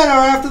they that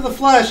are after the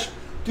flesh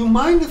do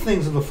mind the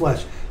things of the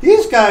flesh.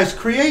 These guys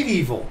create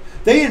evil.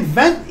 They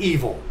invent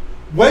evil.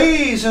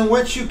 Ways in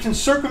which you can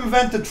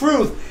circumvent the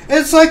truth.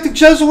 It's like the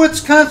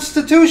Jesuits'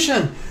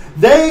 Constitution.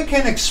 They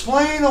can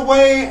explain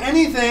away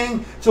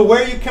anything to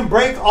where you can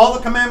break all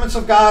the commandments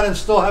of God and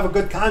still have a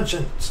good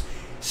conscience.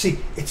 See,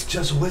 it's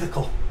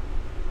Jesuitical.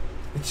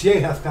 It's yea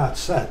hath God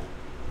said.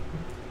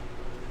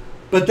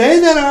 But they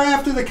that are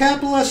after the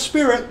capital S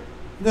Spirit,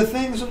 the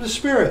things of the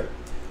Spirit.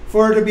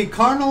 For to be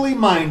carnally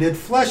minded,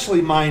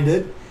 fleshly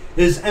minded,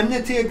 is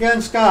enmity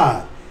against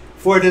God.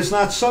 For it is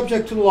not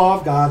subject to the law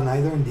of God,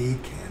 neither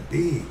indeed can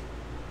be.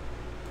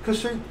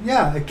 Because,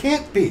 it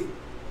can't be.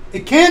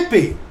 It can't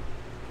be.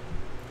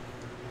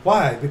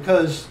 Why?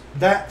 Because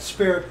that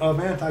spirit of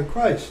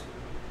Antichrist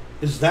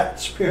is that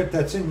spirit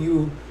that's in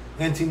you,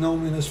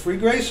 antinomianist free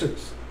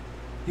gracers.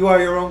 You are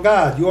your own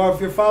God. You are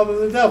of your father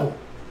the devil.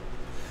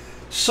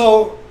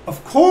 So,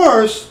 of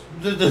course,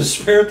 the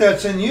spirit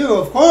that's in you,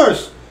 of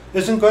course,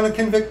 isn't going to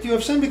convict you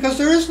of sin because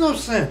there is no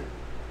sin.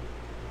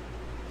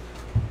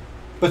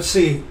 But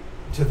see,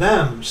 to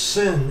them,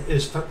 sin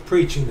is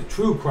preaching the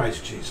true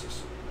Christ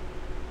Jesus.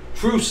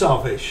 True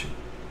salvation.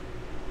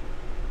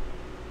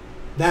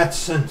 That's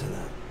sin to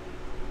them.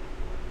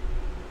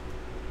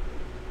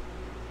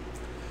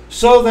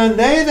 So then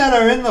they that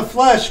are in the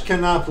flesh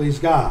cannot please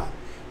God.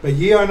 But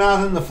ye are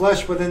not in the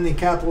flesh, but in the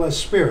capital S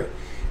Spirit.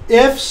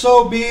 If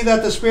so be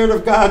that the Spirit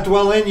of God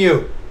dwell in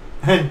you.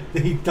 And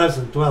he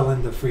doesn't dwell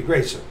in the free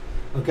gracer.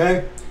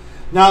 Okay?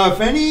 Now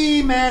if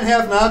any man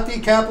have not the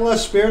capital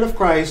S Spirit of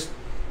Christ,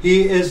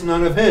 he is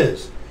none of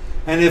his.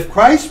 And if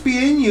Christ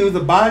be in you, the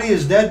body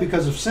is dead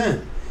because of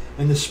sin,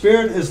 and the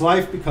Spirit is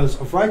life because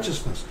of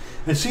righteousness.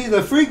 And see,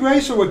 the free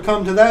gracer would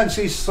come to that and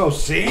see, so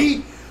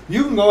see,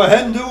 you can go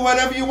ahead and do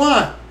whatever you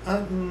want.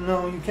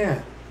 No, you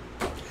can't.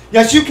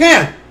 Yes, you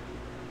can.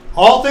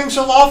 All things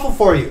are lawful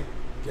for you.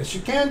 Yes,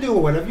 you can do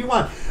whatever you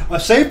want. A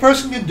saved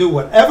person can do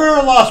whatever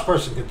a lost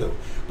person can do.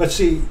 But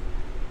see,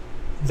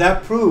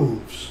 that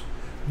proves,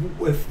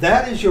 if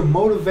that is your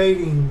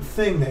motivating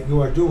thing that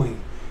you are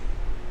doing,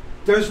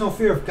 there's no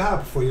fear of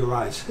God before your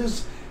eyes.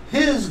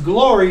 His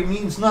glory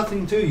means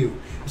nothing to you.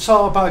 It's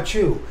all about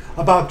you,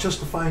 about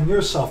justifying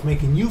yourself,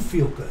 making you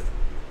feel good.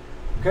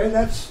 Okay,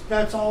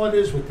 that's all it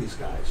is with these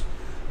guys.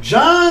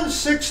 John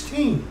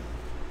 16,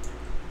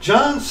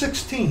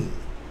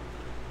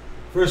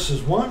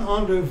 verses 1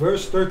 on to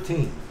verse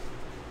 13.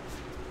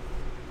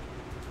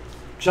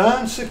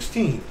 John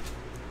 16,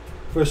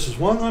 verses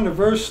 1 on to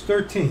verse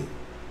 13.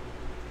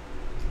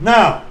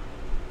 Now,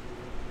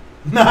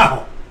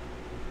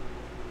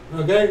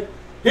 okay,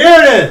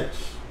 here it is.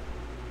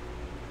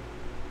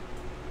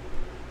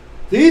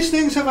 These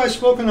things have I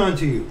spoken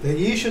unto you, that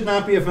ye should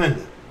not be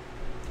offended.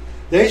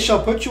 They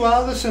shall put you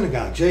out of the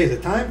synagogues. Yea, the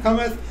time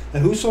cometh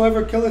that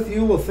whosoever killeth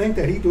you will think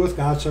that he doeth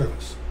God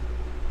service.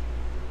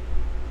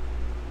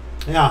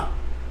 Yeah.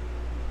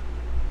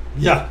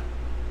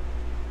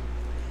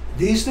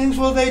 These things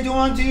will they do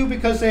unto you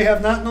because they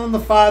have not known the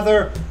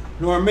Father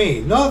nor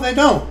me. No, they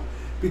don't.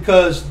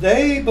 Because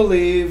they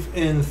believe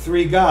in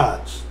three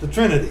gods, the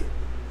Trinity,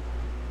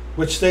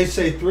 which they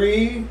say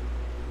 3,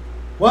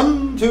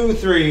 1, 2,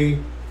 3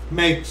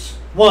 makes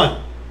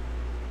 1.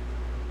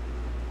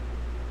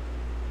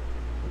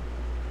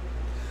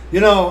 You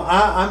know,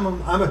 I'm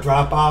a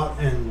dropout,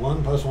 and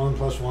 1 plus 1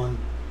 plus 1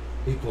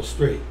 equals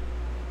 3.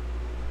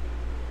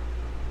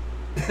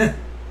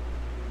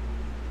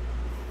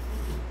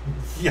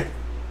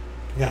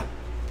 Yeah.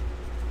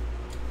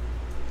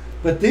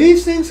 But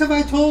these things have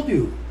I told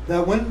you,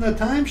 that when the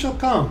time shall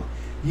come,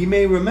 ye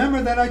may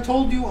remember that I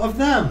told you of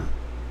them.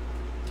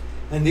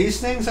 And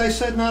these things I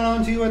said not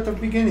unto you at the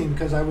beginning,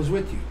 because I was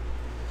with you.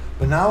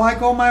 But now I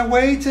go my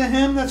way to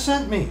him that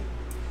sent me,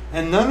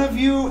 and none of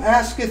you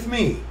asketh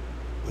me,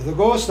 whither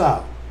goest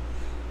thou?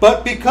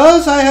 But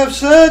because I have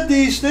said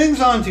these things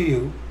unto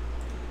you,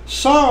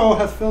 sorrow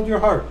hath filled your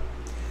heart.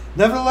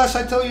 Nevertheless,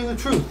 I tell you the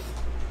truth.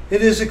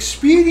 It is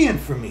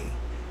expedient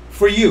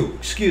for you,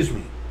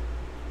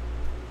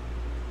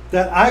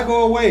 that I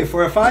go away.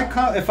 For if I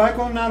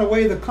go not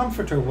away, the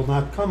Comforter will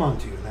not come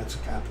unto you. And that's a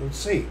capital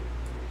C.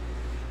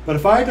 But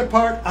if I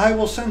depart, I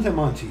will send him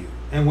unto you.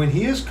 And when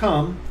he is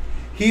come,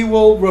 he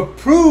will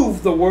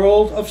reprove the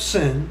world of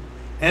sin,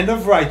 and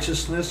of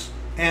righteousness,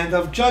 and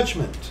of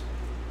judgment.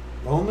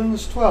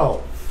 Romans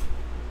 12,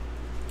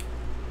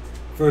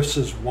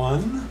 verses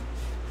 1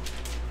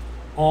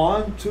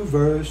 on to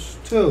verse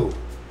 2.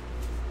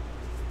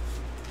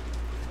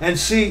 And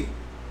see,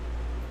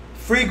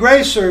 free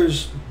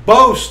gracers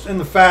boast in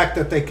the fact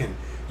that they can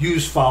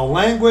use foul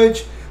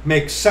language,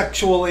 make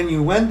sexual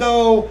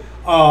innuendo,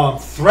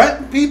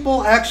 threaten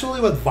people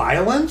actually with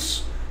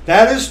violence.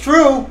 That is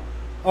true.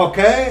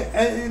 Okay?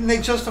 And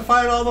they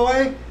justify it all the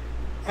way.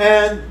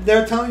 And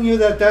they're telling you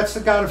that that's the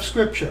God of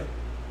Scripture.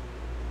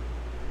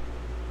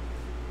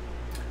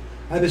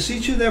 I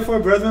beseech you, therefore,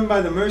 brethren,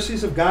 by the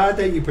mercies of God,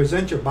 that ye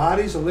present your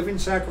bodies a living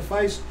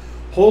sacrifice,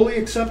 wholly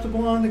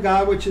acceptable unto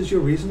God, which is your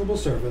reasonable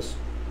service.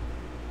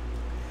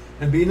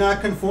 And be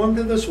not conformed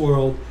to this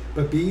world,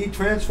 but be ye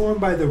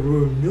transformed by the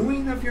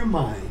renewing of your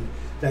mind,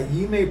 that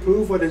ye may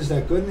prove what is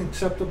that good and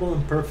acceptable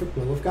and perfect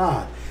will of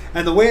God.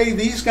 And the way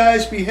these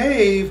guys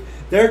behave,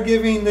 they're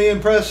giving the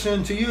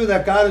impression to you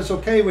that God is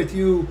okay with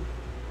you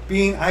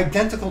being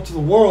identical to the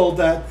world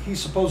that he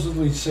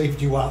supposedly saved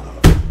you out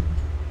of.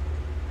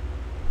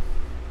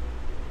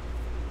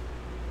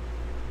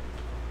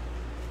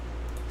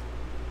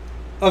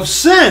 Of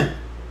sin,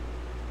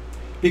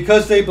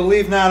 because they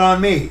believe not on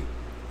me.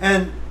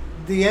 And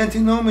the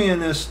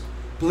antinomianist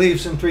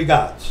believes in three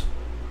gods.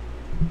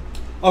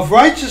 Of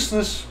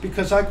righteousness,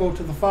 because I go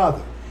to the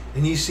Father,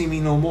 and ye see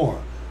me no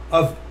more.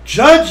 Of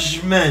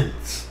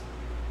judgment.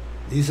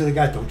 These are the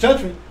guys, don't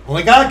judge me.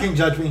 Only God can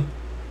judge me.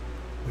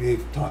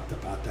 We've talked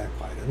about that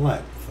quite in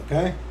length,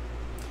 okay?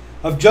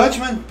 Of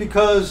judgment,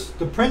 because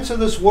the prince of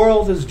this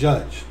world is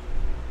judged.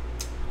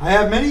 I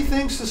have many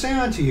things to say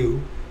unto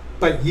you,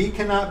 but ye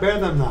cannot bear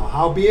them now.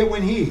 Howbeit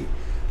when he,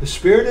 the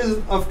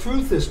Spirit of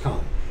truth, is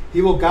come, he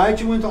will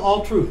guide you into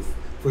all truth.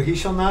 For he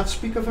shall not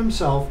speak of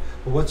himself,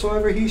 but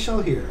whatsoever he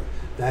shall hear,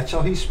 that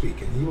shall he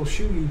speak, and he will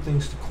shew you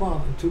things to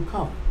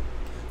come.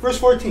 Verse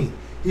 14,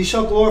 he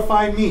shall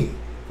glorify me,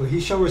 for he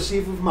shall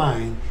receive of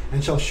mine,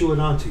 and shall shew it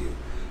unto you.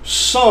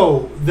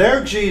 So,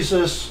 their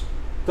Jesus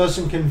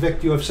doesn't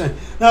convict you of sin.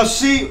 Now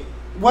see,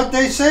 what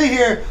they say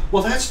here,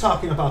 well, that's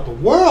talking about the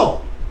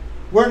world.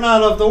 We're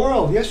not of the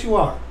world. Yes, you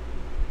are.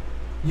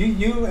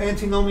 You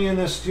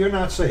antinomianists, you're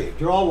not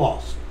saved. You're all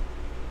lost.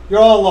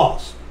 You're all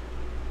lost.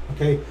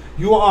 Okay?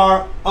 You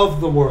are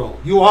of the world.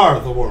 You are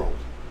the world.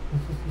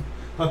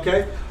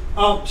 Okay?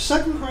 2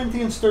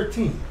 Corinthians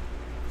 13.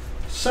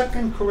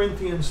 2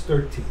 Corinthians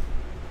 13.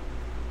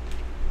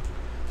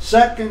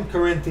 2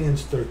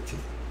 Corinthians 13.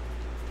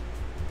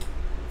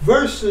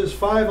 Verses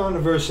 5 on to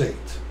verse 8.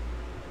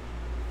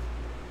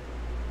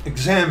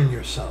 Examine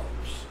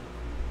yourselves,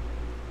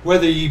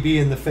 whether ye be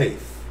in the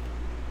faith.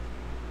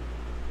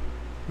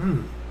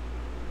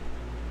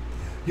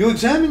 You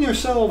examine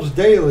yourselves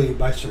daily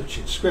by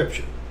searching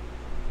Scripture.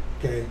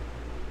 Okay?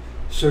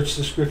 Search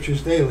the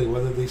Scriptures daily,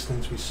 whether these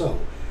things be so.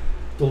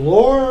 The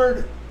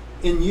Lord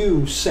in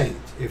you, saint.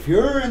 If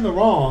you're in the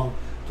wrong,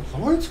 the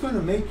Lord's going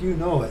to make you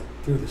know it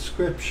through the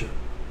Scripture.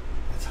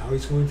 That's how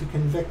he's going to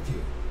convict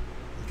you.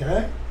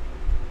 Okay?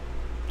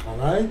 All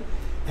right?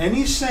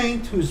 Any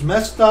saint who's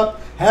messed up,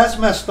 has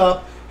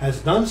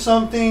done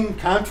something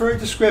contrary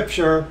to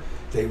Scripture,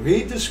 they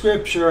read the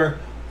Scripture,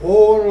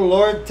 oh, the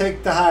Lord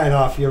take the hide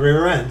off your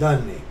rear end,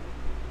 doesn't he?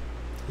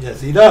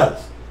 Yes, he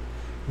does.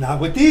 Not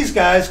with these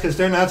guys, because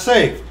they're not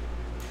saved.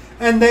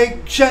 And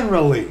they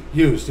generally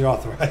use the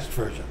Authorized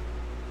Version.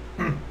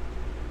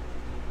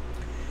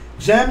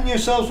 Examine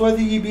yourselves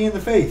whether ye be in the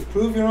faith.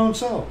 Prove your own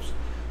selves.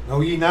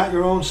 Know ye not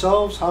your own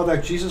selves, how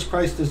that Jesus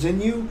Christ is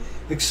in you,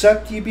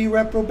 except ye be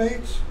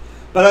reprobates?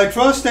 But I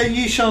trust that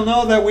ye shall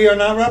know that we are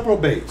not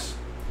reprobates.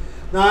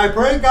 Now I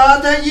pray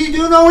God that ye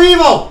do no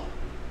evil.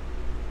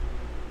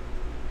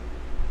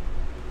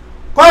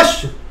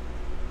 Question.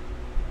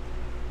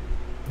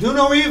 Do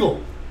no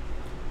evil.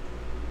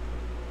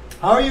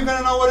 How are you going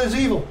to know what is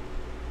evil?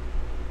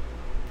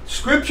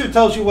 Scripture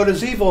tells you what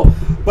is evil,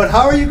 but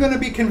how are you going to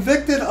be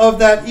convicted of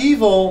that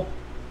evil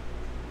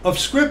of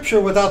Scripture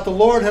without the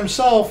Lord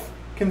himself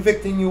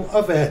convicting you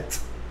of it?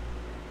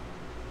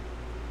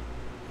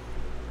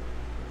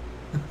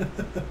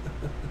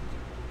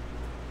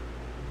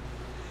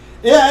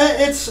 Yeah,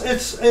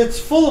 it's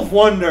full of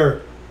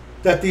wonder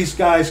that these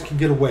guys can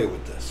get away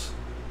with this.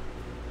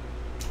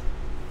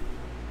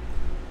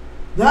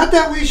 Not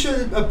that we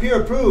should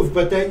appear approved,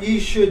 but that ye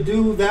should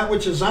do that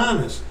which is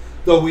honest,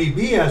 though we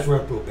be as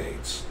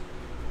reprobates.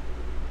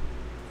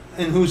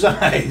 In whose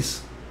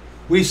eyes?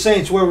 We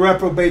saints, we're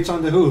reprobates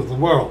unto who? The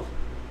world.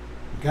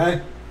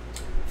 Okay?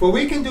 For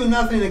we can do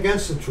nothing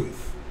against the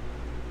truth,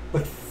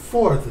 but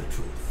for the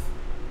truth.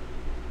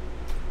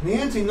 And the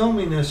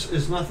antinomianist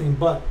is nothing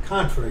but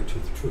contrary to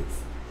the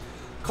truth.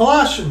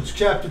 Colossians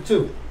chapter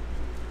 2.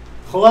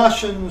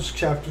 Colossians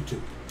chapter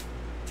 2.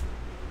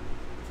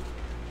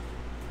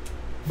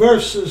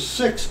 Verses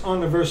 6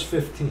 on to verse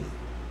 15.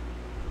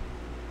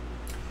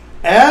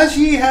 As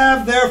ye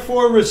have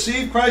therefore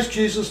received Christ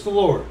Jesus the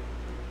Lord,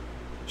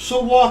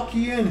 so walk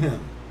ye in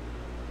him.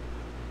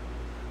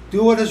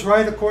 Do what is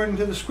right according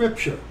to the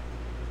Scripture.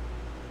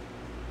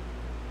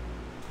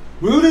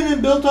 Rooted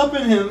and built up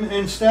in him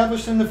and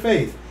established in the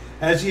faith,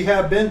 as ye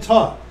have been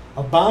taught,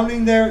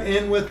 abounding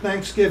therein with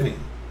thanksgiving.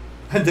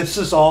 And this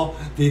is all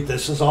the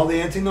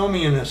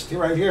antinomianist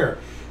right here.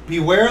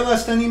 Beware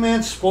lest any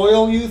man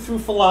spoil you through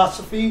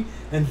philosophy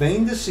and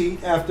vain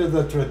deceit, after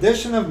the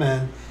tradition of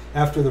men,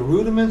 after the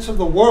rudiments of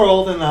the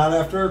world, and not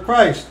after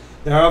Christ.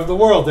 They are of the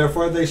world,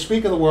 therefore they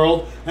speak of the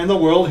world, and the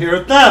world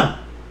heareth them.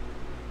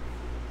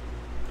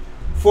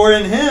 For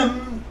in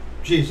him,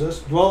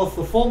 Jesus, dwelleth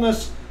the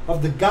fullness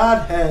of the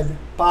Godhead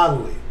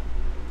bodily,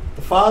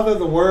 the Father,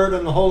 the Word,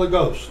 and the Holy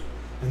Ghost.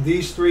 And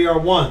these three are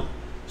one,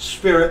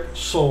 spirit,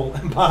 soul,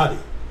 and body.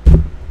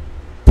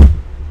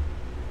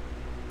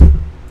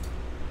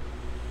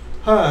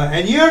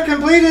 And ye are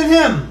complete in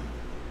him,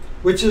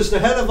 which is the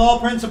head of all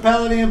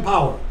principality and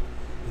power,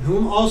 in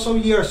whom also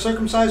ye are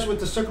circumcised with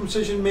the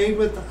circumcision made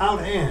without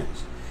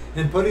hands,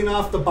 and putting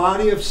off the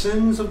body of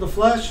sins of the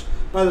flesh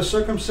by the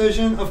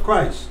circumcision of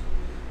Christ.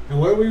 And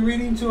what are we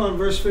reading to on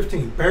verse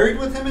 15? Buried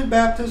with him in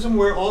baptism,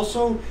 where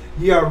also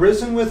ye are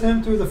risen with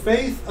him through the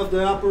faith of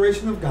the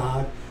operation of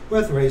God, who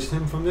hath raised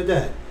him from the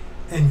dead.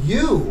 And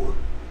you,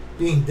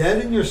 being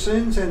dead in your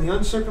sins and the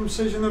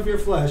uncircumcision of your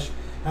flesh,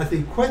 hath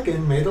he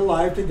quickened, made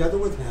alive together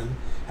with him,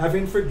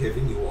 having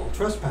forgiven you all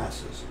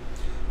trespasses,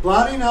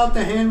 blotting out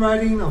the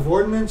handwriting of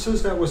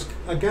ordinances that was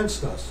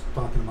against us,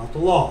 talking about the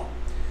law,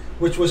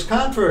 which was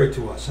contrary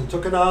to us, and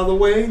took it out of the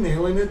way,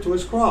 nailing it to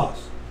his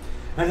cross,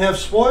 and have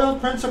spoiled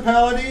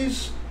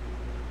principalities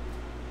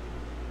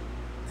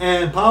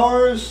and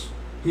powers.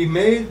 He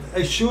made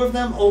a shoe of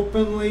them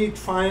openly,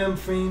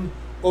 triumphing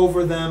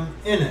over them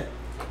in it.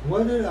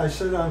 What did I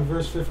say on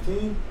verse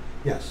 15?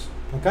 Yes.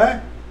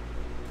 Okay?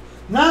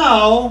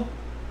 Now,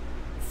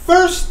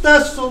 1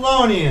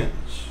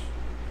 Thessalonians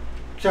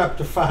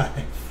chapter 5.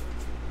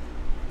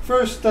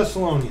 1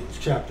 Thessalonians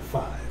chapter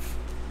 5.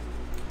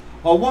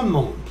 Oh, one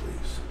moment,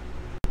 please.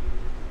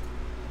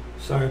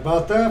 Sorry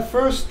about that.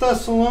 1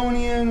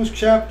 Thessalonians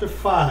chapter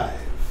 5.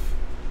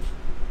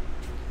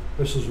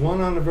 Verses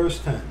 1 on to verse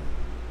 10.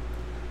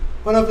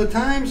 But of the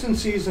times and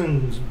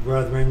seasons,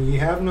 brethren, ye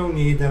have no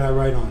need that I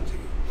write unto you.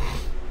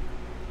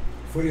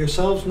 For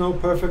yourselves know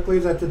perfectly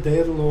that the day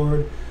of the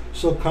Lord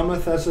so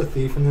cometh as a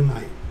thief in the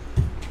night.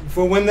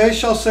 For when they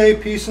shall say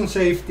peace and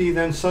safety,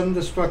 then sudden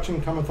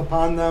destruction cometh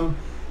upon them,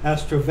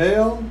 as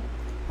travail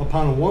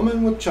upon a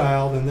woman with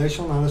child, and they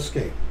shall not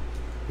escape.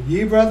 But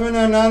ye, brethren,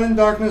 are not in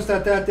darkness,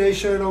 that that day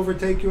should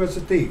overtake you as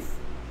a thief.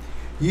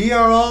 Ye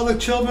are all the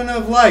children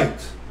of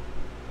light,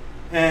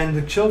 and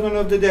the children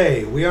of the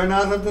day. We are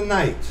not of the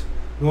night,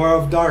 nor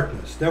of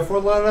darkness.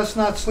 Therefore let us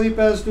not sleep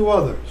as do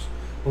others,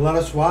 but let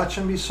us watch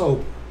and be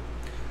sober.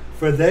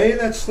 For they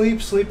that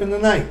sleep, sleep in the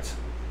night.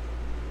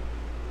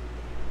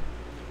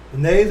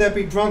 And they that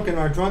be drunken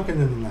are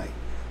drunken in the night.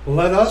 But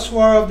let us who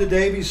are of the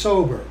day be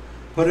sober,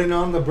 putting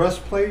on the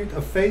breastplate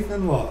of faith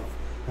and love,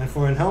 and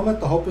for an helmet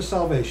the hope of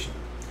salvation.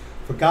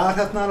 For God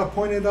hath not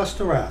appointed us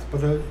to wrath,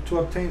 but to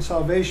obtain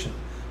salvation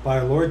by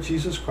our Lord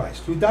Jesus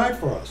Christ, who died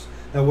for us,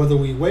 that whether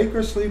we wake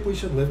or sleep, we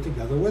should live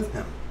together with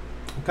him.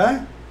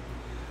 Okay?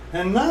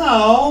 And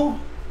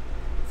now,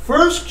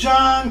 1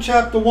 John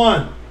chapter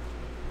 1,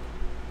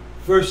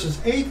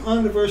 verses 8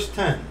 on to verse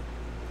 10.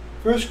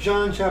 1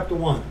 John chapter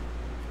 1.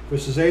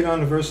 Verses 8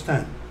 on to verse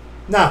 10.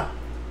 Now,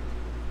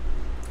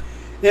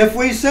 if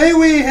we say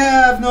we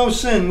have no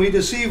sin, we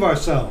deceive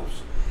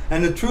ourselves,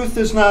 and the truth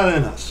is not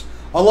in us.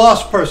 A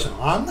lost person.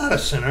 I'm not a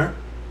sinner.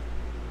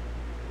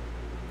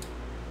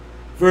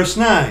 Verse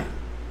 9.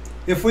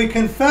 If we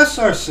confess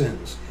our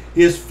sins,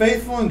 he is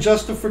faithful and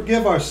just to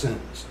forgive our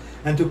sins,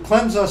 and to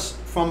cleanse us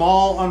from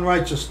all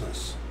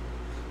unrighteousness.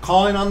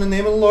 Calling on the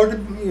name of the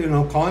Lord,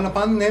 calling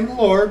upon the name of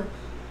the Lord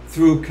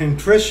through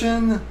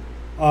contrition,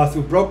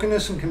 through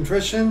brokenness and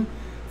contrition,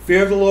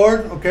 fear of the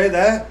Lord. Okay,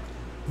 that.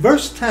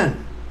 Verse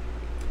 10.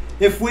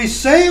 If we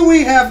say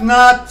we have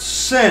not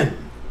sinned,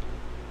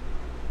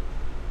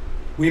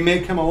 we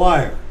make him a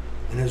liar,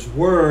 and his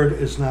word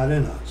is not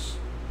in us.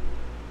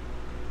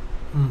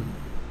 In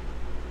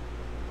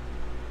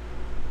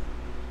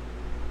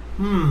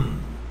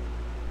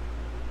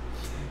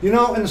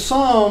the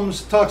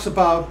Psalms, it talks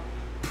about,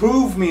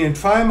 prove me and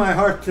try my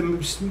heart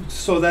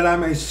so that I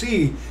may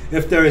see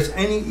if there is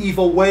any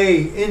evil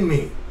way in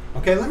me.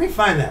 Okay, let me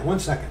find that. 1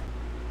 second.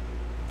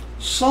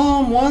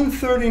 Psalm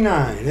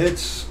 139.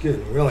 It's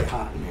getting really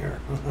hot in here.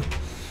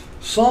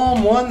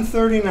 Psalm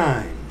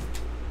 139.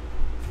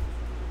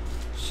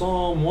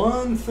 Psalm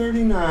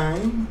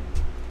 139.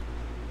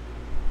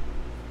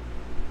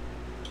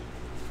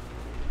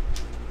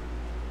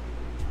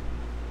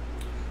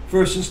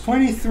 Verses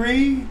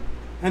 23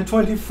 and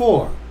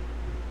 24.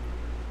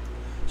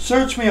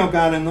 Search me, O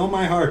God, and know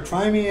my heart.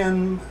 Try me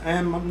and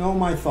know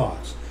my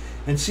thoughts.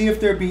 And see if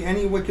there be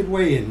any wicked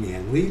way in me,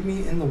 and lead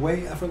me in the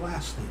way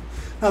everlasting.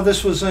 Now,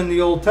 this was in the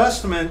Old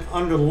Testament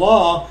under the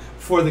law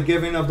for the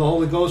giving of the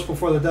Holy Ghost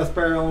before the death,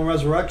 burial, and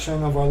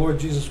resurrection of our Lord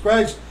Jesus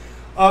Christ.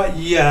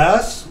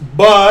 Yes,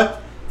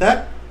 but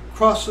that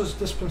crosses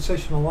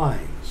dispensational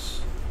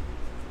lines.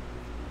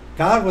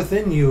 God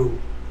within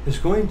you is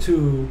going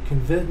to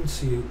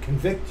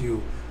convict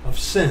you of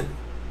sin.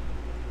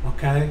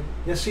 Okay?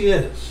 Yes, he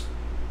is.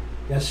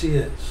 Yes, he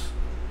is.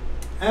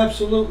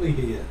 Absolutely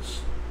he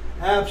is.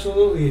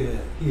 Absolutely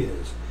he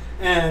is.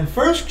 And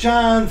 1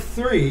 John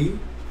 3,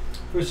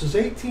 verses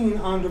 18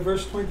 on to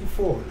verse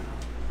 24 now.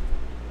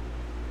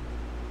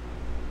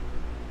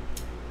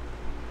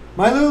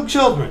 My little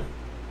children,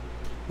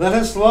 let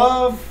us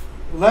love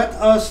let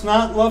us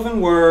not love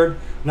in word,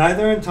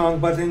 neither in tongue,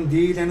 but in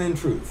deed and in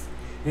truth.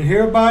 And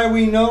hereby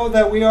we know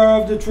that we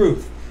are of the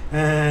truth,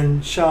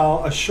 and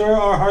shall assure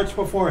our hearts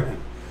before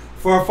him.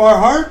 For if our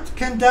heart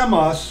condemn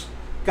us,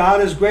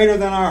 God is greater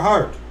than our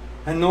heart,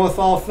 and knoweth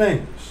all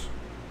things.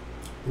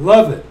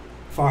 Beloved,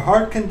 if our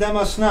heart condemn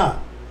us not,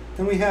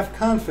 then we have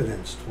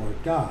confidence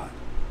toward God.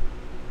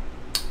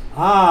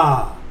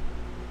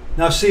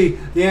 Now see,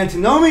 the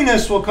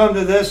antinomianist will come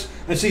to this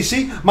and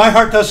see, my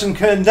heart doesn't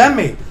condemn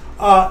me.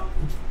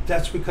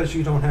 That's because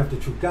you don't have the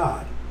true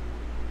God.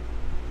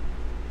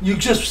 You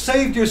just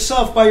saved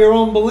yourself by your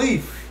own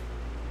belief.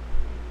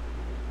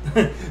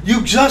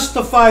 You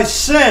justify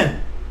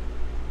sin.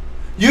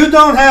 You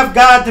don't have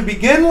God to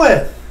begin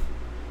with.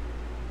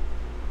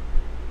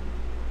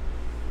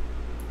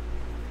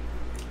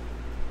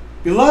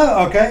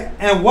 Beloved, okay,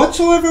 and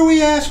whatsoever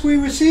we ask we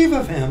receive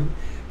of him,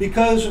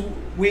 because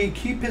we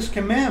keep his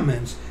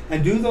commandments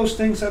and do those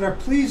things that are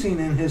pleasing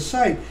in his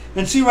sight.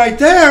 And see right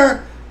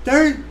there,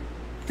 they're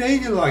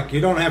like,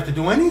 you don't have to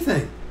do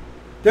anything.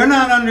 They're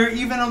not under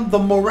even the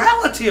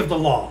morality of the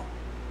law.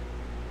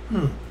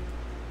 And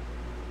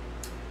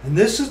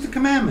this is the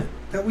commandment,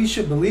 that we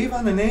should believe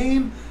on the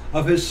name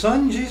of his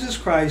Son Jesus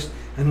Christ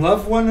and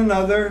love one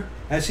another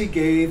as he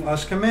gave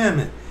us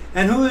commandment.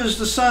 And who is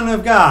the Son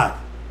of God?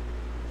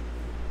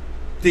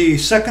 The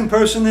second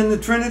person in the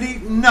Trinity?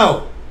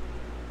 No.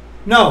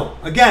 No.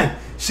 Again,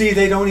 see,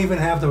 they don't even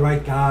have the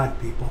right God,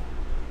 people.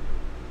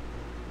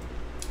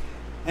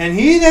 And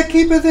he that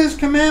keepeth his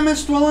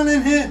commandments dwelleth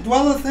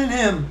in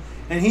him,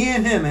 and he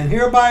in him. And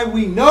hereby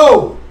we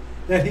know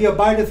that he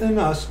abideth in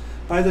us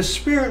by the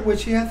Spirit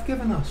which he hath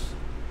given us.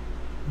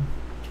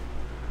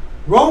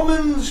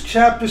 Romans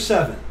chapter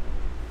 7.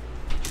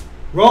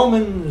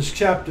 Romans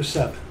chapter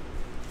 7.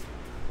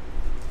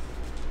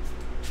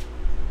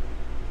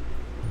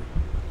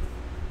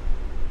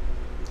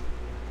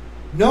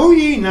 Know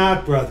ye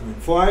not, brethren,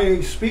 for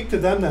I speak to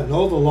them that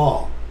know the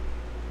law,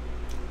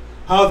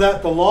 how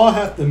that the law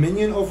hath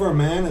dominion over a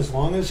man as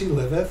long as he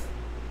liveth?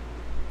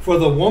 For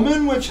the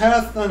woman which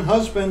hath an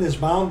husband is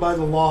bound by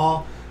the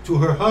law to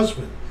her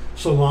husband,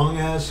 so long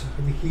as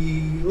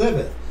he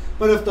liveth.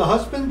 But if the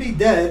husband be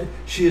dead,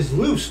 she is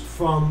loosed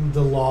from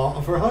the law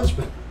of her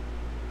husband.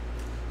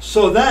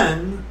 So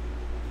then,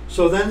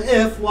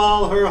 if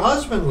while her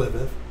husband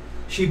liveth,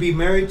 she be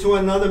married to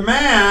another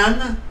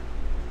man,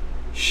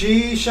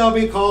 she shall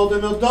be called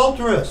an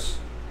adulteress.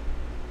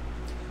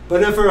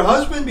 But if her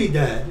husband be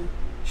dead,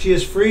 she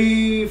is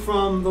free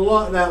from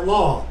that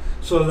law,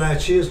 so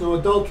that she is no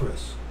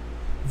adulteress,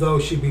 though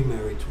she be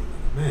married to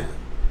another man.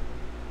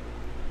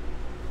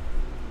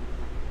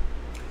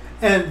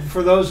 And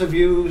for those of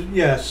you,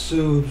 yes,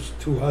 whose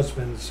two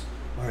husbands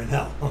are in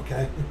hell,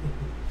 okay?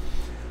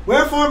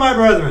 Wherefore, my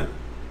brethren,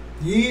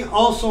 ye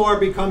also are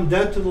become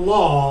dead to the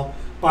law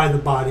by the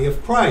body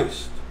of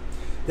Christ,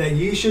 that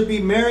ye should be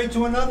married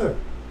to another,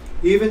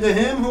 even to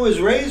him who is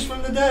raised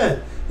from the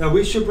dead, that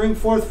we should bring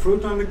forth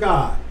fruit unto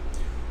God.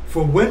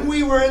 For when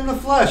we were in the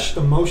flesh,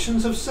 the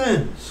motions of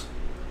sins,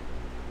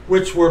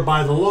 which were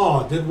by the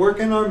law, did work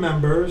in our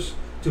members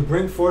to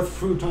bring forth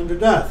fruit unto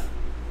death.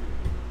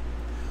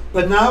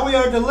 But now we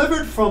are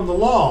delivered from the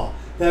law,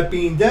 that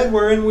being dead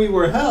wherein we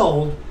were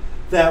held,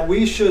 that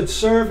we should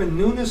serve in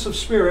newness of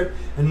spirit,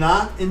 and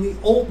not in the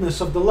oldness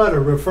of the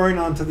letter, referring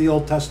unto the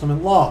Old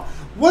Testament law.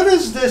 What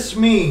does this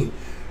mean?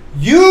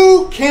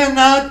 You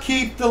cannot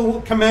keep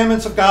the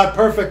commandments of God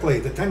perfectly,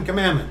 the 10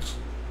 Commandments.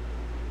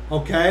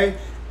 Okay?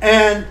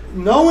 And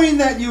knowing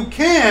that you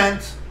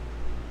can't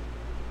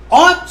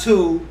ought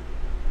to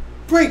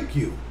break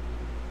you.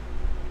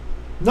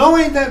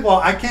 Knowing that, well,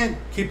 I can't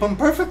keep them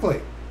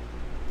perfectly.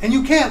 And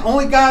you can't.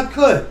 Only God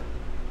could.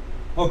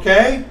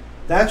 Okay?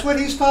 That's what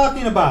he's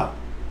talking about.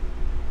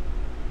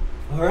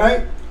 All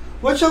right?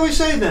 What shall we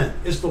say then?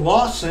 Is the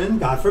law sin?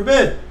 God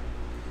forbid.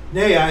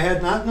 Nay, I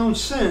had not known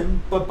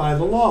sin, but by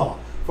the law.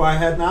 For I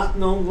had not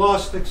known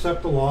lust,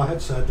 except the law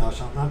had said, thou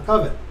shalt not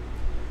covet.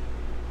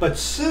 But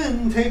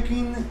sin,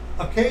 taking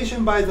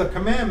occasion by the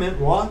commandment,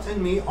 wrought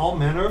in me all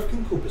manner of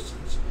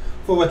concupiscence.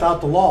 For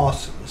without the law,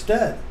 sin is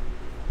dead.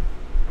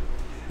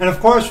 And of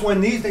course,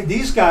 when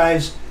these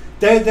guys,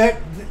 the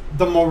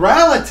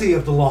morality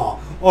of the law,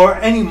 or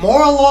any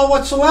moral law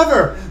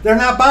whatsoever, they're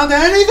not bound to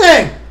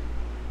anything.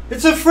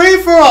 It's a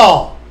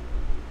free-for-all.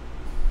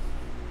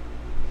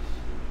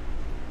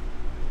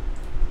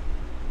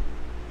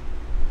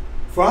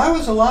 For I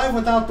was alive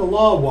without the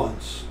law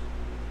once.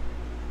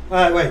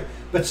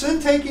 But sin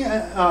taking,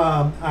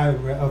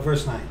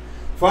 verse 9.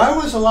 For I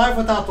was alive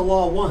without the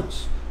law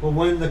once, but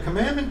when the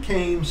commandment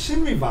came,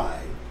 sin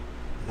revived,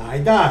 and I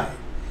died.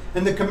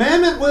 And the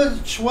commandment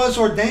which was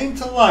ordained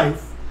to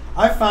life,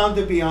 I found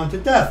to be unto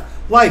death.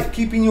 Life,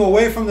 keeping you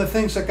away from the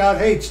things that God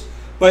hates,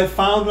 but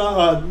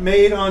found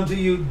made unto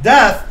you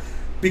death,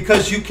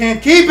 because you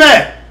can't keep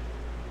it.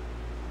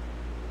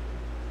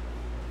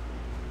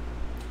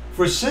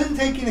 For sin,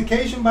 taking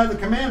occasion by the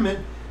commandment,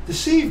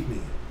 deceived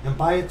me, and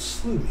by it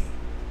slew me.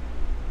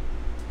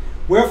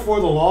 Wherefore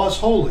the law is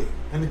holy,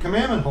 and the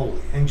commandment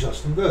holy, and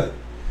just and good.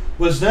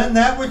 Was then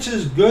that which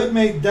is good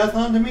made death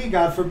unto me?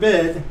 God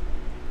forbid.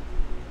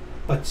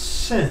 But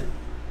sin.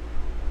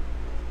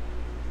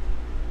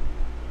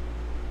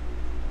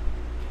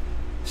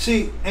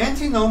 See,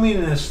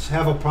 antinomianists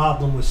have a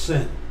problem with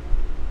sin.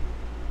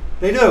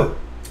 They do.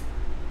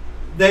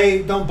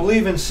 They don't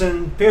believe in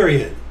sin,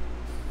 period.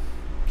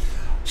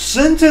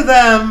 Sin to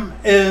them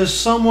is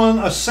someone,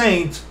 a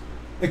saint,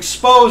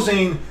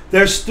 exposing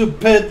their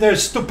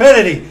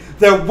stupidity,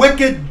 their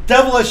wicked,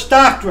 devilish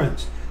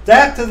doctrines.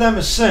 That to them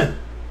is sin.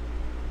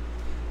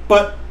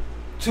 But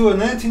to an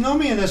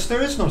antinomianist,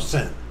 there is no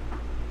sin.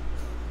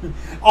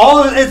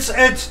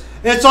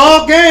 It's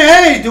all gay.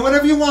 Hey, do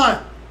whatever you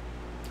want.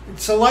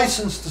 It's a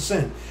license to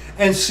sin.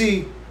 And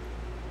see,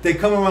 they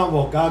come around,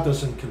 well, God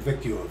doesn't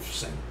convict you of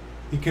sin.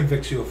 He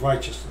convicts you of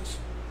righteousness.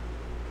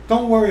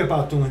 Don't worry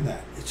about doing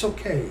that. It's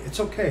okay. It's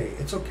okay.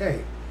 It's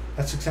okay.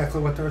 That's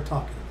exactly what they're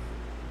talking about.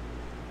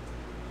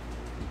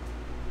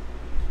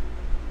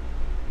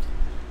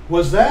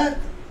 Was that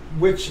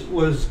which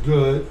was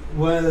good,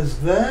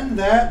 was then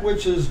that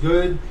which is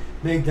good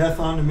made death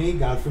unto me?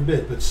 God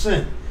forbid. But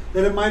sin,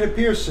 that it might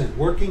appear sin,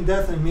 working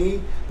death in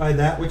me by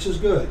that which is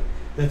good,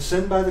 that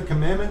sin by the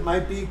commandment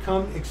might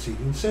become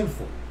exceeding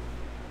sinful.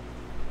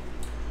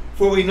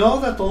 For we know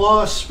that the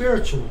law is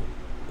spiritual,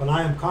 but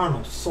I am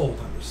carnal, sold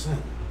under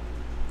sin.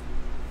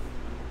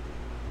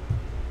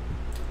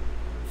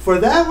 For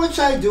that which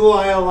I do,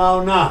 I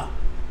allow not.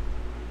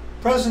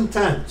 Present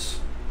tense.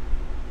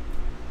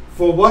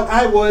 For what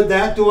I would,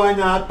 that do I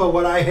not, but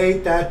what I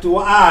hate, that do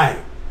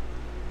I.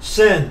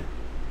 Sin.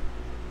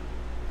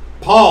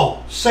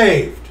 Paul,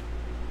 saved.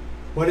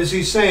 What is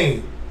he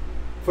saying?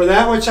 For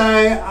that which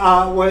I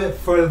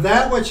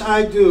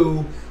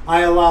do, I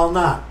allow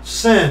not.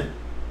 Sin.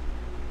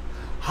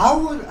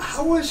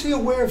 How was he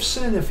aware of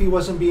sin if he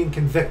wasn't being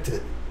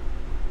convicted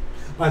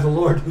by the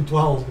Lord who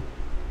dwelled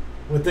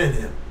within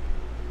him?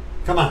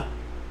 Come on.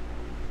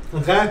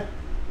 Okay?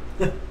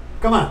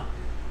 Come on.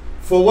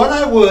 For what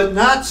I would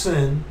not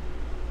sin,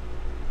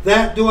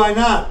 that do I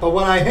not. But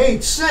what I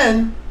hate,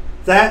 sin,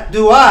 that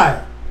do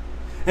I.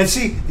 And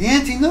see, the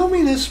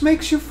antinomianist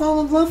makes you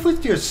fall in love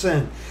with your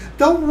sin.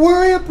 Don't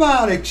worry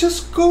about it.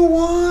 Just go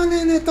on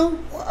in it.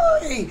 Don't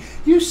worry.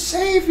 You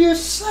save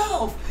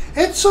yourself.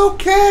 It's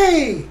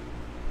okay.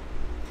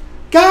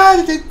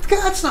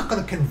 God's not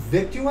going to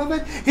convict you of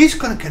it. He's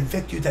going to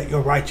convict you that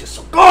you're righteous.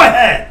 So go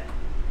ahead.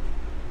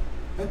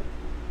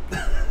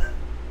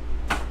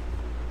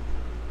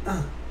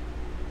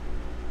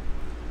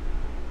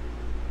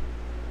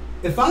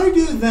 If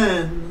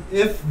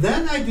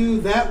then I do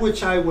that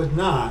which I would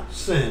not,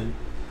 sin,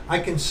 I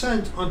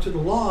consent unto the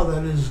law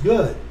that is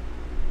good.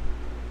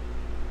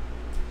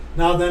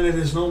 Now then it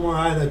is no more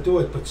I that do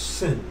it, but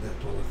sin that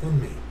dwelleth in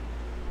me.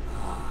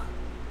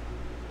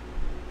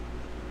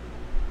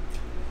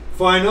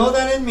 For I know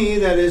that in me,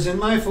 that is in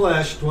my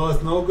flesh,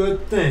 dwelleth no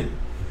good thing.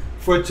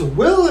 For to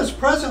will is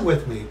present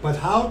with me, but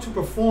how to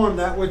perform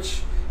that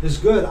which is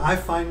good I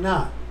find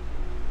not.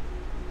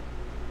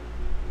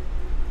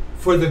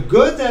 For the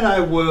good that I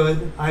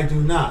would, I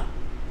do not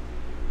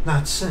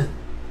sin.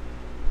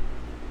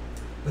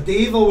 But the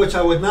evil which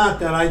I would not,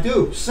 that I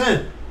do,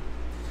 sin.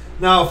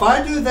 Now if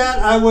I do that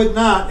I would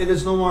not, it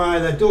is no more I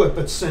that do it,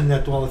 but sin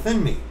that dwelleth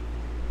in me.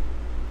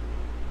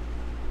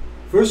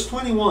 Verse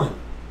 21.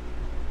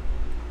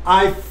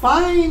 I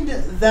find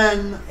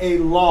then a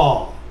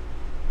law,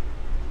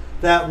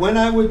 that when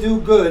I would do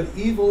good,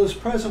 evil is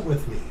present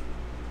with me.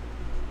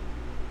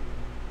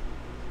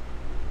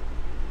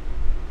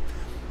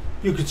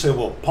 You could say,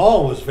 well,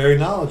 Paul was very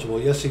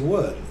knowledgeable. Yes, he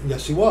would.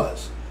 Yes, he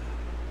was.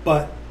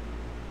 But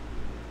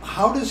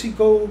how does he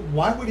go,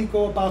 why would he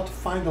go about to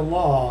find a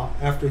law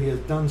after he has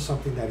done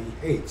something that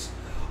he hates?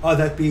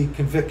 That be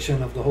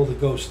conviction of the Holy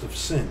Ghost of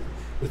sin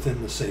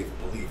within the saved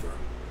believer.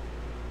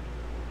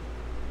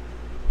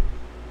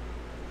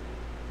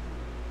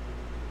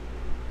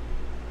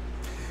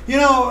 You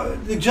know,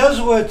 the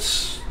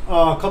Jesuits,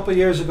 a couple of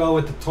years ago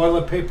with the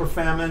toilet paper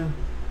famine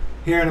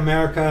here in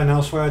America and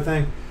elsewhere, I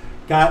think,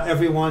 got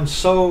everyone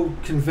so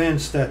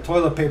convinced that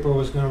toilet paper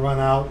was going to run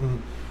out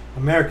and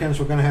Americans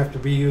were going to have to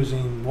be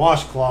using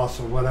washcloths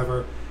or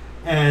whatever,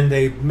 and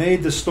they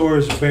made the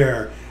stores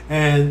bare.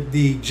 And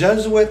the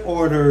Jesuit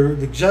order,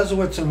 the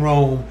Jesuits in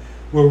Rome,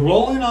 were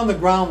rolling on the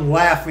ground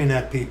laughing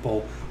at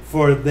people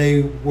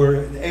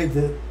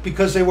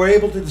because they were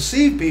able to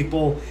deceive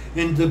people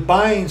into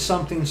buying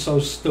something so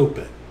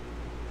stupid.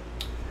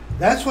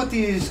 That's what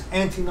these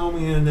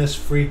antinomianist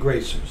free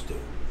gracers do.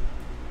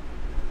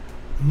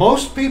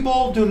 Most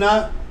people do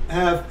not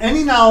have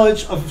any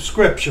knowledge of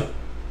Scripture,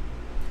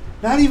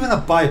 not even a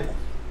Bible.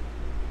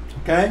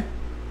 Okay?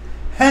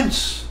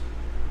 Hence,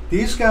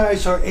 these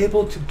guys are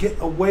able to get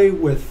away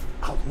with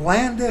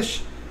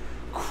outlandish,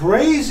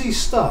 crazy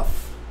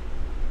stuff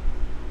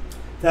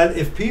that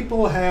if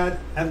people had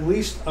at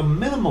least a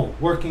minimal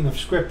working of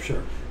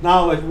Scripture,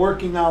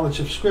 working knowledge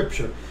of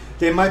Scripture,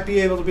 they might be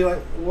able to be like,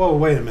 whoa,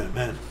 wait a minute,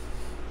 man.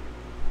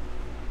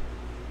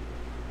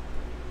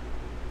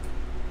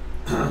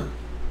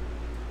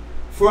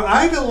 For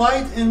I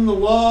delight in the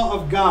law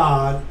of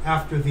God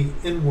after the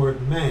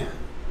inward man.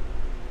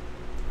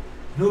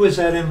 Who is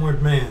that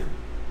inward man?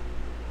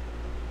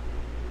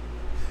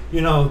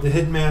 You know, the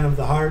hidden man of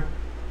the heart.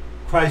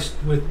 Christ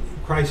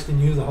in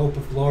you, the hope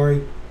of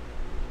glory.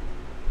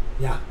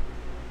 Yeah.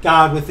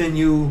 God within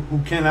you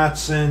who cannot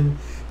sin.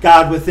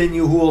 God within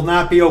you who will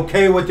not be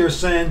okay with your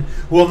sin,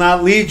 who will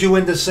not lead you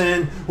into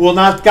sin, who will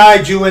not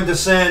guide you into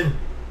sin.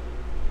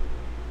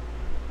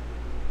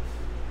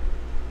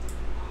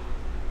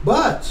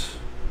 But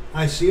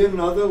I see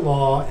another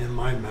law in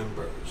my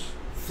members,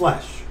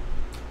 flesh,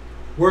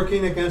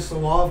 working against the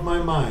law of my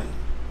mind,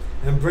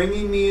 and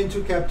bringing me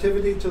into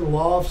captivity to the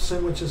law of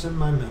sin which is in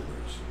my members.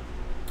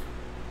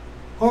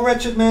 O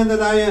wretched man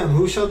that I am,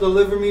 who shall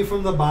deliver me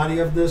from the body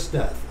of this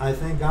death? I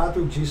thank God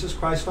through Jesus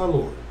Christ our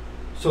Lord.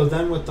 So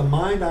then with the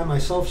mind I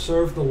myself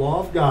serve the law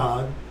of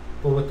God,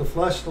 but with the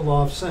flesh the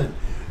law of sin.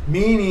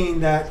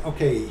 Meaning that,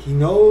 okay, he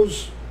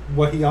knows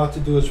what he ought to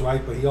do is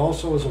right, but he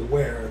also is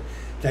aware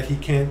that he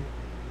can't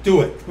do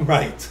it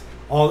right.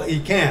 He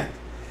can't.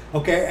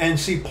 Okay, and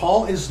see,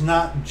 Paul is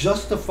not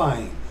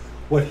justifying.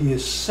 What he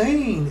is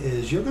saying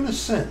is, you're going to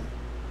sin.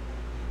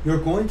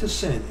 You're going to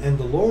sin, and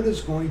the Lord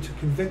is going to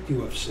convict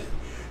you of sin.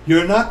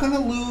 You're not going to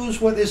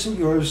lose what isn't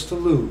yours to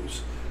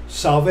lose.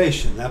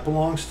 Salvation, that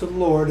belongs to the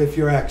Lord if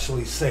you're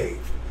actually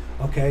saved.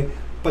 Okay?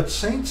 But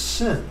saints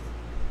sin.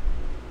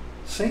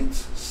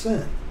 Saints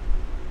sin.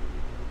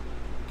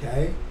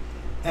 Okay?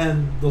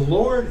 And the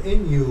Lord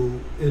in you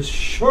will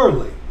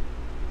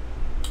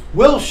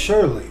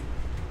surely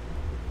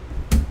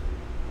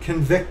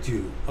convict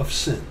you of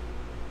sin.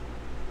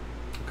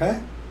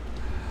 Okay?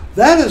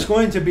 That is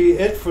going to be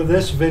it for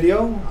this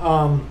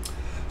video.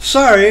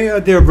 Sorry,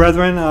 dear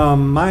brethren,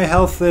 my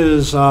health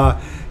is,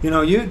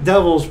 you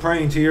devils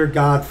praying to your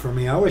God for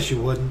me. I wish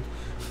you wouldn't.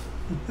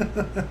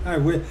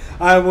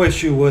 I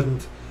wish you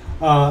wouldn't.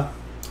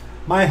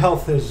 My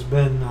health has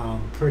been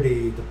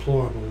pretty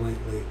deplorable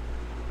lately.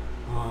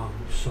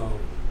 So,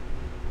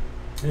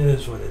 it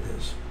is what it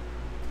is.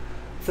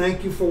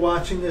 Thank you for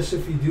watching this.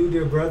 If you do,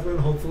 dear brethren,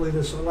 hopefully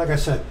this, like I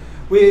said,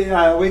 we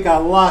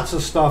got lots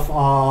of stuff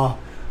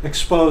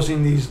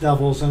exposing these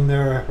devils and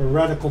their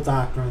heretical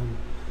doctrine.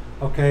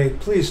 Okay,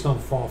 please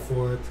don't fall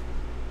for it.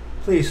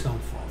 Please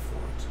don't fall for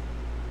it.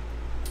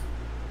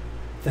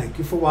 Thank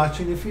you for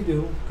watching. If you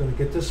do, I'm going to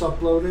get this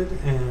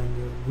uploaded,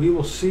 and we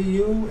will see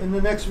you in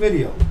the next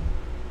video.